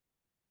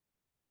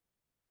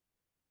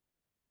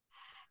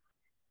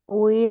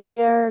 We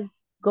are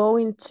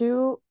going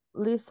to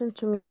listen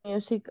to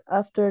music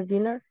after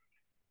dinner.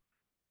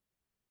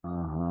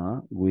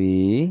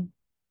 We...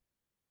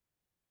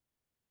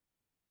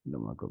 Lo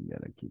voy a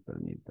cambiar aquí,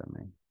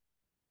 permítame.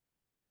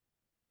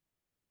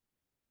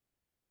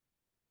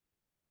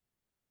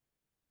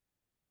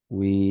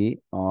 We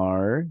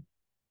are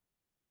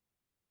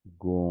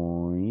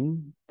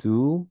going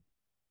to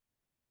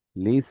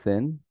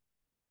listen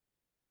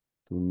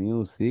to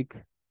music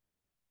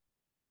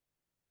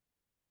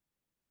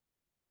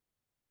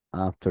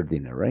after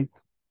dinner, right?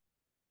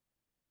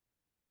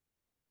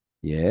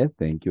 Yeah,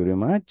 thank you very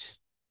much.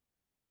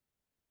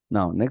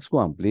 Now, next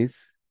one, please.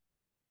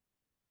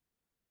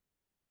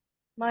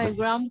 My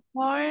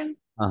grandparents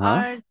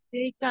are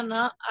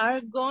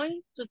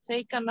going to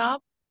take a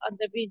nap at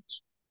the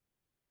beach.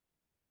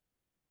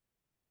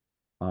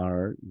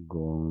 Are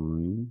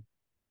going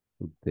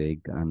to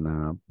take a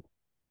nap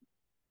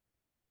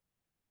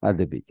at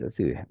the beach.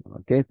 Así déjenlo.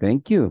 Okay,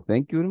 thank you.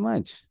 Thank you very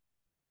much.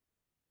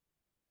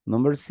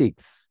 Number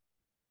 6.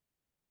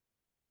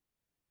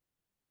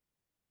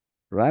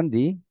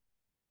 Randy.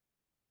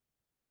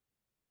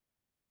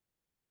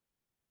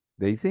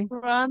 Daisy?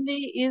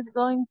 Randy is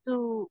going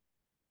to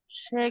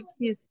check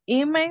his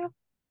email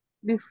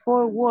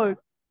before work.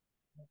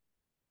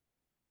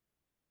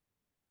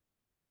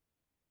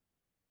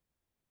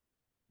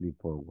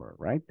 Before work,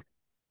 right?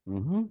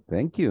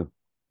 Thank you.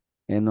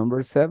 And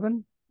number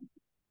 7?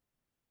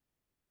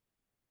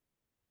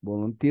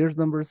 Volunteers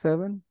number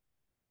 7?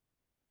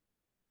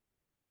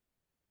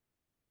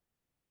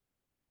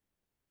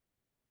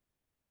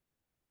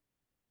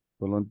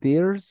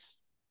 Volunteers?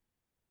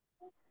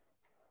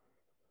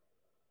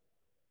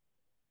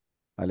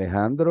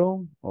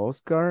 Alejandro,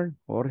 Oscar,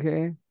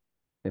 Jorge,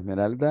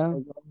 Esmeralda.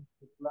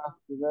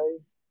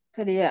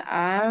 Sería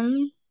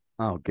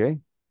Okay.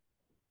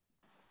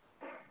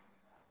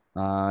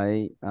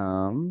 I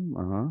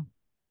am,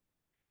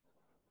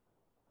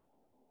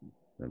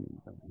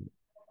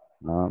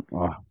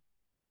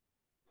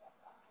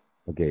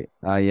 Okay,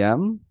 I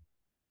am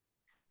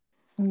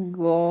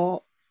going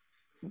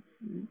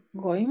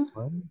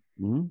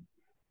mm,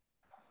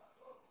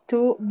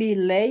 to be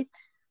late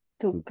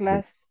to to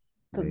class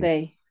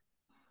today.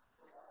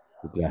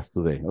 to class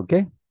today.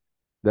 Okay,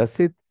 that's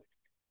it.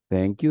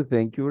 Thank you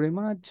very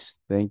much.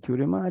 Thank you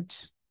very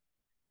much.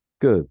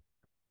 Good.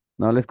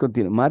 Now let's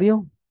continue.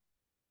 Mario,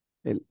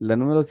 la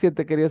número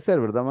 7 quería ser,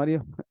 ¿verdad,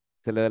 Mario?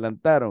 Se le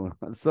adelantaron.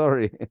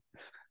 Sorry.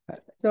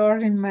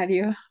 Sorry,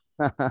 Mario.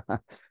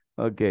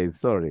 Okay,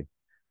 sorry.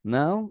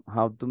 Now,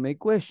 how to make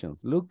questions.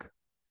 Look,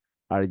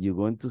 Are you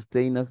going to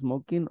stay in a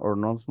smoking or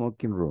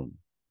non-smoking room?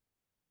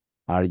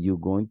 Are you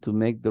going to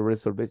make the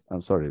reservation?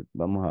 I'm sorry,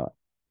 vamos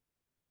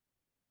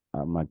a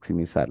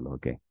maximizarlo,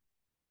 okay.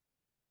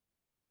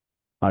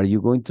 Are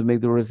you going to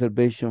make the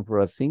reservation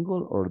for a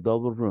single or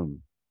double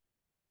room?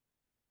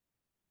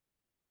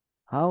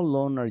 How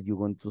long are you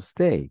going to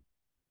stay?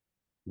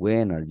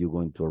 When are you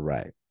going to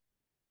arrive?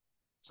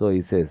 So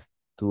it says,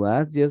 to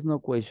ask yes, no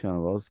question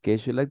about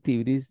scheduled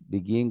activities,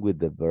 begin with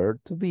the verb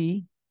to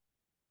be,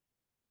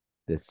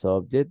 the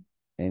subject,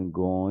 and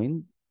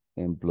going,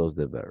 and plus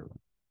the verb.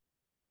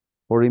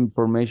 For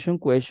information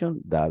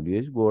question,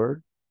 WH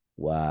word,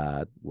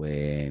 what,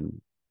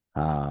 when,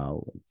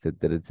 how,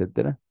 etc.,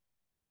 etc.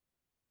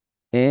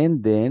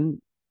 And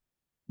then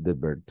the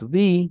verb to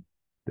be,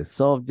 the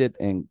subject,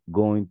 and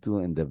going to,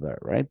 and the verb,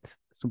 right?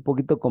 Es un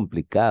poquito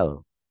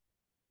complicado.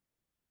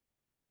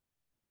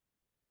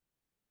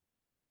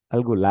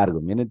 Algo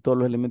largo. Miren todos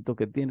los elementos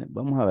que tiene.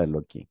 Vamos a verlo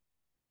aquí.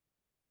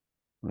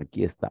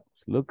 Aquí estamos.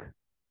 Look.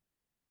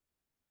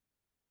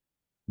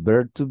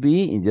 Verb to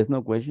be, in just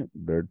no question.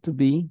 Verb to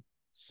be,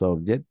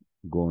 subject,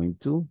 going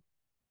to,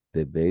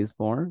 the base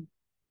form,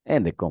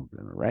 and the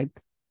complement, right?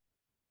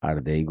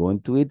 Are they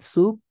going to eat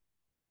soup?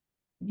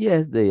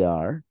 Yes, they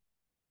are.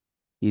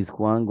 Is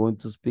Juan going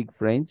to speak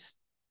French?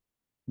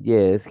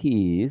 Yes,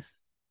 he is.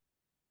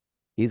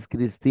 Is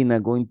Cristina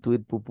going to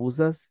eat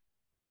pupusas?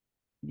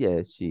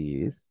 Yes,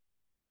 she is.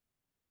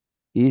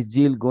 Is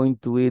Jill going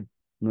to eat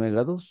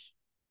nuegados?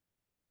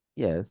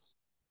 Yes,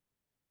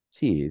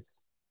 she is.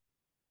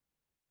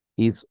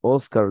 Is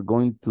Oscar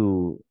going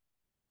to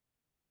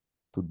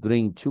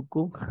drink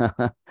chuco?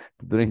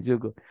 To drink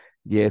chuco?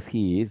 Yes,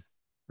 he is,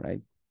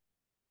 right?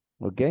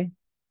 Okay,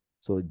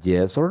 so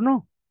yes or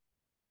no,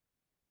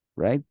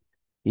 right?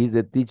 Is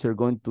the teacher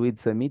going to eat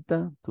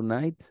semita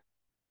tonight?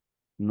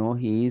 No,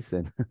 he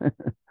isn't.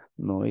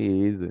 No,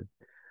 he isn't.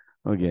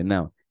 Okay,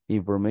 now,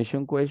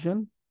 information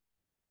question.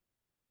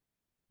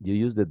 You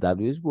use the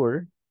WH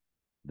word,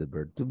 the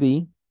verb to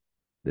be,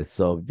 the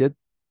subject,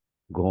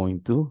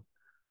 going to,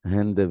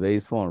 and the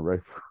base form, right?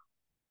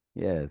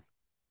 Yes.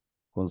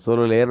 Con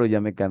solo leerlo ya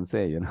me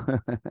cansé, you know.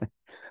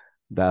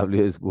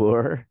 WH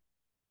word,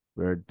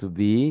 verb to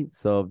be,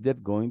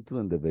 subject, going to,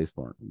 and the base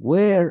form.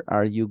 Where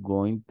are you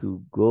going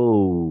to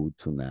go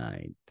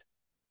tonight?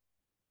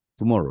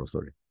 Tomorrow,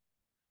 sorry.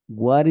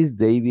 What is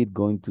David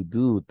going to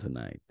do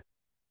tonight?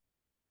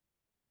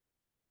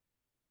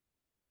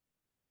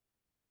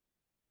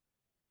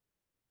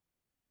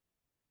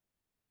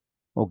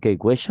 Okay,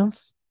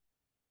 questions?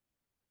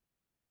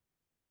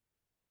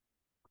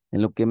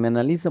 En lo que me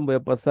analizan, voy a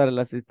pasar a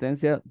la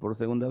asistencia por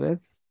segunda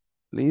vez.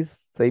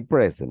 Please say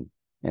present.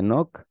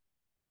 Enoch,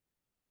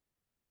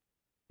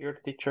 Here,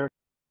 teacher.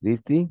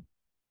 Christy,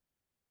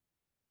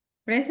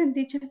 Present,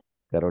 teacher.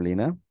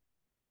 Carolina,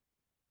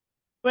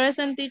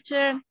 Present,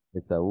 teacher.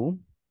 Esaú,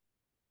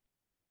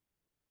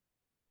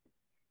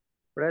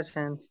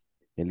 Present.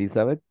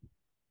 Elizabeth,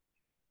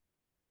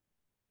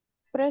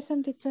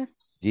 Present, teacher.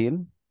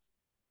 Jill,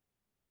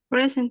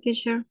 Present,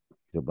 teacher.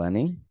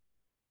 Giovanni,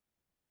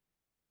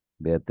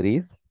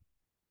 Beatriz,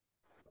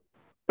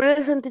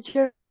 Present,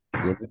 teacher.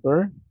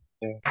 Jennifer,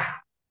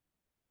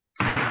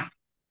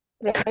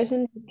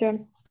 Present, teacher.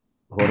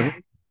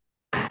 Jorge,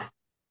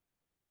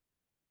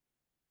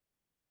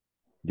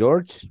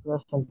 George,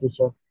 Present,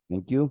 teacher.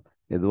 thank you,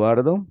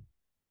 Eduardo,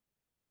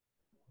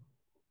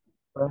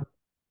 Present.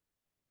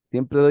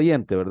 siempre de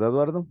oyente, ¿verdad,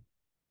 Eduardo?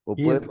 ¿O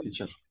Here, puede,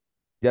 teacher.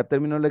 ya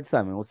terminó el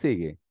examen o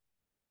sigue?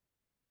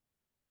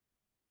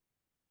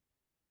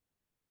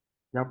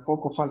 Ya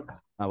poco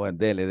falta. Ah, bueno,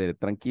 dele,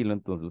 tranquilo,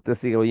 entonces, usted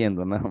sigue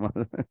oyendo, nada más,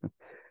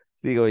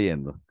 sigue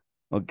oyendo.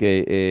 Ok,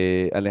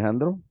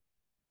 Alejandro,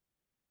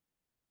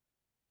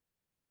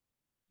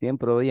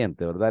 siempre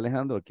oyente, ¿verdad,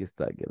 Alejandro? Aquí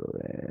está, quiero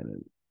ver,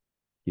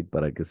 aquí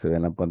para que se vea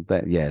en la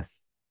pantalla,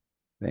 yes,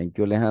 thank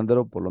you,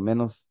 Alejandro, por lo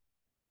menos,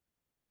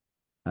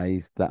 ahí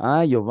está,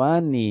 ah,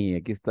 Giovanni,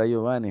 aquí está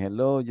Giovanni,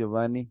 hello,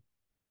 Giovanni,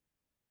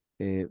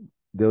 eh,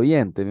 de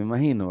oyente, me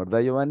imagino, ¿verdad,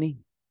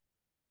 Giovanni?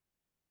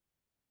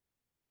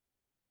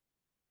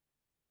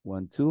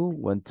 1, 2,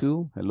 1,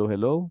 2, hello,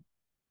 hello.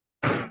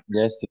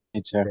 Yes,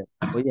 teacher.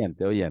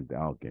 Oyente,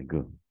 ah, ok,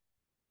 good.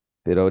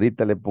 Pero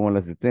ahorita le pongo la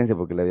asistencia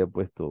porque le había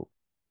puesto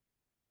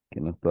que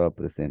no estaba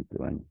presente,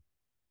 bueno.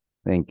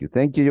 Thank you,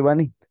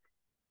 Giovanni.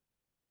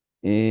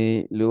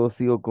 Luego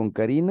sigo con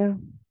Karina.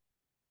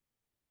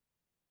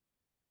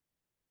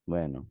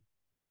 Bueno,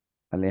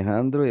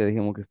 Alejandro, ya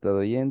dijimos que está de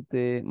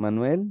oyente.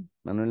 Manuel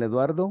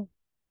Eduardo.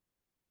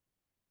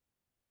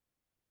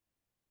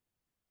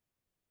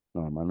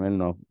 No, Manuel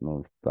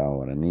no está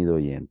ahora, ni de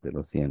oyente,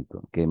 lo siento.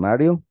 Ok,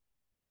 Mario,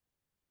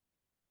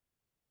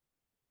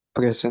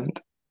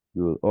 Present.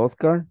 good.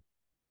 Oscar,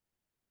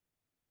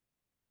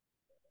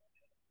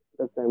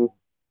 Present.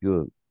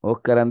 good.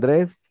 Oscar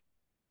Andrés,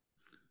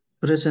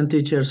 Present,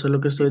 teacher, solo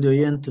que estoy de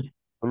oyente.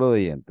 solo de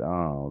oyente.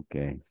 Ah, ok,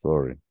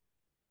 sorry.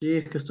 Sí,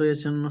 es que estoy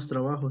haciendo unos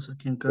trabajos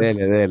aquí en casa.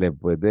 Dele,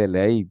 pues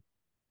dele ahí.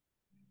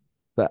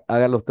 O sea,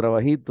 haga los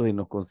trabajitos y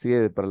nos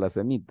consigue para la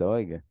semita,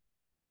 oiga.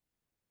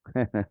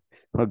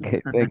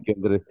 Ok, thank you,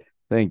 Andrés.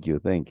 Thank you,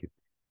 thank you.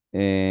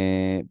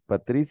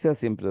 Patricia,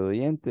 siempre de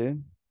oyente.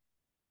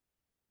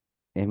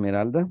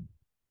 Esmeralda.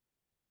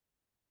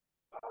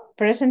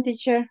 Present,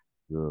 teacher.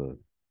 Good.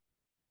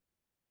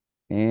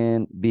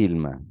 And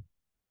Vilma.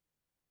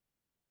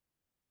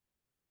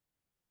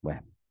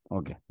 Bueno,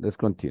 okay, let's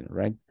continue,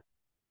 right?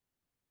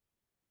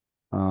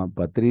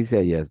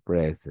 Patricia, yes,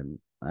 present.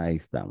 Ahí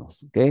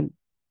estamos, okay?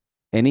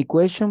 Any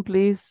question,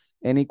 please?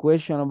 Any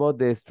question about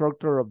the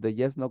structure of the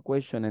yes, no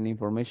question and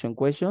information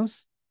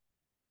questions?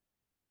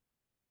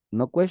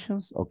 No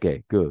questions?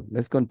 Okay, good.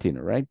 Let's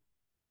continue, right?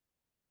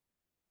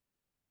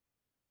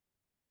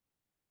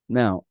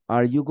 Now,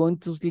 are you going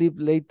to sleep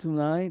late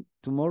tonight,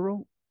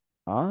 tomorrow?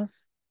 Us?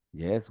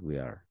 Yes, we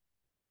are.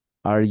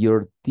 Are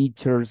your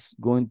teachers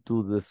going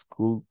to the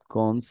school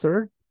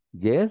concert?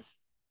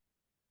 Yes.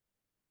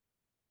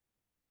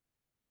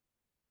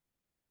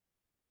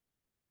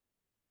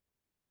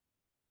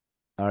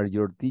 Are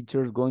your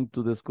teachers going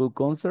to the school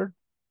concert?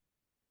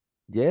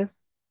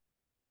 Yes.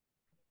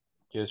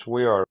 Yes,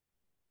 we are.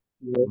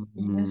 Mm,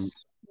 Yes,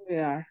 we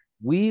are.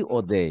 we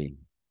or they?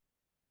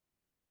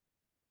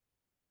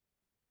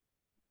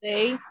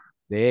 They.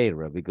 They,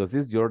 right? Because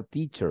it's your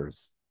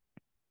teachers.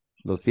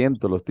 Lo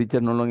siento, los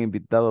teachers no lo han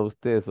invitado a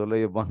ustedes, solo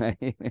ellos van a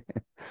ir.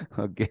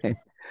 Okay.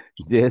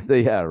 Yes,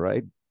 they are,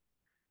 right?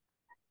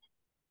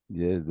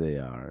 Yes, they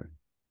are.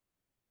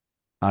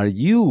 Are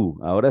you,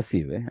 ahora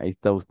sí, ¿ve? Ahí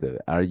está usted.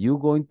 Are you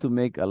going to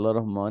make a lot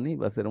of money?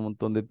 ¿Va a ser un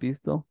montón de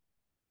pisto?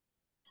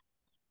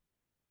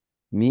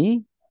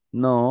 ¿Me?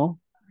 No.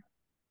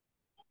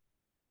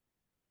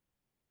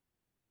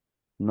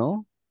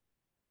 ¿No?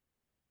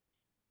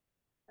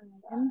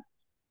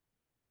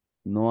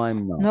 No,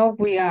 I'm not. No,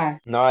 we are.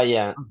 No, I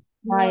am.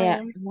 No, I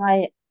am. No,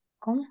 I-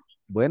 ¿Cómo?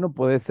 Bueno,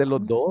 puede ser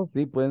los dos,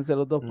 sí, pueden ser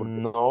los dos. Porque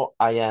No,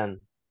 I am.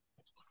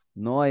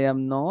 no, I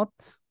am not.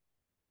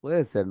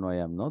 Puede ser no, I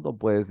am not. O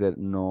puede ser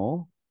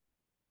no,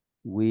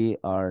 we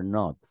are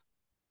not.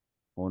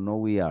 O no,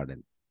 we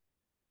aren't.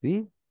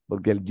 ¿Sí?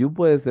 Porque el you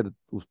puede ser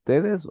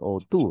ustedes o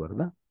tú,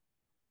 ¿verdad?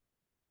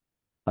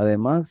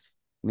 Además,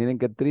 miren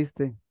qué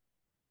triste.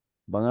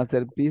 ¿Van a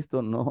hacer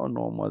pisto? No,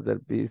 no vamos a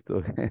hacer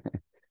pisto.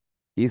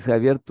 Is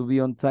Javier to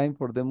be on time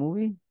for the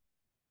movie?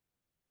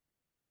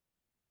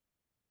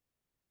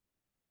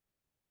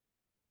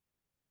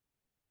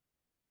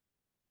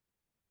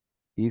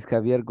 Is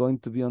Javier going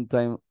to be on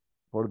time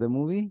for the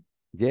movie?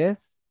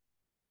 Yes?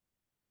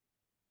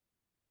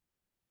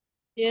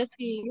 Yes,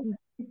 he is.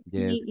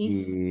 Yes, He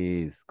is.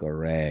 he is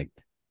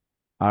correct.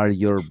 Are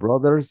your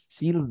brother's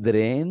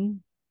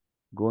children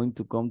going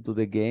to come to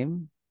the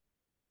game?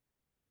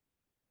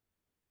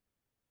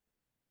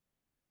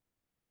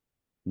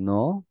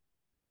 No?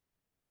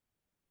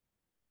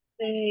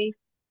 They.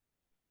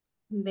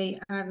 They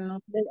are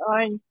not. They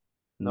aren't.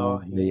 No,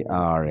 No, they no,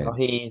 aren't.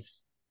 he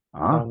is.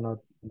 Ah, No,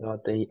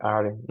 they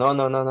aren't. No,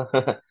 no, no, no.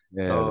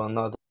 yeah. No,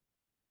 no.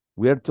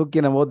 We are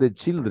talking about the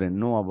children,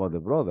 no about the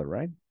brother,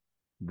 right?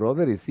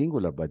 Brother is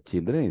singular, but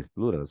children is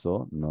plural,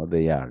 so no,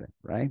 they aren't,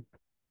 right?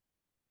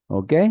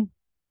 Okay?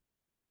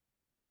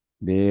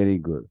 Very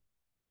good.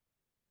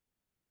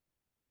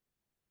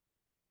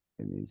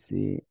 Let me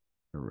see.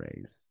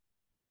 Erase.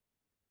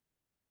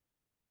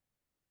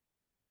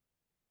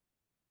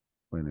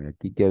 Bueno, ¿y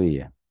aquí qué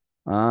había?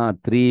 Ah,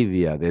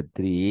 trivia, de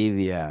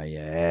trivia,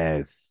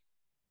 yes.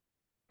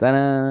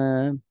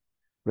 Ta-da!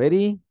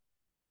 Ready?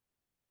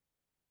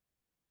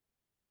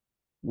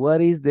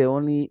 What is the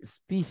only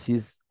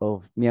species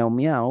of meow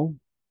meow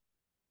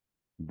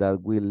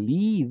that will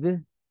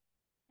live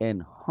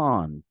and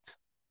hunt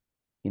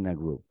in a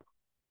group?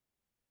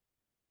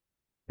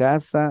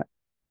 Caza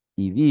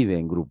y vive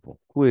en grupo.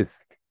 Who is?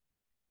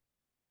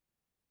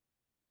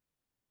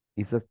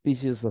 It's a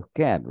species of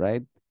cat,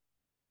 right?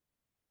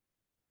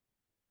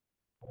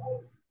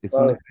 Es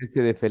una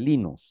especie de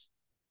felinos.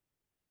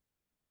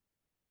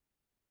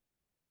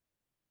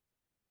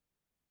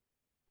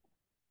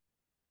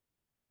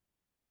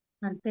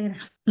 Pantera.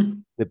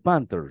 The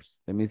panthers.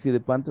 Let me see the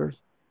panthers.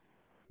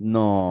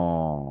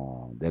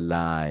 No, the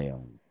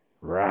lion.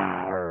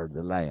 Rawr,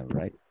 the lion,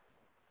 right?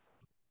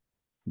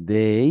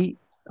 They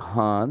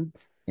hunt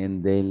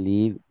and they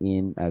live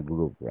in a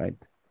group, right?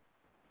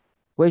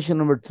 Question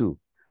number 2.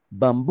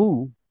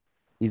 Bamboo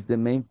is the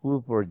main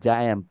food for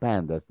giant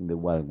pandas in the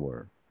wild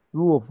world.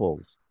 True or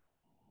false?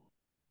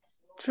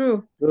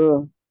 True.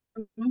 True.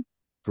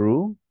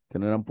 True. Que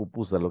no eran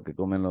pupusas lo que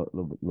comen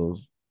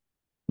los...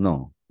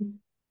 No.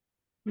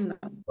 No.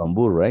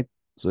 Bamboo, right?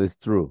 So it's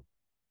true.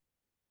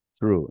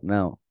 True.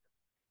 Now,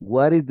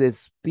 what is the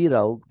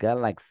spiral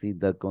galaxy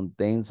that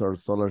contains our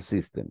solar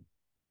system?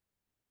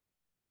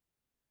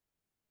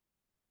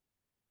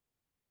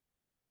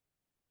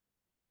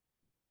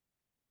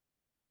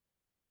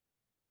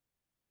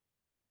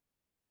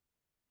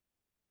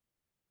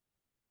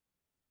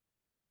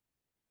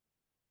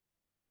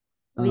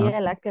 Vía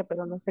Láctea,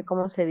 pero no sé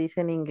cómo se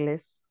dice en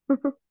inglés.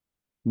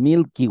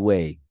 Milky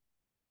Way.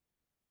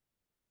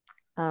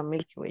 Ah,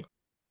 Milky Way.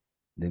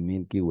 The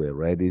Milky Way,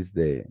 right? Is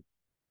the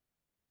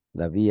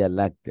La Vía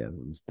Láctea.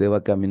 Usted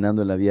va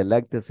caminando en la Vía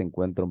Láctea, se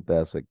encuentra un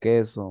pedazo de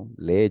queso,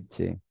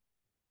 leche,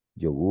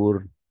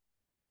 yogur,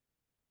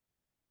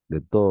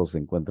 de todo se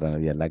encuentra en la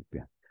Vía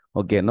Láctea.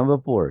 Okay, number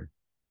 4.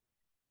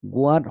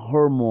 What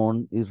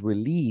hormone is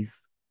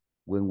released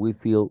when we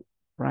feel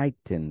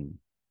frightened?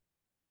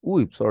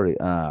 Uy, sorry.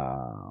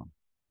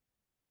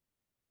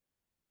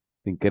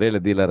 Sin querer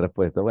les di la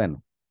respuesta.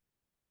 Bueno,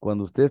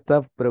 cuando usted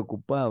está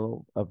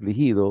preocupado,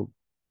 afligido,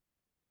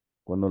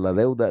 cuando las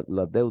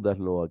deudas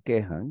lo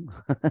aquejan,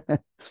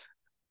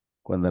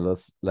 cuando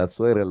la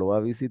suegra lo va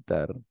a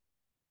visitar,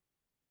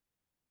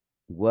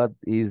 what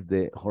is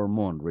the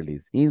hormone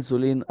release?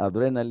 Insulin,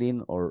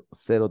 adrenaline, or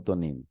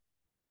serotonin?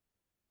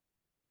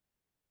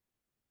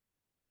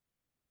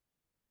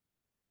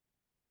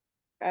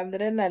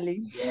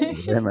 Adrenaline.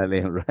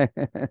 Adrenaline, right?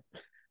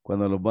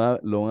 Cuando lo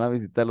van a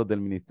visitar los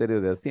del Ministerio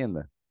de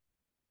Hacienda.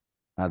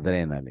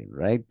 Adrenaline,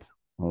 right?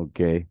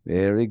 Okay,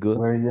 very good.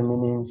 Where is the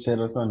meaning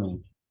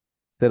serotonin?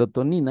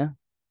 Serotonina.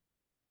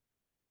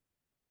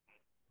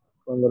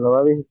 Cuando lo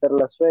va a visitar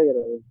la suegra.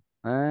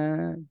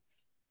 Ah,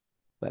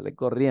 sale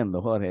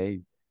corriendo, Jorge.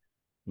 Ahí.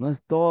 No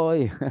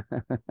estoy.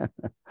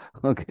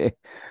 Ok.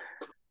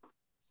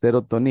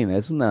 Serotonina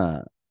es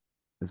una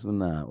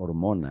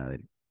hormona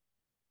del.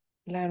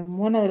 La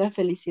hormona de la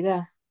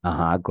felicidad.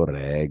 Ajá,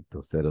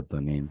 correcto,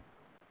 serotonina.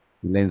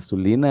 Y la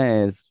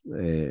insulina es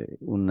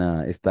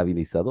una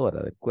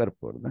estabilizadora del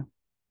cuerpo, ¿verdad?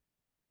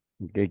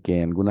 Ok,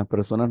 que algunas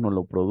personas no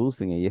lo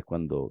producen y ahí es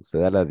cuando se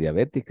da la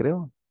diabetes,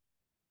 creo.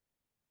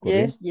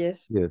 ¿Correcto? Yes,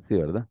 yes. Sí, sí,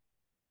 ¿verdad?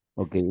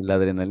 Ok, y la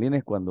adrenalina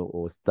es cuando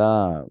o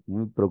está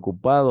muy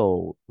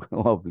preocupado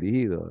o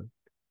afligido.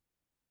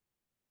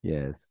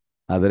 Yes.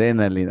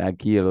 Adrenaline,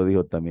 aquí lo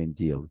dijo también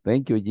Jill.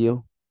 Thank you,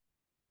 Jill.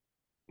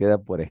 Queda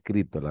por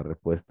escrito la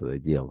respuesta de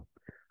Jill.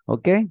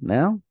 Ok,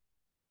 now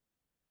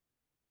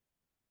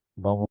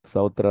vamos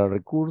a otro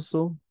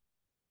recurso.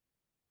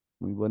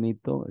 Muy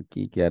bonito.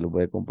 Aquí que ya lo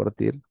voy a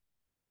compartir.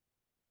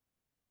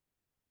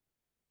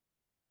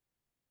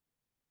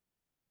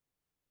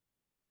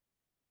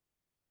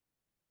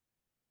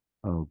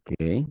 Ok,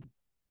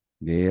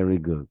 very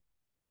good.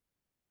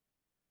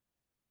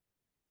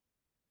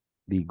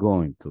 Be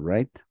going to,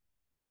 right?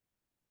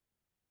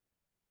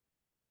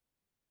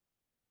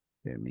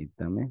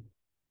 Permítame.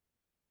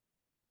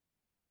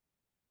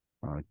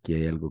 Aquí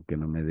hay algo que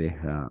no me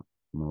deja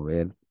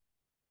mover.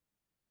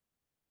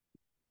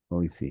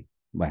 Hoy sí.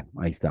 Bueno,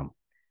 ahí estamos.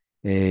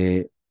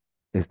 Eh,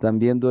 ¿Están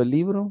viendo el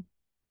libro?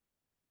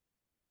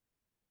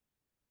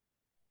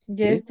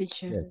 Yes, Sí.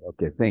 teacher. Yes.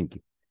 Okay, thank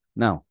you.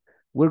 Now,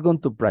 we're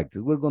going to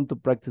practice. We're going to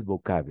practice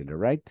vocabulary,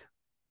 right?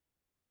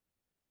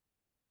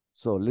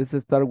 So let's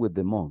start with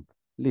the month.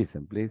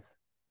 Listen, please.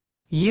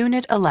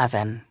 Unit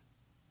 11.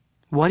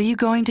 What are you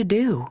going to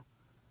do?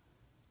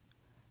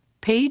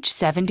 Page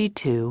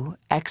 72,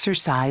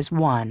 Exercise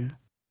 1.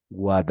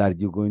 What are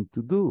you going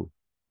to do?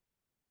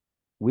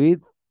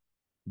 With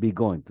be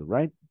going to,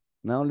 right?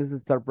 Now let's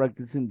start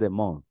practicing the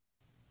month.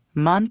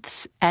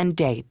 Months and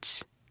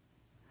dates.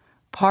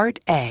 Part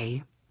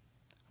A.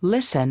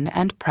 Listen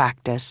and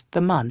practice the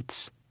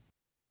months.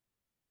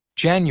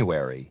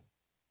 January,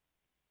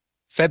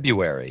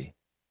 February,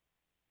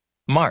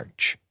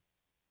 March,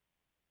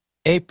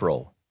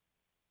 April,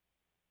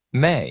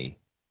 May,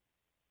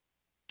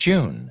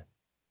 June,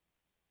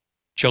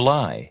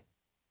 July,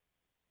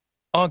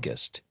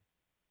 August,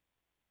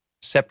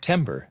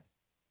 September,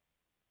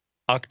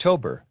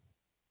 October,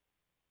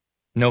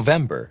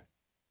 November,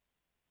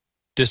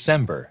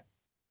 December.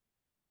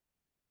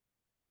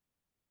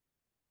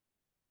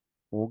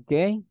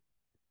 Okay.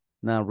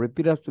 Now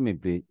repeat after me,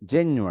 please.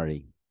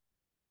 January,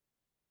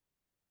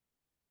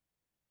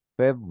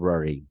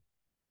 February,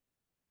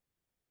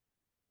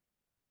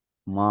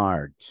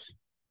 March,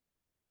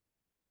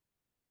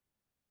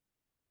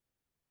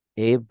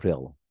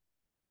 April,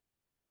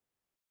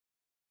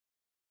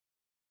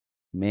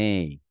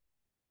 May,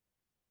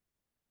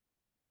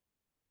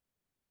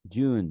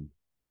 June,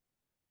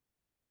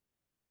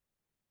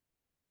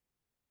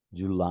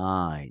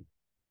 July,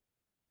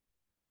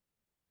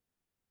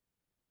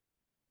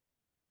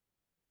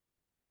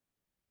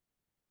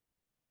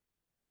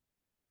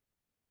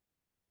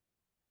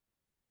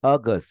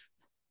 August,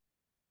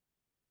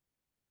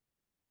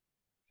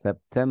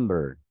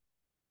 September,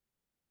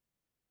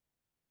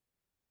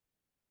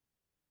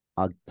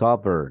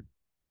 October,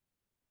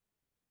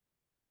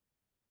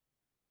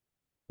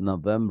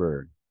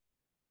 November,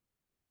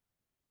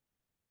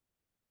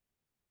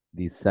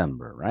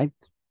 December, right?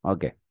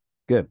 Okay,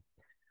 good.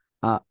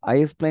 I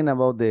explained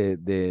about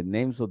the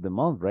names of the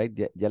month, right?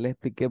 Ya les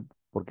expliqué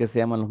por qué se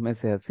llaman los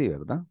meses así,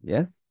 ¿verdad?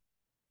 Yes?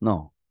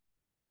 No.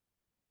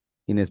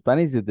 In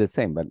Spanish it's the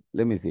same, but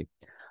let me see.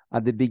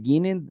 At the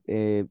beginning,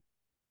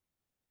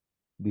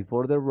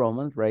 before the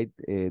Romans, right,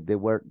 there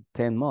were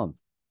 10 months.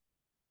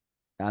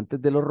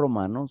 Antes de los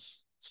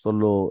romanos,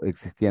 solo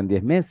existían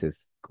 10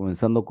 meses,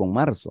 comenzando con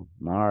marzo,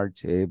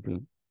 March,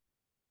 April.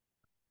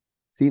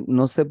 Sí,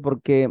 no sé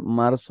por qué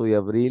marzo y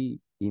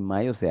abril y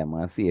mayo se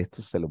llaman así,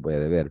 esto se lo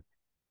puede ver.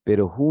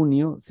 Pero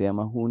junio se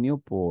llama junio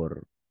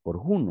por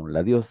Juno,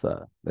 la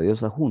diosa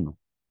Juno,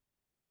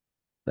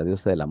 la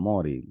diosa del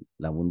amor y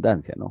la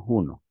abundancia, ¿no?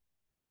 Juno.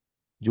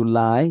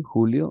 July,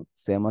 julio,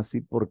 se llama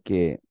así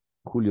porque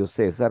Julio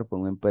César fue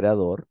un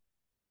emperador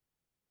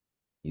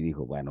y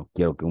dijo, bueno,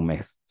 quiero que un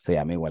mes se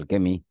llame igual que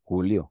mí,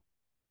 Julio,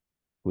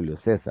 Julio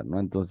César, ¿no?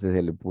 Entonces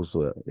él le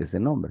puso ese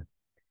nombre.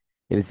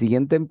 El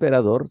siguiente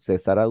emperador,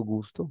 César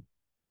Augusto,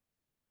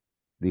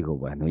 dijo,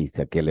 bueno, ¿y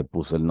si a qué le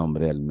puso el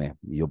nombre del mes?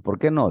 Y yo, ¿por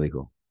qué no?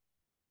 Dijo.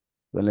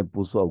 Entonces le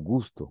puso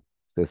Augusto,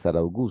 César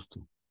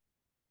Augusto,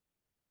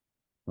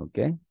 ¿ok?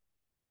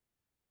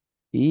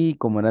 Y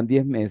como eran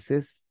 10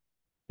 meses,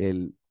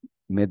 el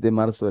mes de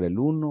marzo era el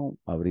 1,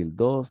 abril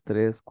 2,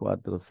 3,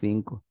 4,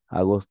 5,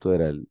 agosto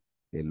era el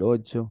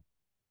 8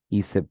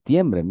 y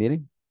septiembre,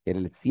 miren, era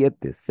el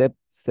 7.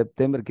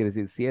 Septiembre quiere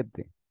decir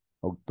 7.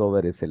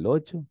 Octubre es el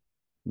 8,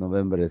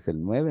 noviembre es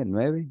el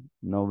 9,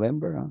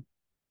 November, ¿ah?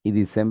 Y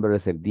diciembre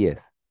es el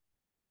 10.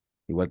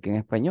 Igual que en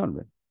español,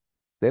 ¿ve?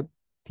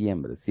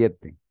 Septiembre,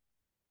 7.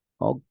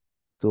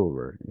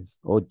 Octubre es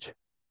 8.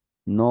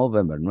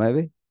 November,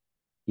 9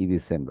 y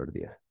diciembre,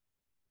 10.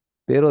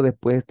 Pero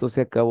después esto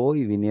se acabó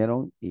y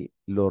vinieron y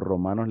los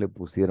romanos le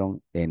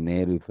pusieron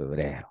enero y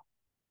febrero.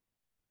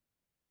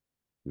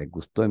 Les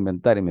gustó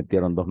inventar y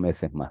metieron 2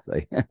 meses más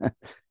ahí.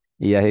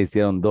 Y ya se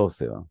hicieron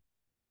 12, ¿va?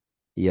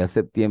 Y ya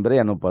septiembre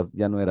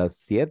ya no era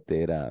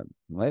 7, era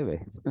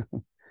 9.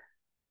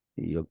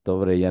 Y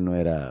octubre ya no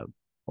era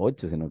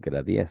 8, sino que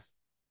era 10.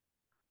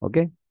 ¿Ok?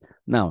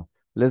 Now,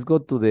 let's go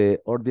to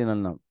the ordinal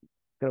number.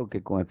 Creo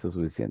que con esto es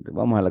suficiente.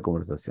 Vamos a la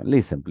conversación.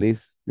 Listen,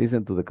 please.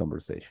 Listen to the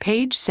conversation.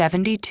 Page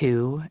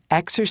 72,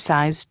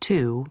 Exercise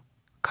 2,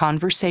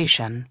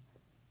 Conversation,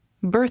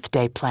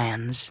 Birthday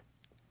Plans.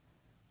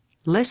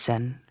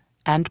 Listen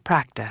and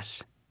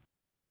practice.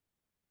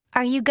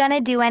 Are you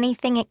gonna do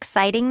anything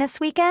exciting this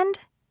weekend?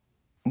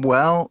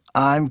 Well,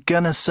 I'm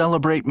gonna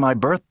celebrate my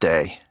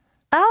birthday.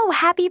 Oh,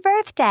 happy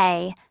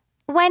birthday!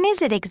 When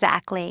is it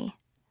exactly?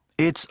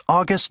 It's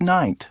August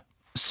 9th,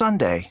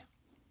 Sunday.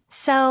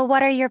 So,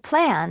 what are your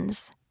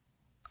plans?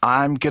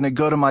 I'm gonna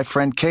go to my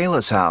friend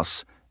Kayla's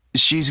house.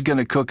 She's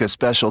gonna cook a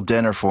special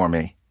dinner for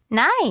me.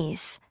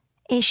 Nice!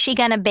 Is she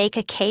gonna bake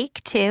a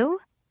cake, too?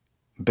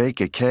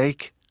 Bake a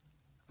cake?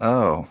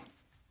 Oh,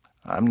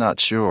 I'm not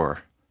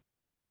sure.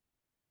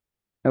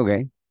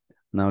 Okay.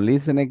 Now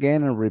listen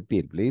again and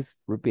repeat, please.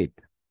 Repeat.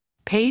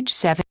 Page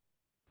 7.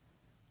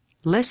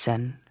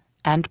 Listen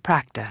and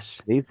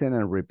practice. Listen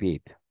and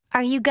repeat.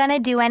 Are you gonna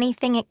do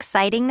anything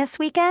exciting this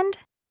weekend?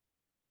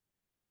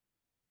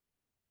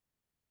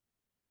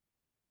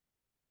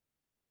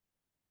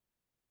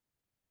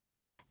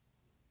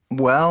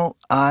 Well,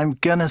 I'm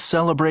gonna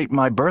celebrate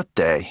my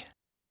birthday.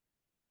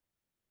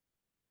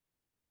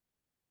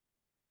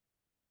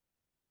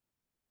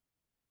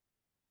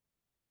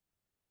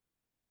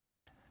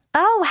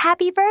 Oh,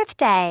 happy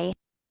birthday!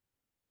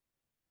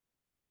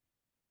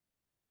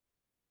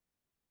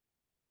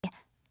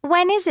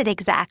 When is it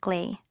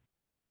exactly?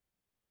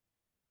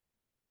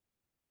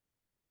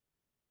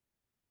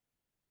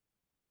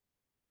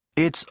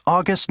 It's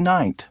August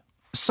 9th,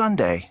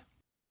 Sunday.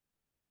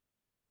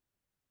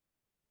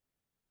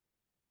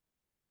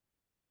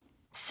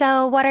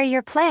 So, what are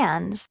your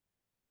plans?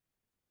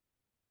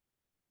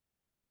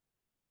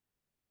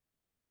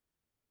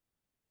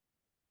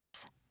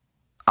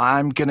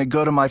 I'm gonna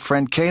go to my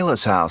friend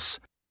Kayla's house.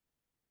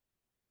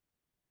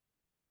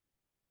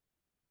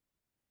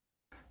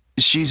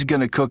 She's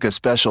gonna cook a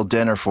special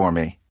dinner for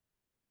me.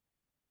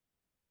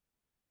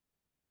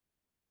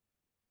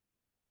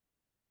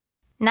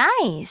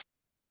 Nice!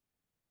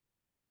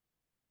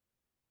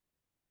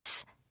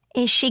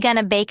 Is she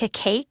gonna bake a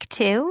cake,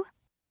 too?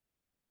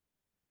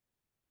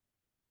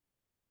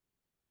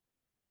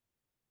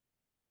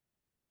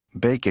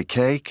 Bake a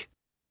cake?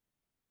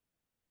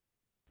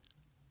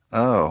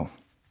 Oh,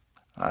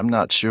 I'm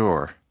not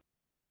sure.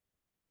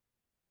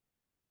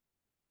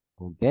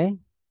 Okay.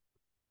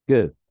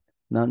 Good.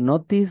 Now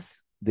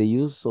notice the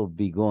use of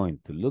be going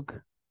to. Look,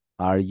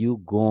 are you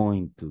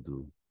going to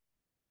do?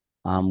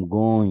 I'm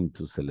going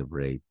to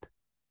celebrate.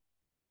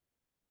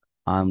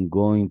 I'm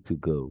going to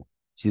go.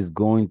 She's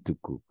going to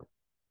cook.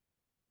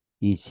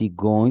 Is she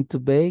going to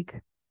bake?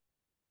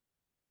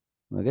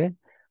 Okay.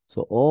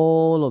 So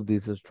all of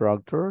these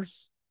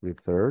structures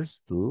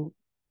refers to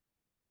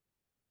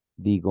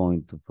be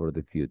going to for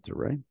the future,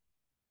 right?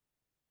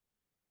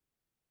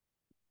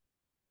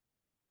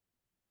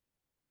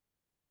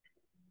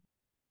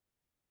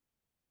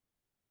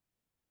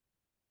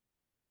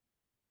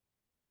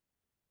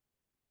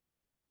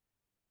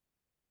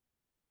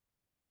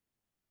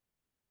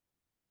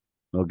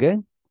 Okay.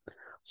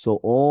 So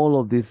all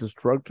of this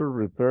structure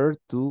refers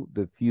to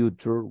the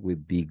future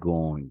with be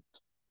going.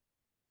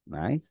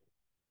 Nice.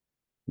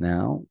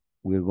 Now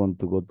we're going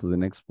to go to the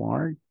next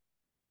part.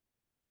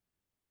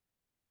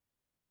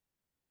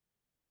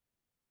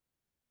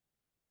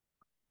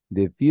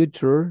 The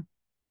future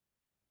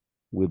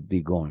would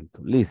be going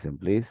to. Listen,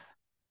 please.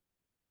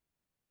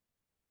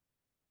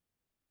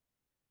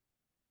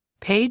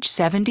 Page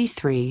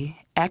 73,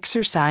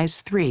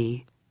 Exercise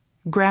 3,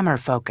 Grammar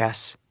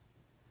Focus.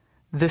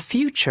 the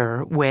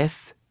future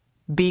with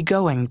be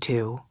going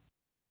to.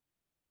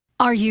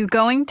 Are you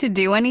going to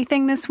do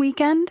anything this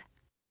weekend?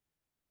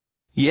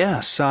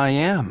 Yes, I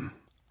am.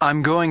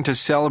 I'm going to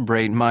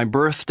celebrate my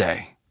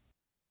birthday.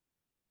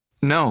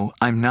 No,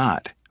 I'm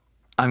not.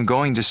 I'm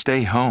going to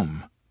stay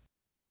home.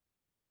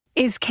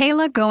 Is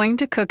Kayla going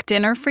to cook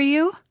dinner for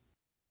you?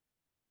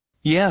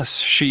 Yes,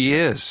 she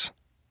is.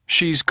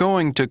 She's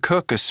going to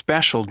cook a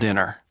special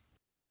dinner.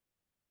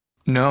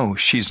 No,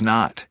 she's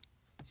not.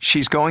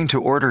 She's going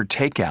to order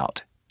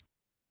takeout.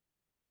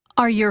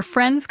 Are your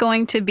friends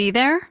going to be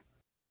there?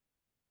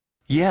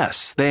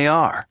 Yes, they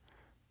are.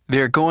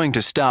 They're going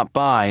to stop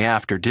by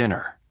after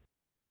dinner.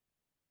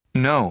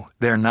 No,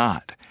 they're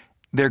not.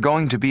 They're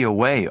going to be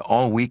away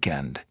all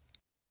weekend.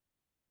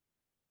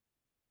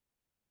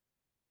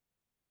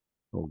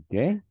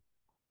 Okay.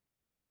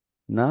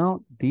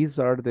 Now, these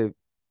are the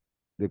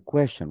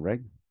question,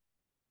 right?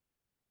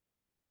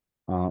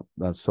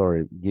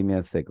 Sorry, give me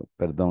a second.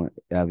 Perdón,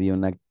 había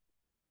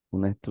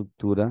una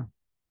estructura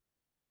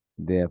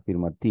de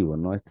afirmativo,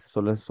 ¿no? Estas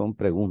solo son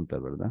preguntas,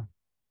 ¿verdad?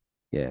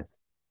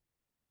 Yes.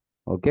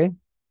 Okay.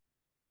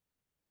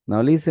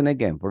 Now listen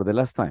again for the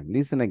last time.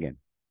 Listen again.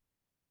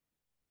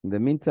 In the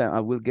meantime, I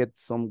will get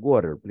some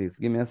water. Please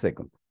give me a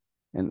second.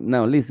 And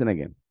now listen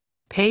again.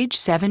 Page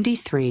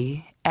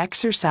 73,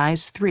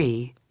 Exercise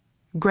 3,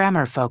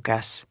 Grammar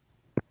Focus.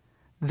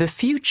 The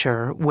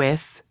future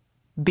with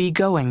be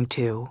going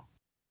to.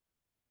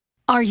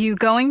 Are you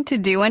going to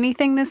do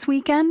anything this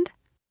weekend?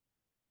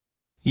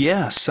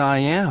 Yes, I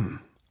am.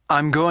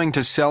 I'm going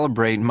to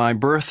celebrate my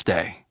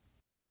birthday.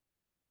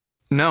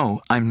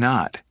 No, I'm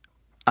not.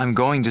 I'm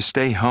going to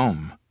stay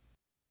home.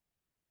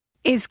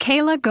 Is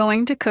Kayla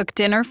going to cook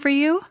dinner for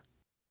you?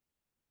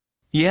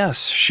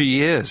 Yes,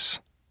 she is.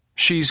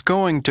 She's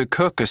going to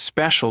cook a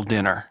special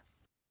dinner.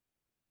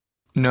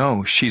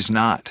 No, she's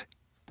not.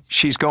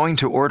 She's going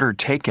to order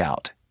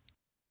takeout.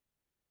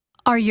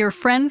 Are your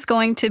friends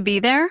going to be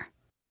there?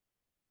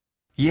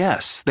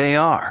 Yes, they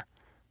are.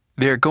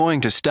 They're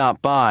going to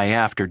stop by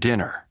after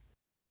dinner.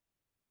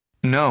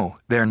 No,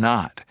 they're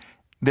not.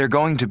 They're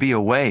going to be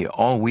away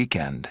all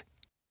weekend.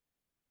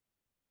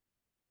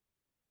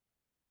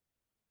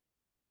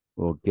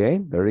 Okay,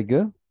 very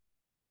good.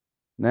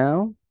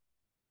 Now,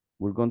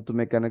 we're going to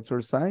make an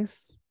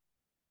exercise.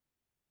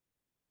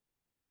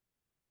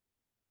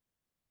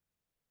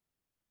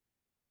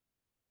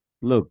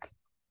 Look,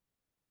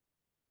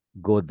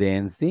 go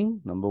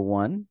dancing, number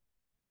 1.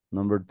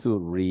 Number 2,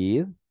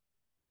 read.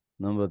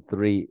 Number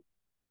 3,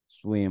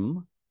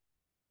 swim.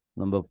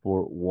 Number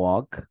 4,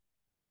 walk.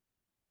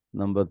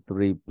 Number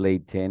 3, play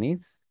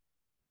tennis.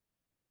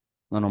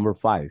 No, number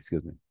 5,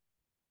 excuse me.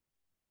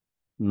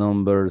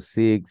 Number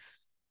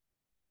 6,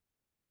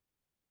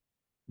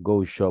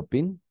 go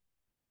shopping.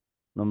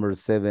 Number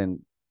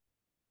 7,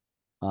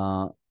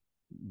 go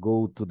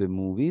to the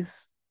movies.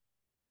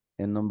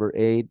 And number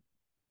 8,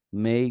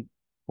 make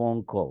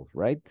phone calls,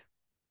 right?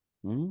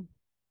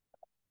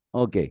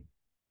 Okay.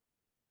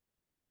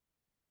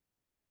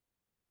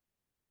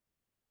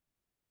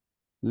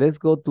 Let's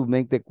go to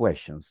make the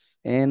questions.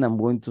 And I'm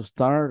going to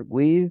start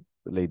with,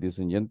 ladies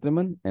and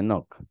gentlemen,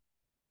 Enoch.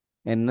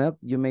 Enoch,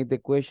 you made the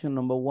question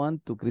number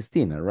 1 to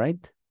Christina,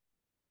 right?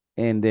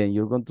 And then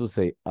you're going to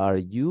say, are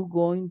you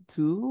going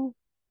to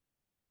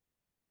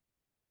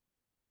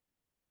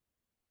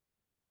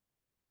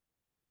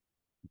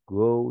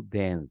go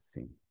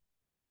dancing?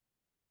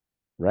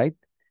 Right?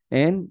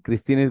 And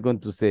Christina is going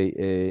to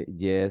say,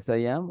 yes, I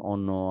am, or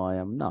no, I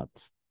am not.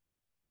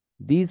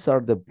 These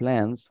are the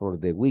plans for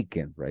the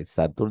weekend, right?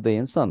 Saturday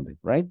and Sunday,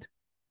 right?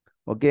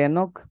 Okay,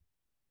 Enoch,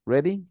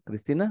 ready?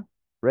 Christina,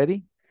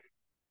 ready?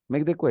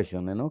 Make the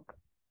question, Enoch.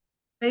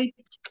 Hey.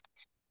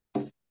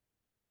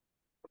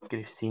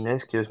 Christina,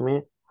 excuse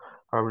me.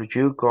 Are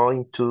you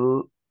going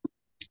to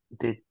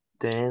the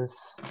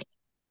dance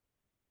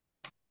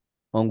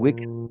on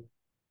weekend?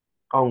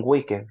 On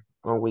weekend.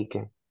 On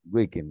weekend.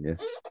 Weekend,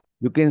 yes.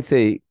 You can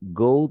say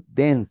go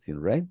dancing,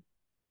 right?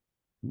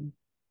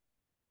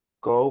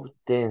 Go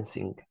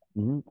dancing.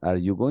 Are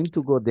you going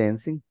to go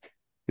dancing,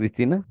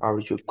 Christina? Are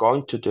you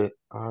going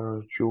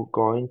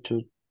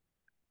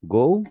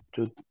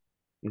to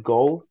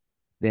go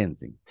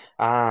dancing?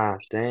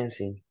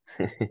 Dancing.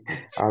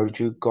 Are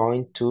you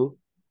going to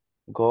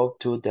go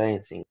to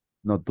dancing?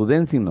 No, to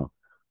dancing, no.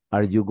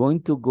 Are you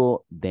going to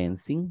go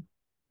dancing?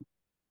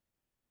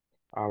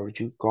 Are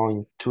you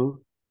going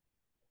to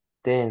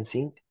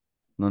dancing?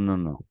 No, no,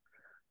 no.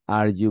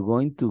 Are you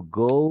going to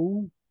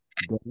go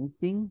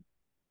dancing?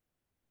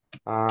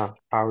 Are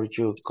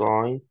you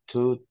going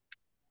to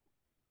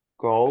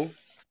go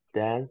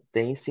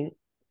dancing?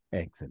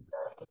 Excellent.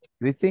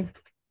 Christy?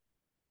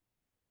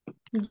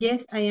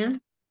 Yes, I am.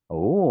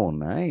 Oh,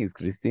 nice,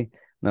 Christy.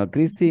 Now,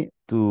 Christy,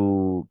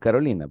 to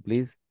Carolina,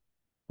 please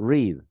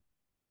read.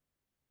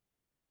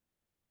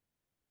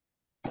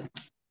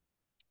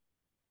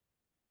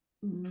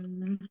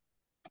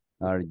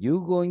 Are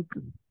you going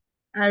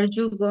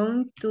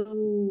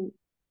to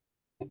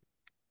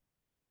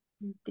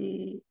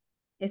the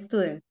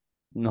student?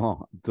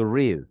 No, to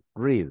read.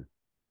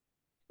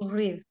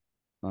 read.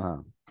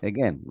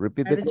 Again,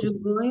 repeat the Are you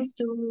question. going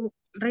to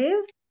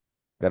read?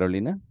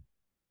 Carolina?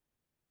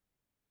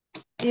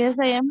 Yes,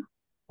 I am.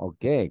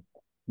 Okay.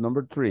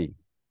 Number 3.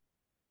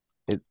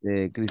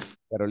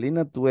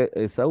 Carolina, tú,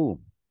 Esaú.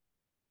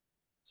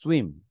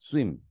 Swim,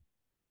 swim.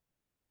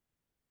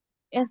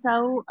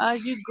 Esau, are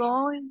you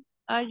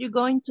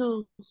going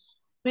to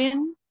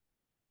swim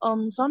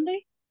on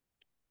Sunday?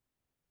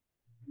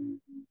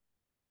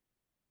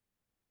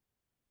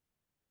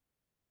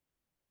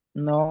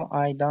 No,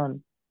 I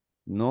don't.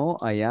 No,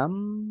 I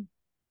am.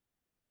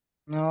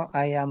 No,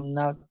 I am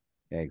not.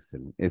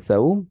 Excellent.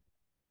 Esaú,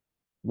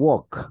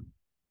 walk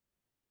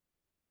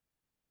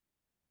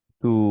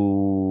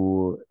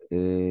to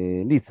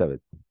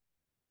Elizabeth.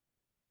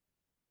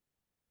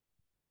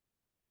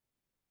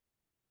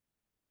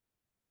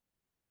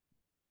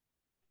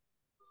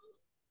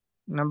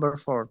 Number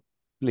 4.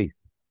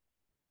 Please.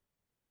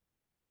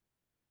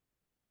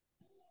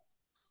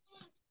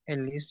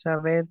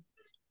 Elizabeth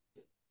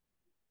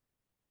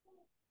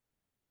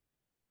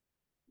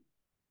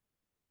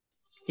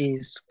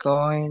is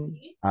going.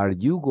 Are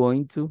you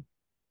going to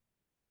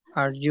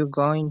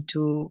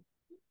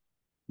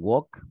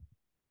walk?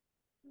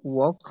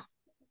 Walk?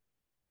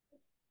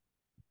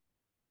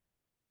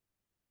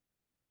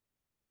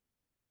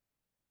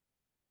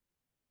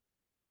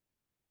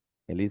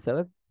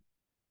 Elizabeth?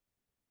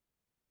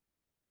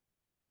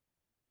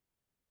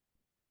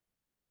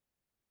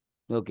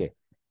 Okay.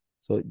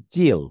 So,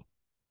 Jill.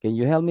 Can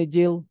you help me,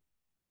 Jill?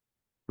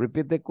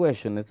 Repeat the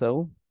question,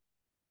 Esaú.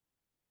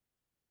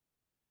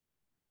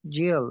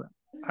 Jill,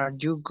 are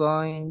you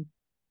going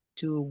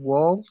to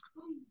walk?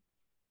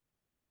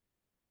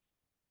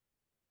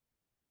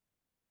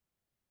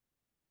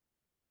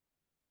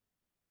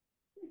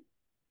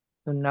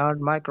 To not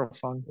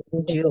microphone.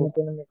 Jill.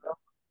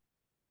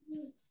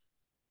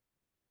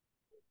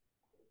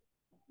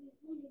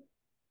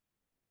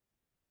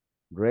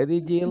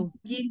 Ready, Jill?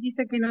 Jill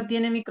dice que no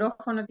tiene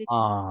micrófono, teacher.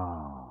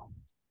 Ah,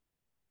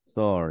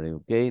 sorry,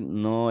 okay.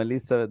 No,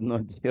 Elizabeth, no,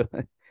 Jill.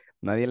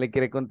 Nadie le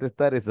quiere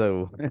contestar,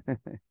 Esaú.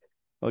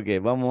 Ok,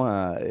 vamos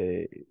a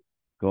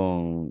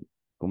con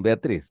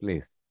Beatriz,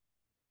 please.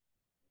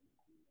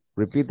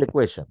 Repeat the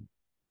question.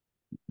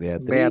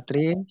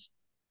 Beatriz,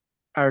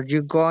 are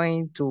you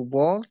going to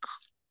walk?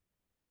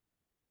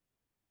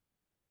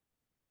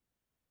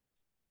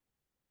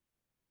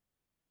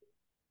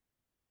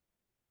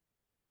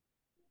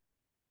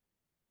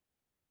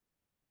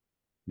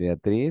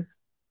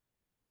 Beatriz.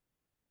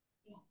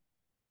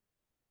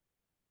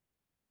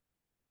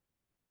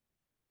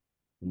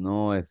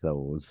 No,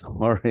 Esaú,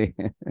 sorry.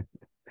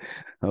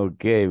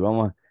 Ok,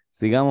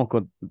 sigamos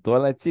con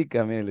todas las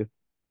chicas, miren,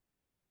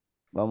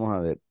 vamos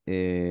a ver.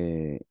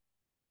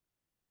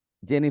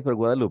 Jennifer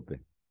Guadalupe.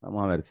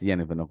 Vamos a ver si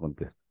Jennifer nos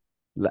contesta.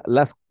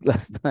 Last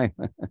time.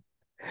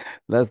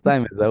 Last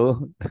time,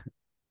 Esaú.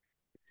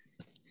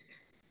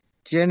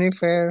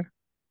 Jennifer,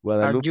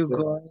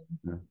 Guadalupe.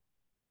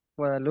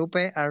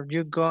 Guadalupe, are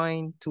you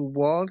going to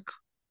walk,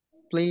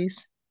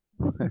 please?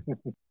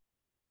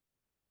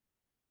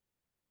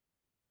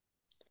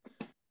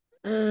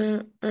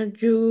 Are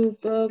you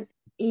going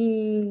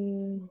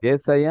in?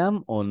 Yes, I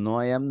am or no,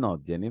 I am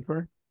not,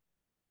 Jennifer.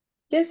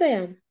 Yes, I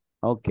am.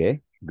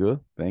 Okay, good,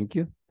 thank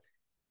you.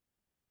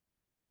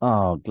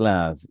 Oh,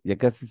 class, ya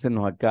casi se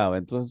nos acaba,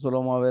 entonces solo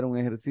vamos a ver un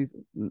ejercicio.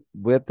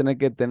 Voy a tener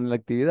que tener la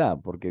actividad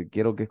porque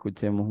quiero que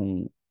escuchemos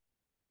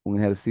un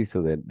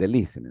ejercicio de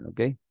listening,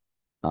 ¿ok?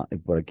 Y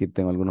por aquí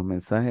tengo algunos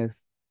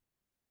mensajes.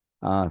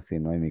 Sí,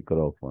 no hay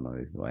micrófono,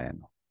 es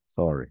bueno,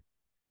 sorry.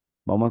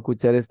 Vamos a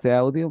escuchar este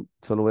audio,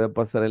 solo voy a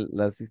pasar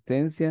la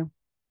asistencia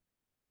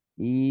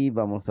y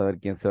vamos a ver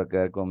quién se va a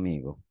quedar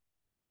conmigo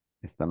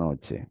esta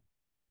noche,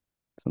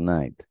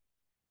 tonight.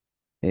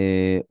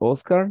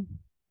 Oscar,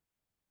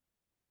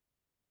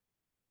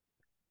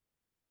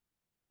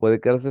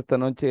 ¿puede quedarse esta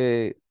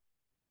noche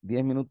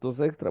 10 minutos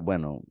extra?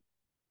 Bueno,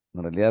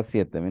 en realidad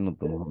 7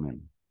 minutos más o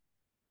menos.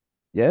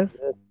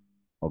 Yes?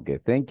 Okay,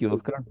 thank you,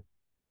 Oscar.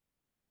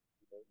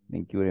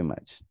 Thank you very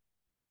much.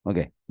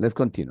 Okay, let's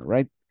continue,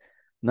 right?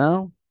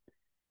 Now,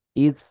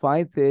 it's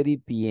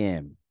 5:30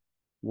 p.m.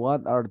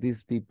 What are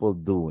these people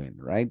doing,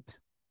 right?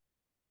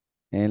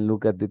 And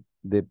look at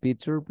the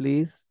picture,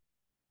 please.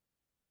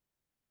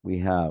 We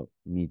have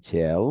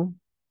Michelle,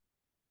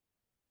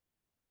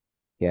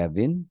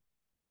 Kevin,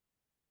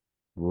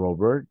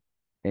 Robert,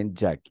 and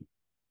Jackie.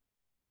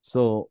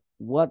 So,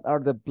 what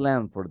are the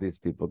plans for these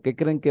people? ¿Qué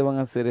creen que van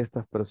a hacer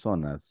estas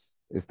personas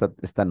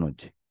esta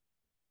noche?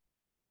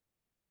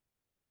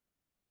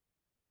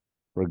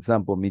 For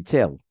example,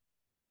 Michelle.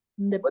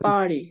 The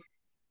party.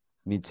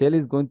 Michelle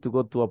is going to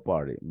go to a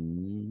party.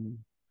 No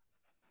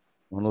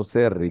lo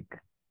sé, Rick.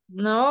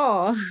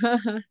 No,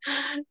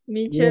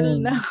 Michelle,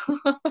 no.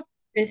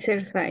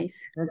 Exercise.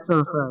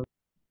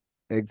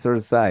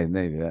 Exercise,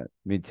 maybe.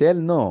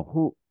 Michelle, no.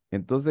 Who?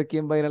 Entonces,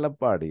 ¿quién va a ir a la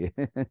party?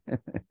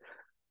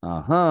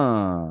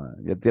 Ajá,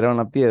 ya tiraron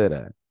la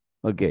piedra.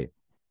 Ok.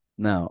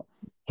 Now,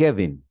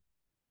 Kevin.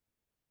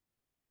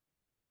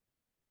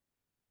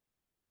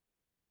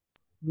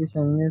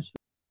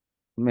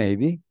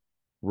 Maybe.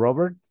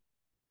 Robert?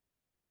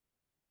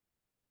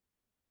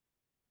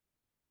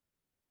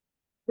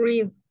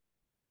 Read.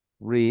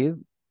 Read.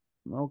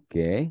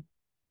 Okay.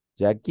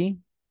 Jackie?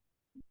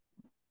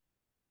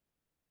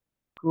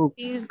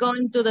 He's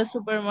going to the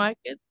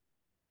supermarket.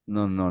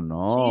 No, no,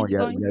 no. She's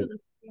going to the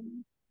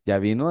supermarket. Ya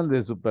vino al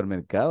del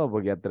supermercado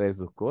porque ya trae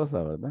sus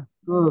cosas, ¿verdad?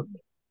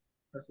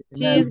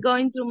 She is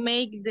going to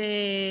make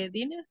the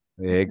dinner.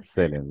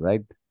 Excellent,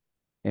 right?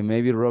 And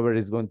maybe Robert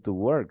is going to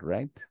work,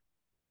 right?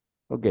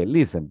 Okay,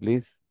 listen,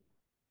 please.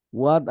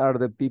 What are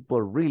the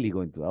people really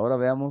going to? Ahora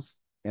veamos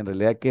en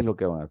realidad qué es lo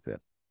que van a hacer.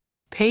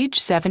 Page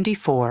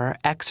 74,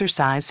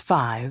 Exercise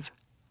 5,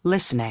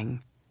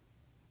 Listening.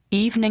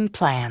 Evening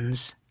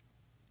Plans.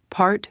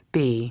 Part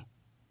B.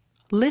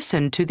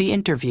 Listen to the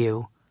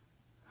interview.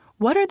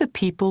 What are the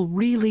people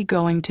really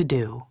going to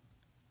do?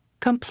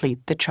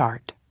 Complete the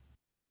chart.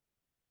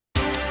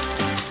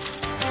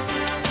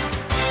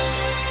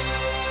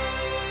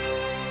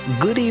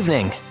 Good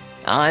evening.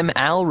 I'm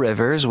Al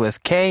Rivers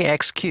with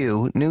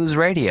KXQ News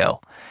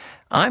Radio.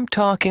 I'm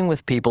talking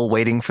with people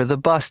waiting for the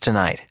bus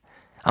tonight.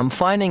 I'm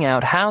finding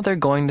out how they're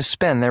going to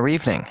spend their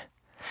evening.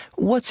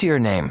 What's your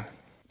name?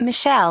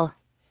 Michelle.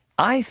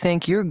 I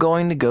think you're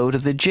going to go to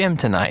the gym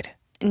tonight.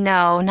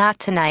 No, not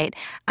tonight.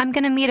 I'm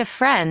going to meet a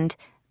friend.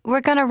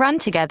 We're going to run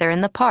together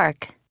in the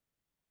park.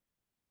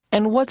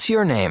 And what's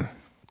your name?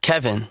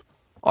 Kevin.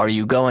 Are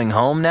you going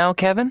home now,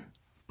 Kevin?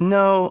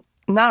 No,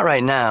 not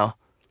right now.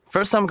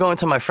 First, I'm going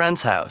to my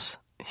friend's house.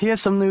 He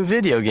has some new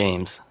video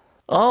games.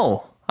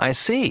 Oh, I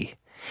see.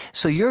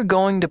 So you're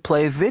going to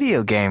play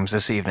video games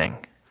this evening?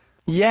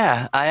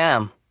 Yeah, I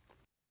am.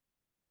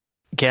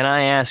 Can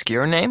I ask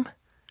your name?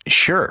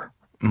 Sure.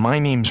 My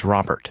name's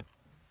Robert.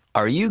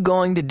 Are you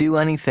going to do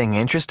anything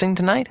interesting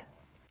tonight?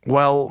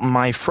 Well,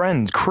 my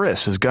friend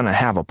Chris is gonna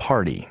have a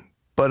party,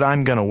 but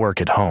I'm gonna work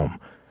at home.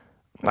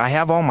 I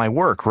have all my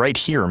work right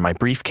here in my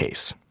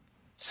briefcase.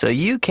 So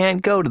you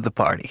can't go to the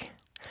party.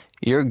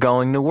 You're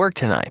going to work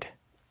tonight.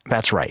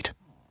 That's right.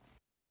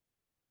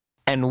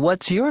 And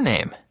what's your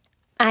name?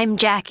 I'm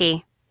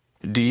Jackie.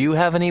 Do you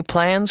have any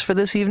plans for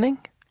this evening?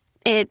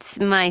 It's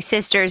my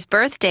sister's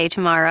birthday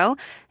tomorrow,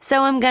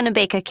 so I'm going to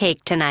bake a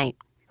cake tonight.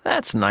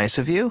 That's nice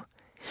of you.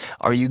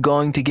 Are you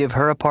going to give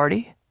her a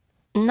party?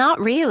 Not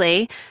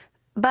really,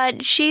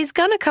 but she's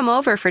going to come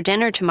over for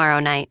dinner tomorrow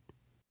night.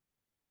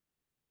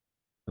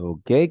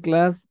 Okay,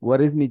 class.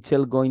 What is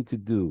Michelle going to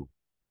do?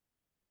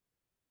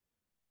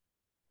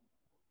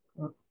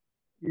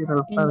 In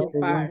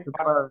the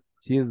park.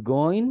 She's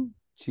going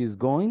He's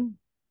going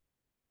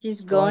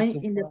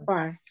in the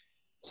park.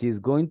 She's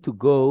going to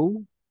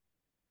go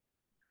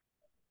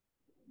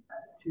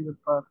to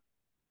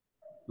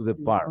the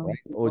park, right?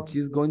 Or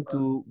she's going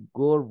to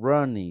go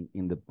running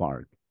in the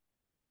park.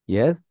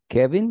 Yes,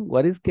 Kevin,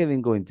 what is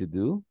Kevin going to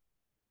do?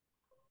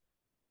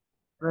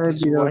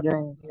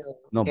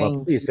 No,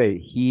 but please say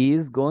he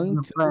is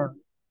going to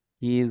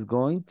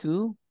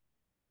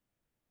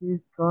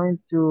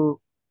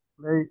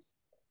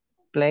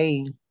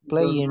Play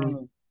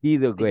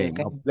video game.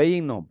 No,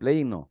 playing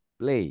no.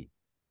 Play.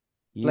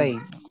 He Play. is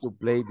going to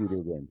play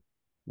video game.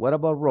 What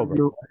about Robert?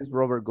 What is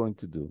Robert going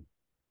to do?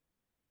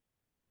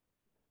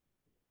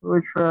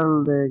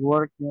 Usually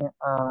working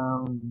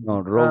No,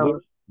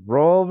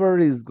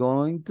 Robert is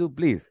going to,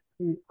 please.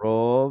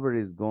 Robert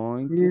is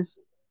going to.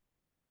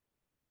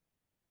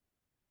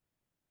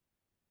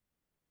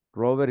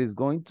 Robert is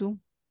going to.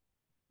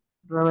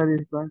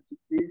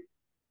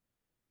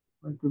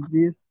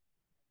 this.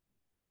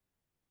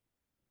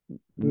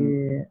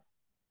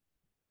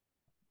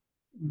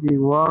 The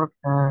work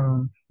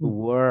and To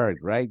work,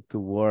 right? To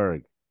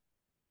work.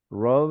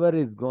 Robert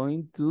is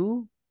going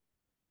to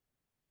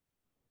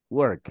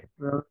work.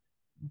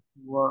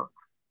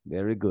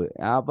 Very good.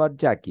 How about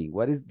Jackie?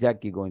 What is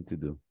Jackie going to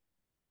do?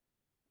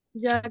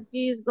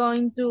 Jackie is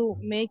going to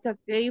make a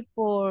cake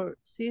for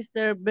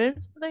sister's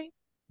birthday.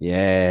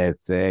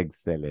 Yes,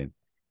 excellent.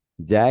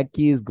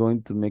 Jackie is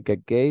going to make a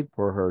cake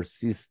for her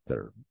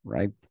sister,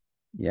 right?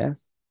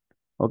 Yes.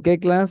 Okay,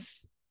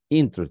 class.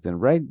 Interesting,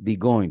 right? Be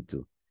going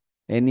to.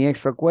 Any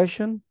extra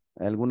question?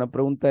 ¿Alguna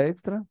pregunta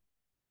extra?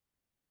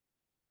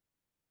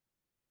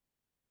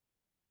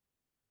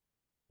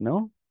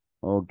 No?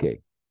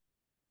 Okay.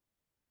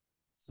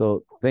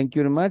 So, thank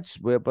you very much.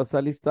 Voy a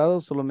pasar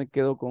listado. Solo me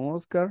quedo con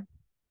Oscar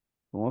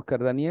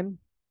Daniel.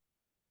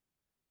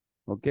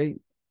 Okay.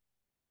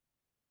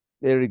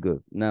 Very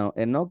good. Now,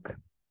 Enoch.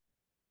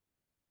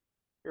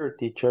 Your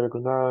teacher,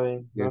 good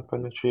night. Yes. Not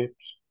on the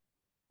trips.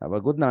 Have a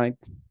good night.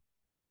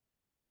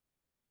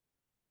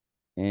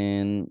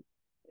 And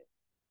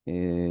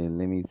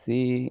let me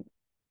see.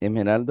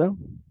 Esmeralda.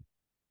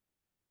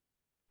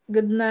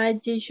 Good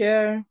night,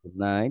 teacher. Good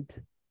night.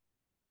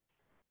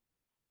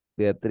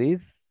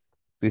 Beatriz.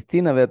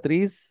 Cristina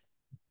Beatriz.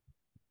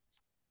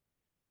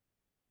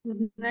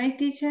 Good night,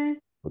 teacher.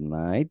 Good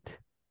night.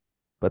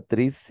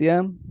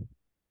 Patricia.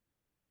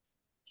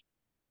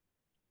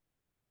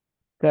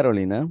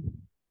 Carolina.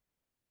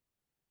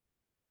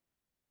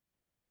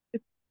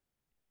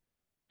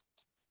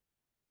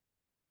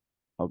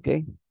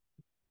 Okay.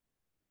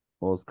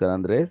 Oscar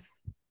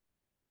Andrés.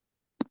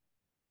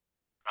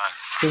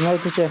 Good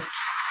night, teacher.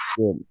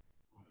 Good.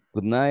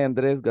 Good night,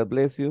 Andrés. God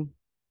bless you.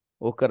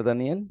 Oscar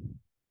Daniel.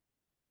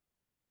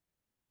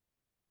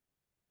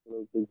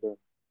 Hello, teacher.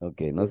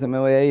 Ok, no se me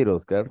vaya a ir,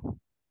 Oscar.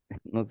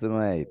 No se me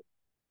vaya a ir.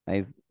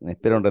 Ahí, me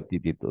espera un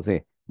ratitito.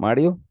 Sí.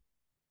 Mario.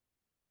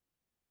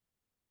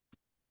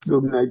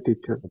 Good night,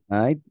 teacher. Good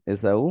night.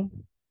 Esaú.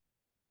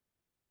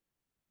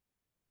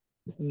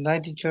 Good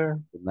night, teacher.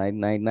 Good night,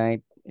 night,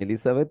 night.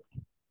 Elizabeth.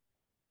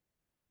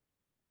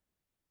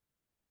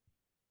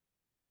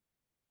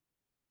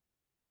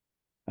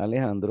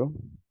 Alejandro.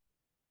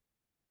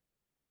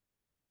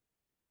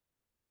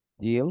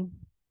 Jill.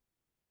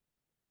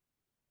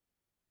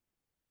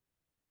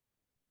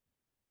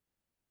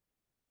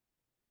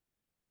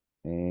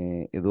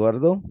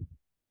 Eduardo.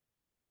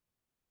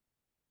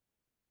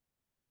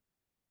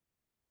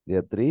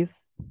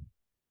 Beatriz.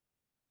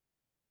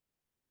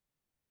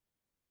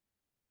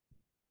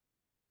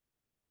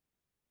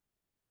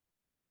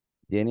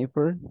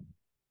 Jennifer.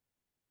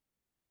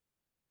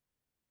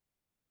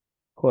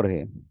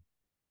 Jorge.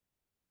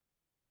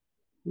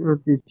 Your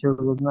teacher,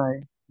 good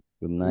night.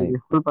 Good Y night.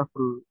 disculpa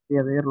por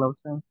pedir la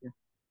ausencia.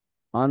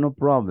 Ah, no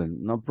problem.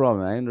 No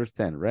problem. I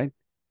understand, right?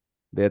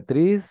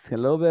 Beatriz.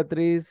 Hello,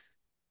 Beatriz.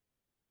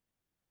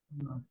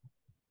 No.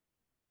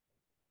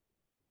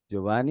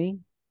 Giovanni.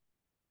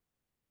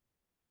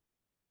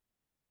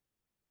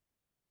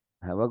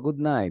 Have a good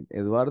night.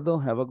 Eduardo,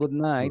 have a good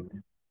night.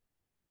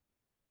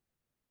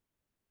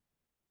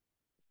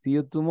 See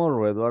you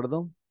tomorrow,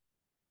 Eduardo.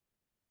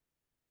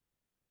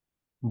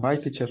 Bye,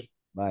 teacher.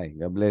 Bye.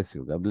 God bless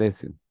you. God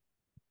bless you.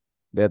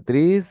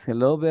 Beatriz.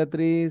 Hello,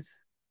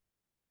 Beatriz.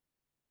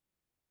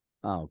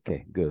 Ah, ok,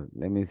 good.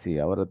 Let me see.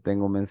 Ahora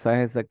tengo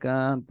mensajes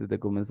acá antes de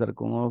comenzar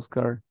con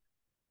Oscar.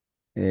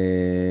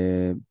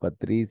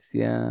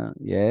 Patricia,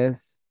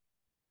 yes.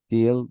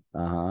 Jill,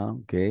 ajá,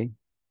 ok.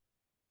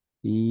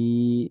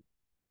 Y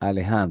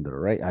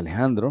Alejandro, right?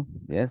 Alejandro,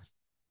 yes.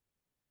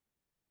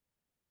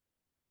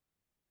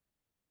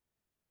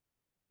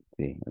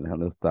 Sí,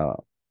 Alejandro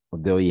estaba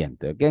de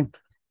oyente, ok.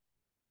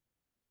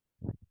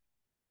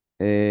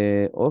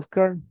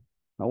 Oscar,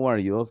 how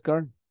are you,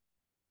 Oscar?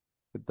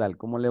 ¿Qué tal?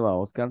 ¿Cómo le va,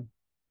 Oscar?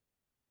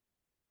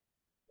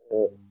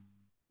 Uh,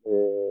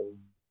 uh,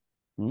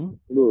 ¿Mm?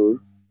 good.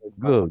 It's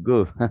fine. Good,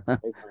 good.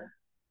 It's fine.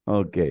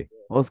 Okay.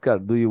 Oscar,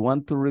 do you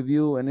want to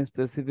review any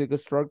specific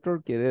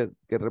structure? ¿Quiere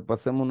que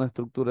repasemos una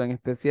estructura en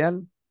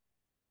especial?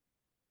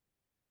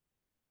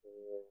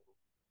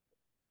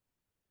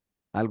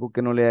 ¿Algo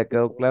que no le haya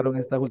quedado claro en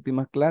estas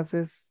últimas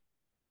clases?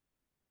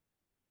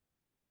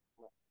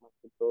 Más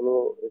que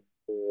todo,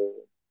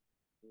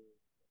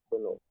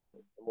 bueno,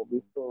 hemos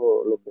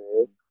visto lo que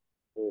es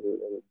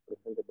el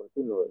presente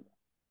continuo, ¿verdad?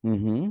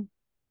 Ujú.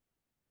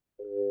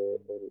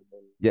 El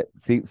Ya,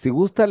 si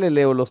gusta, le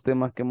leo los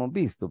temas que hemos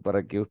visto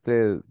para que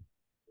usted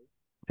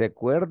se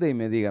acuerde y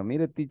me diga,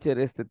 mire, teacher,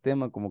 este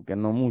tema como que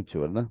no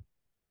mucho, ¿verdad?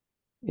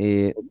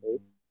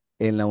 ok,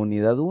 En la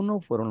unidad uno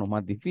fueron los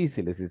más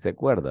difíciles, si se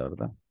acuerda,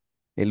 ¿verdad?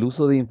 El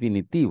uso de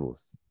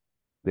infinitivos,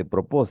 de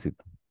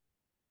propósito,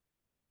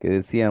 que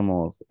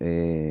decíamos,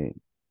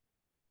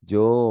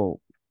 yo,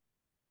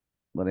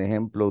 por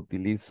ejemplo,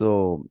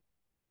 utilizo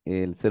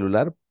el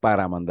celular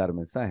para mandar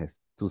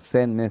mensajes, to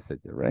send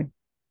messages, right?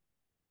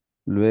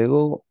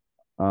 Luego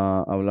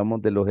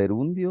hablamos de los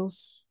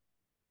gerundios,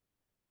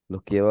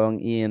 los que llevaban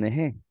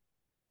ing,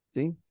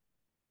 ¿sí?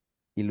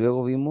 Y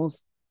luego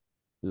vimos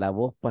la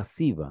voz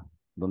pasiva,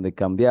 donde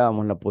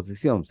cambiábamos la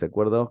posición, ¿se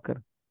acuerda,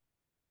 Oscar?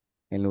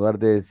 En lugar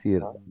de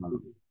decir,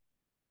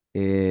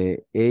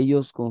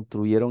 ellos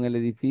construyeron el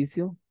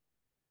edificio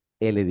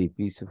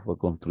fue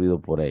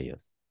construido por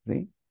ellos,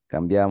 ¿sí?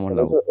 Cambiamos la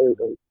pero voz.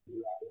 eso,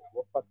 la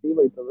voz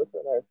pasiva y todo eso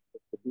era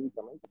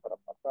específicamente para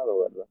pasado,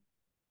 ¿verdad?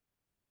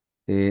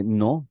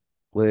 No,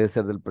 puede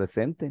ser del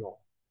presente. No.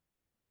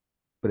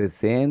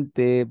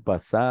 Presente,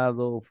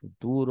 pasado,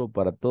 futuro,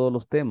 para todos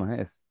los temas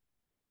es.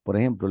 Por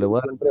ejemplo, le voy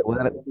a dar, Siempre,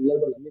 siempre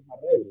siguiendo la misma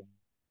regla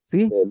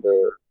sí,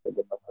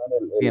 de pasar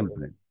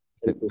siempre.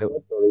 el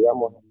sujeto,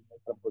 digamos, en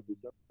nuestra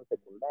posición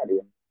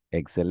secundaria.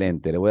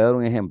 Excelente. Le voy a dar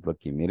un ejemplo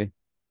aquí, mire.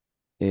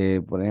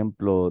 Por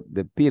ejemplo,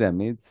 the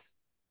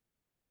pyramids,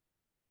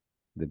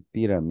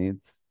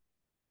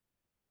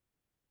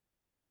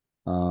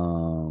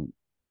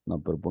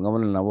 no, pero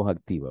pongámoslo en la voz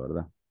activa,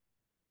 ¿verdad?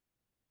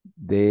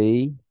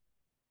 They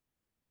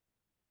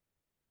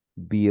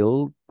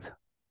build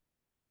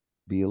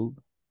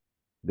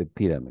the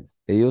pyramids.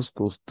 Ellos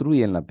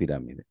construyen la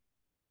pirámide,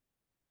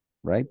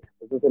 right?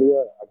 Eso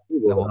sería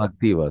activo, La voz ¿verdad?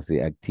 activa, sí,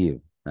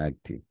 active.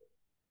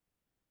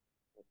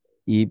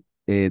 Y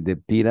the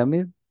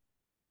pyramid,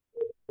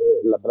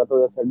 La trato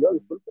de hacer yo,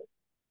 disculpe.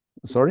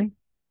 sorry,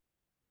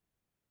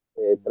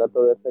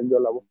 Trato de hacer yo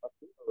la voz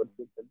pasiva, a ver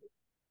si entendí.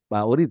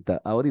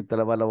 ahorita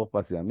la va la voz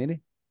pasiva,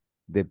 mire.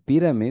 The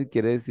pyramid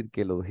quiere decir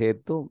que el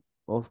objeto,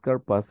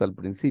 Oscar, pasa al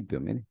principio,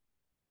 mire.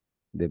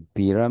 The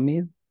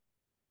pyramid,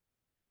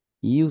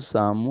 y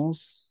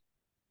usamos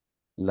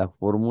la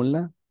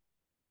fórmula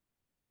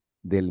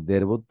del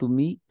verbo to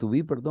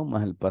be, perdón,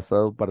 más el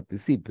pasado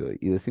participio.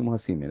 Y decimos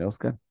así, mira,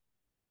 Oscar.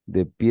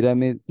 The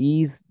pyramid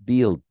is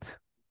built.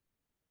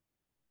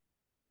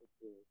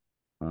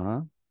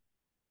 Ajá.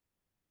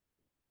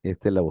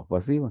 Esta es la voz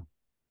pasiva.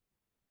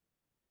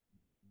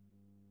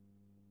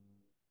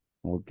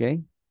 Ok.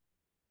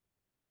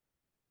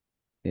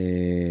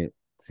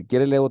 Si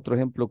quiere leer otro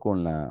ejemplo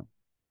con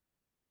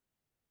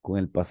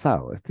el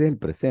pasado. Este es el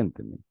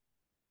presente, mira,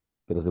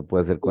 pero se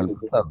puede hacer con el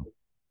pasado.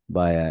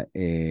 Vaya,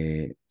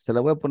 se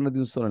la voy a poner de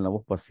un solo en la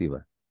voz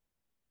pasiva.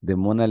 De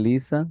Mona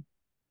Lisa.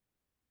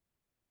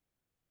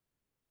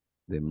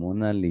 De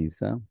Mona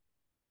Lisa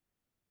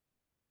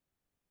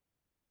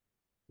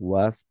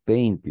was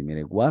painted.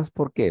 Mire, was,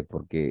 ¿por qué?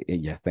 Porque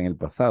ya está en el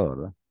pasado,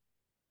 ¿verdad?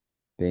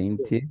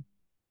 Painted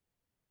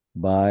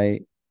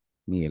by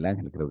Miguel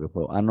Ángel, creo que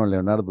fue. Ah, no,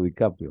 Leonardo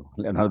DiCaprio.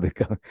 Leonardo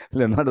DiCaprio.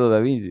 Leonardo da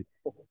Vinci.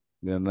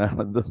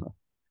 Leonardo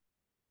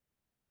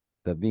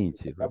da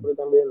Vinci, ¿verdad? Capri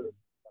también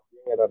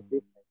era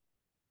artista.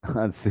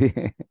 Ah, sí.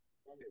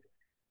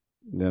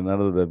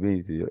 Leonardo da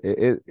Vinci.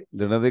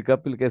 Leonardo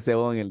DiCaprio que se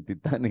ahogó en el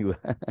Titanic,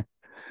 ¿verdad?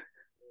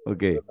 Ok,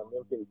 Pero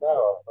también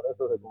pintaba, por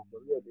eso se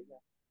confundió. Diga.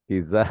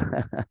 quizá.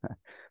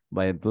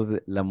 Vaya,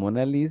 entonces la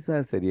Mona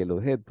Lisa sería el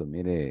objeto.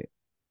 Mire,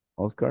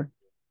 Oscar,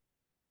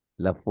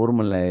 la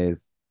fórmula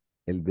es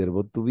el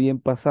verbo to be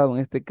en pasado,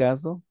 en este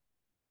caso,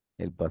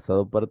 el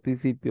pasado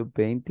participio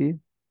painted,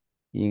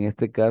 y en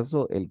este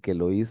caso el que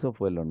lo hizo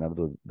fue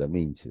Leonardo da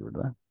Vinci,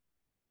 ¿verdad?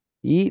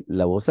 Y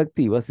la voz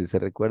activa, si se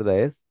recuerda,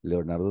 es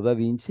Leonardo da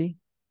Vinci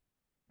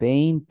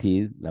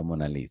painted la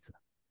Mona Lisa.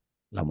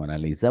 La Mona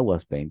Lisa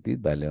was painted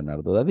by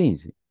Leonardo da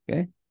Vinci.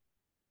 ¿Ok?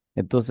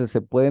 Entonces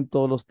se puede en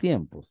todos los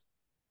tiempos.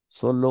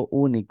 Solo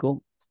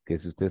único que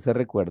si usted se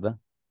recuerda,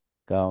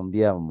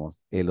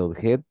 cambiamos el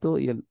objeto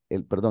y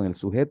perdón, el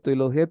sujeto y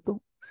el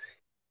objeto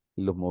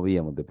y los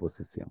movíamos de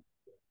posición.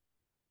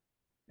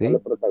 Darle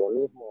 ¿Sí?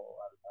 protagonismo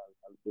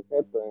al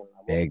sujeto en la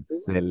voz activa.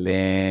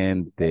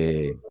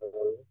 Excelente. Darle,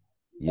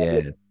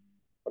 Yes.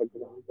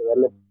 prácticamente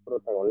darle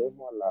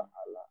protagonismo ¿a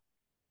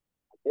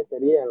qué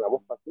sería en la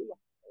voz pasiva?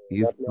 Darle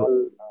Listo.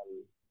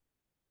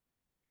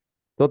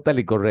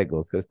 Totally correcto.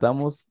 O sea,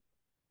 estamos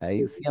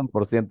ahí sí,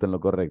 100% en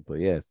lo correcto.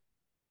 Yes.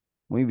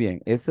 Muy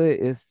bien.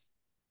 Ese es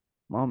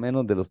más o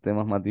menos de los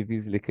temas más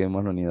difíciles que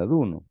vemos en la unidad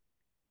uno.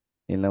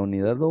 En la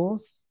unidad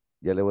 2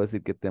 ya le voy a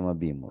decir qué temas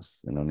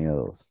vimos en la unidad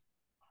 2.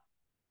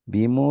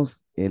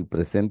 Vimos el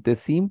presente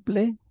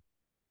simple,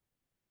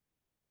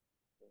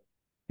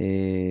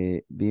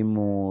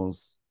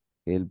 vimos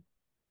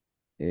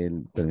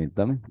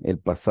permítame, el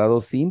pasado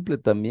simple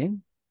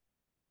también,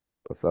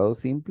 pasado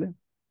simple.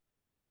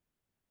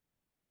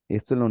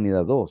 Esto en la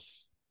unidad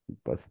 2,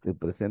 el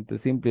presente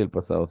simple y el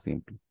pasado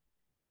simple.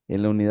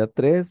 En la unidad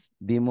 3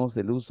 vimos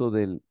el uso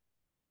del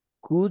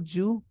could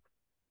you,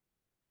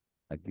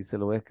 aquí se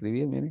lo voy a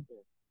escribir, miren,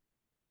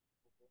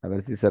 a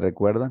ver si se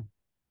recuerda.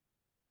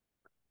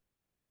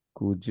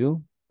 Could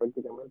you,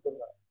 prácticamente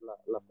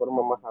la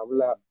forma más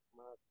amable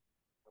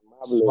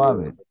de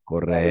suave, expresar el código.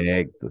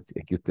 correcto, si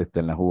es que usted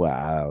está en la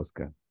jugada,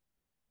 Oscar.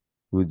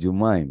 Would you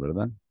mind,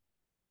 ¿verdad?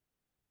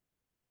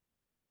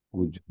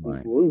 Would you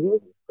mind.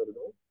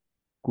 Perdón.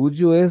 Could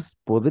you es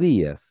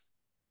podrías.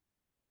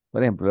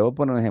 Por ejemplo, le voy a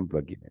poner un ejemplo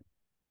aquí.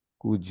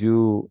 Could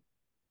you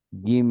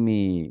give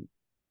me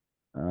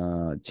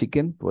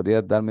chicken?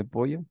 ¿Podrías darme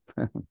pollo?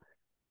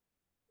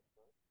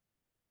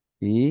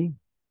 Y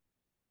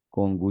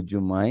con would you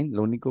mind,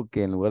 lo único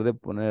que en lugar de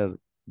poner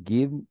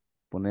give,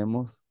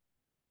 ponemos,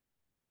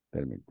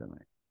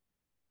 permítame,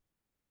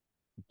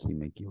 aquí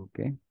me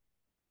equivoqué.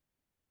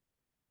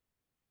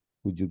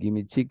 Would you give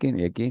me chicken?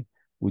 Y aquí,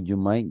 would you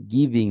mind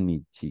giving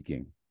me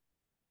chicken?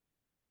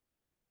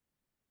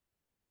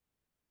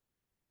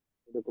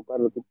 De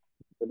ocuparlo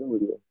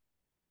gerundio.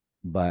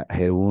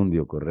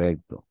 Gerundio,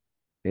 correcto.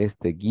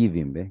 Este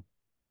giving, ¿ve?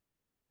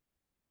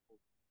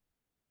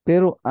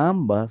 Pero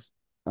ambas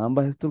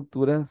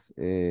estructuras,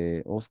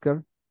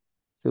 Oscar,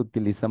 se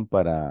utilizan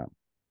para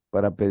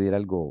pedir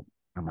algo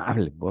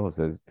amable. Pues, o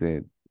sea, si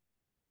usted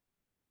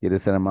quiere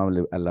ser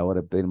amable a la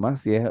hora de pedir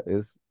más, si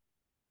es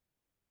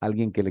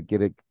alguien que le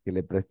quiere que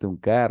le preste un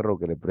carro,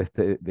 que le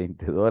preste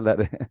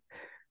 $20,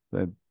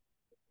 pues,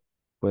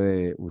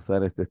 puede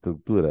usar esta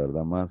estructura,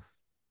 ¿verdad?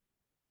 Más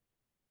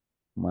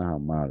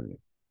amable.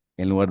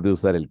 En lugar de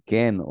usar el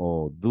can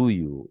o do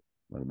you,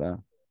 ¿verdad?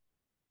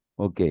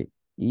 Ok.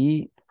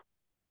 Y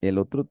el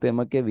otro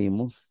tema que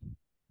vimos,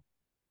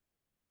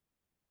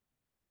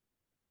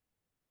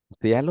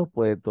 usted ya lo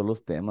puede todos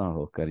los temas,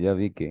 Oscar, ya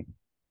vi que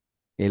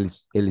el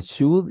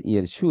should y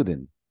el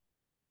shouldn't.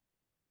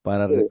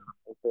 Para, Sí,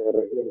 se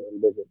refiere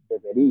al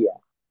debería.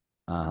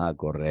 ajá,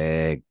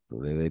 correcto.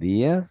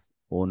 ¿Deberías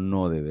o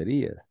no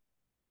deberías?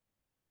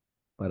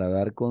 Para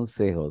dar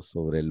consejos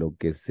sobre lo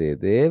que se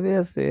debe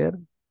hacer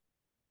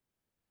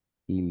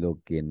y lo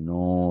que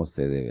no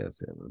se debe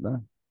hacer,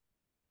 ¿verdad?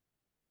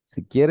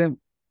 Si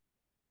quieren,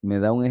 me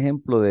da un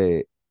ejemplo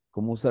de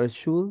cómo usar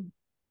should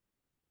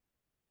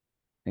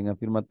en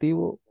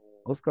afirmativo,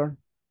 Oscar.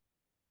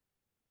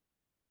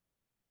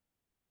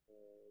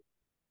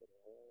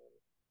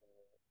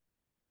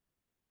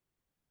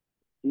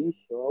 He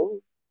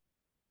shows.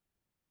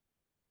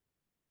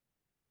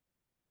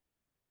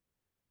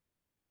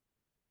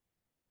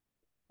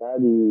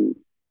 Study.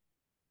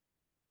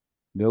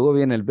 Luego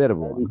viene el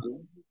verbo.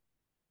 Study.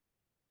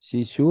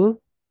 She should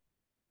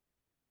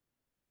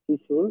She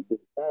should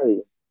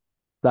study.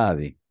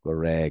 study.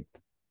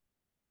 Correct.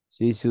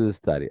 She should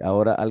study.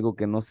 Ahora, algo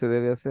que no se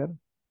debe hacer.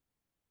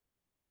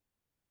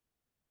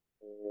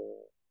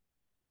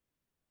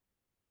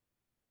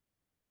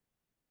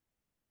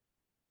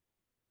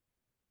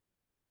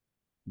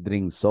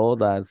 Drink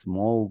soda,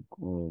 smoke,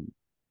 or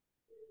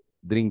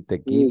drink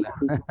tequila.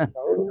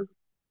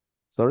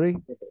 Sorry?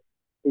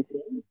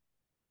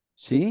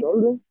 She?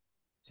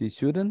 She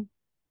shouldn't?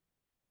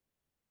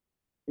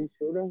 She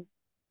shouldn't.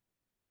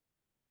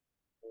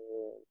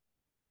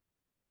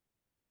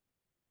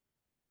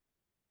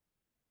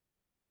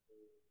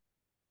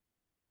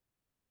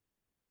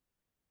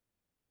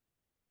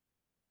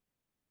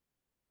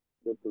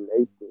 Go too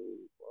late to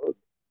work.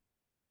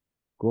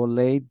 Go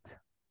late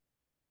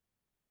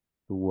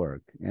to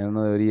work. Él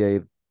no debería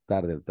ir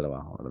tarde al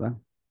trabajo, ¿verdad?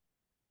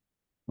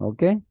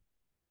 Ok.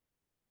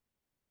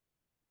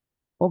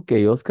 Ok,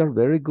 Oscar,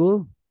 very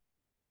good.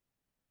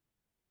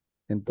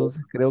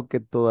 Entonces creo que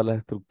todas las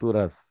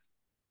estructuras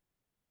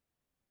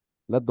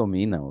las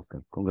domina,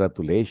 Oscar.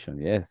 Congratulations,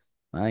 yes,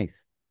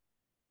 nice.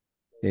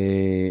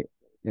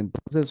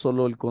 Entonces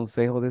solo el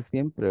consejo de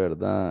siempre,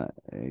 ¿verdad?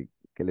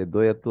 Que les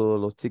doy a todos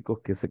los chicos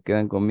que se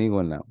quedan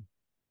conmigo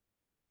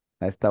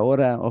a esta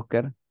hora,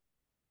 Oscar.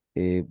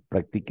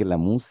 Practique la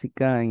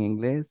música en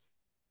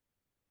inglés,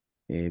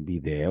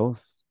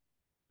 videos,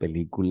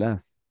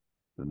 películas,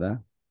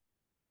 ¿verdad?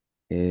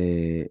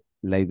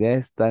 La idea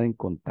es estar en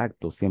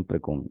contacto siempre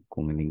con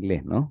el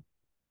inglés, ¿no?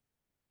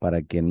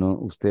 Para que no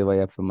usted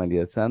vaya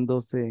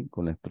familiarizándose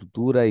con la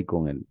estructura y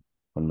con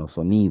los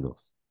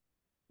sonidos,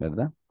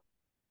 ¿verdad?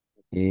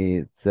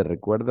 Se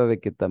recuerda de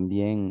que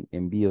también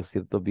envío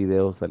ciertos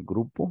videos al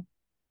grupo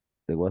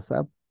de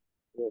WhatsApp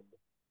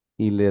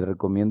y le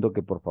recomiendo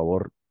que por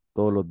favor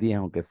todos los días,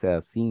 aunque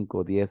sea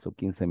 5, 10 o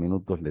 15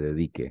 minutos, le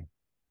dedique,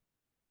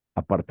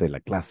 aparte de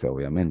la clase,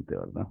 obviamente,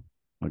 ¿verdad?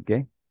 ¿Ok?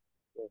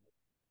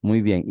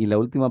 Muy bien. Y la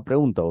última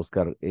pregunta,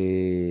 Oscar,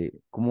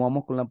 ¿cómo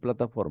vamos con la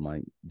plataforma?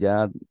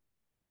 ¿Ya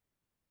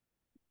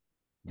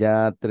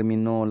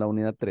terminó la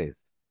unidad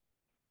 3?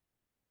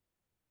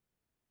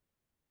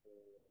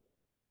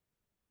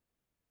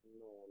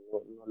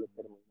 No le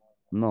terminó.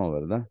 No,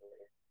 ¿verdad?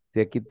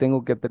 Si aquí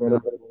tengo que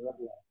terminar.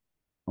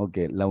 Ok,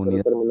 la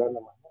unidad.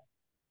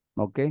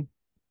 Ok.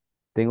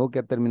 Tengo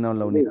que terminar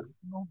la unidad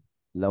 1,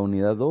 la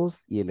unidad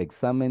 2 y el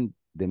examen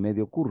de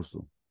medio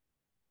curso.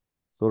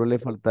 Solo le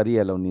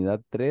faltaría la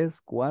unidad 3,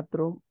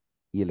 4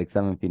 y el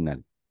examen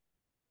final.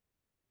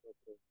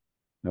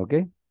 ¿Ok?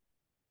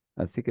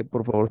 Así que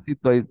por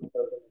favorcito,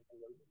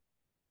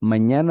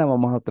 mañana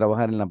vamos a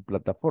trabajar en la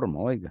plataforma,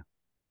 oiga.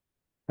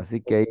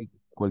 Así que ahí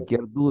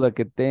cualquier duda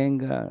que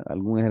tenga,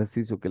 algún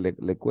ejercicio que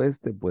le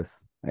cueste,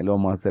 pues ahí lo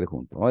vamos a hacer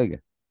juntos,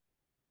 oiga.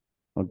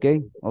 ¿Ok?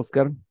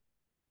 Oscar,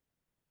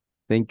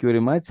 thank you very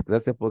much.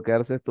 Gracias por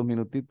quedarse estos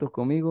minutitos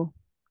conmigo.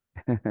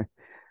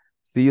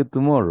 See you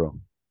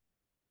tomorrow.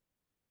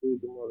 Sí,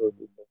 tomorrow.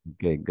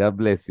 Okay, God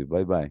bless you.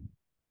 Bye bye.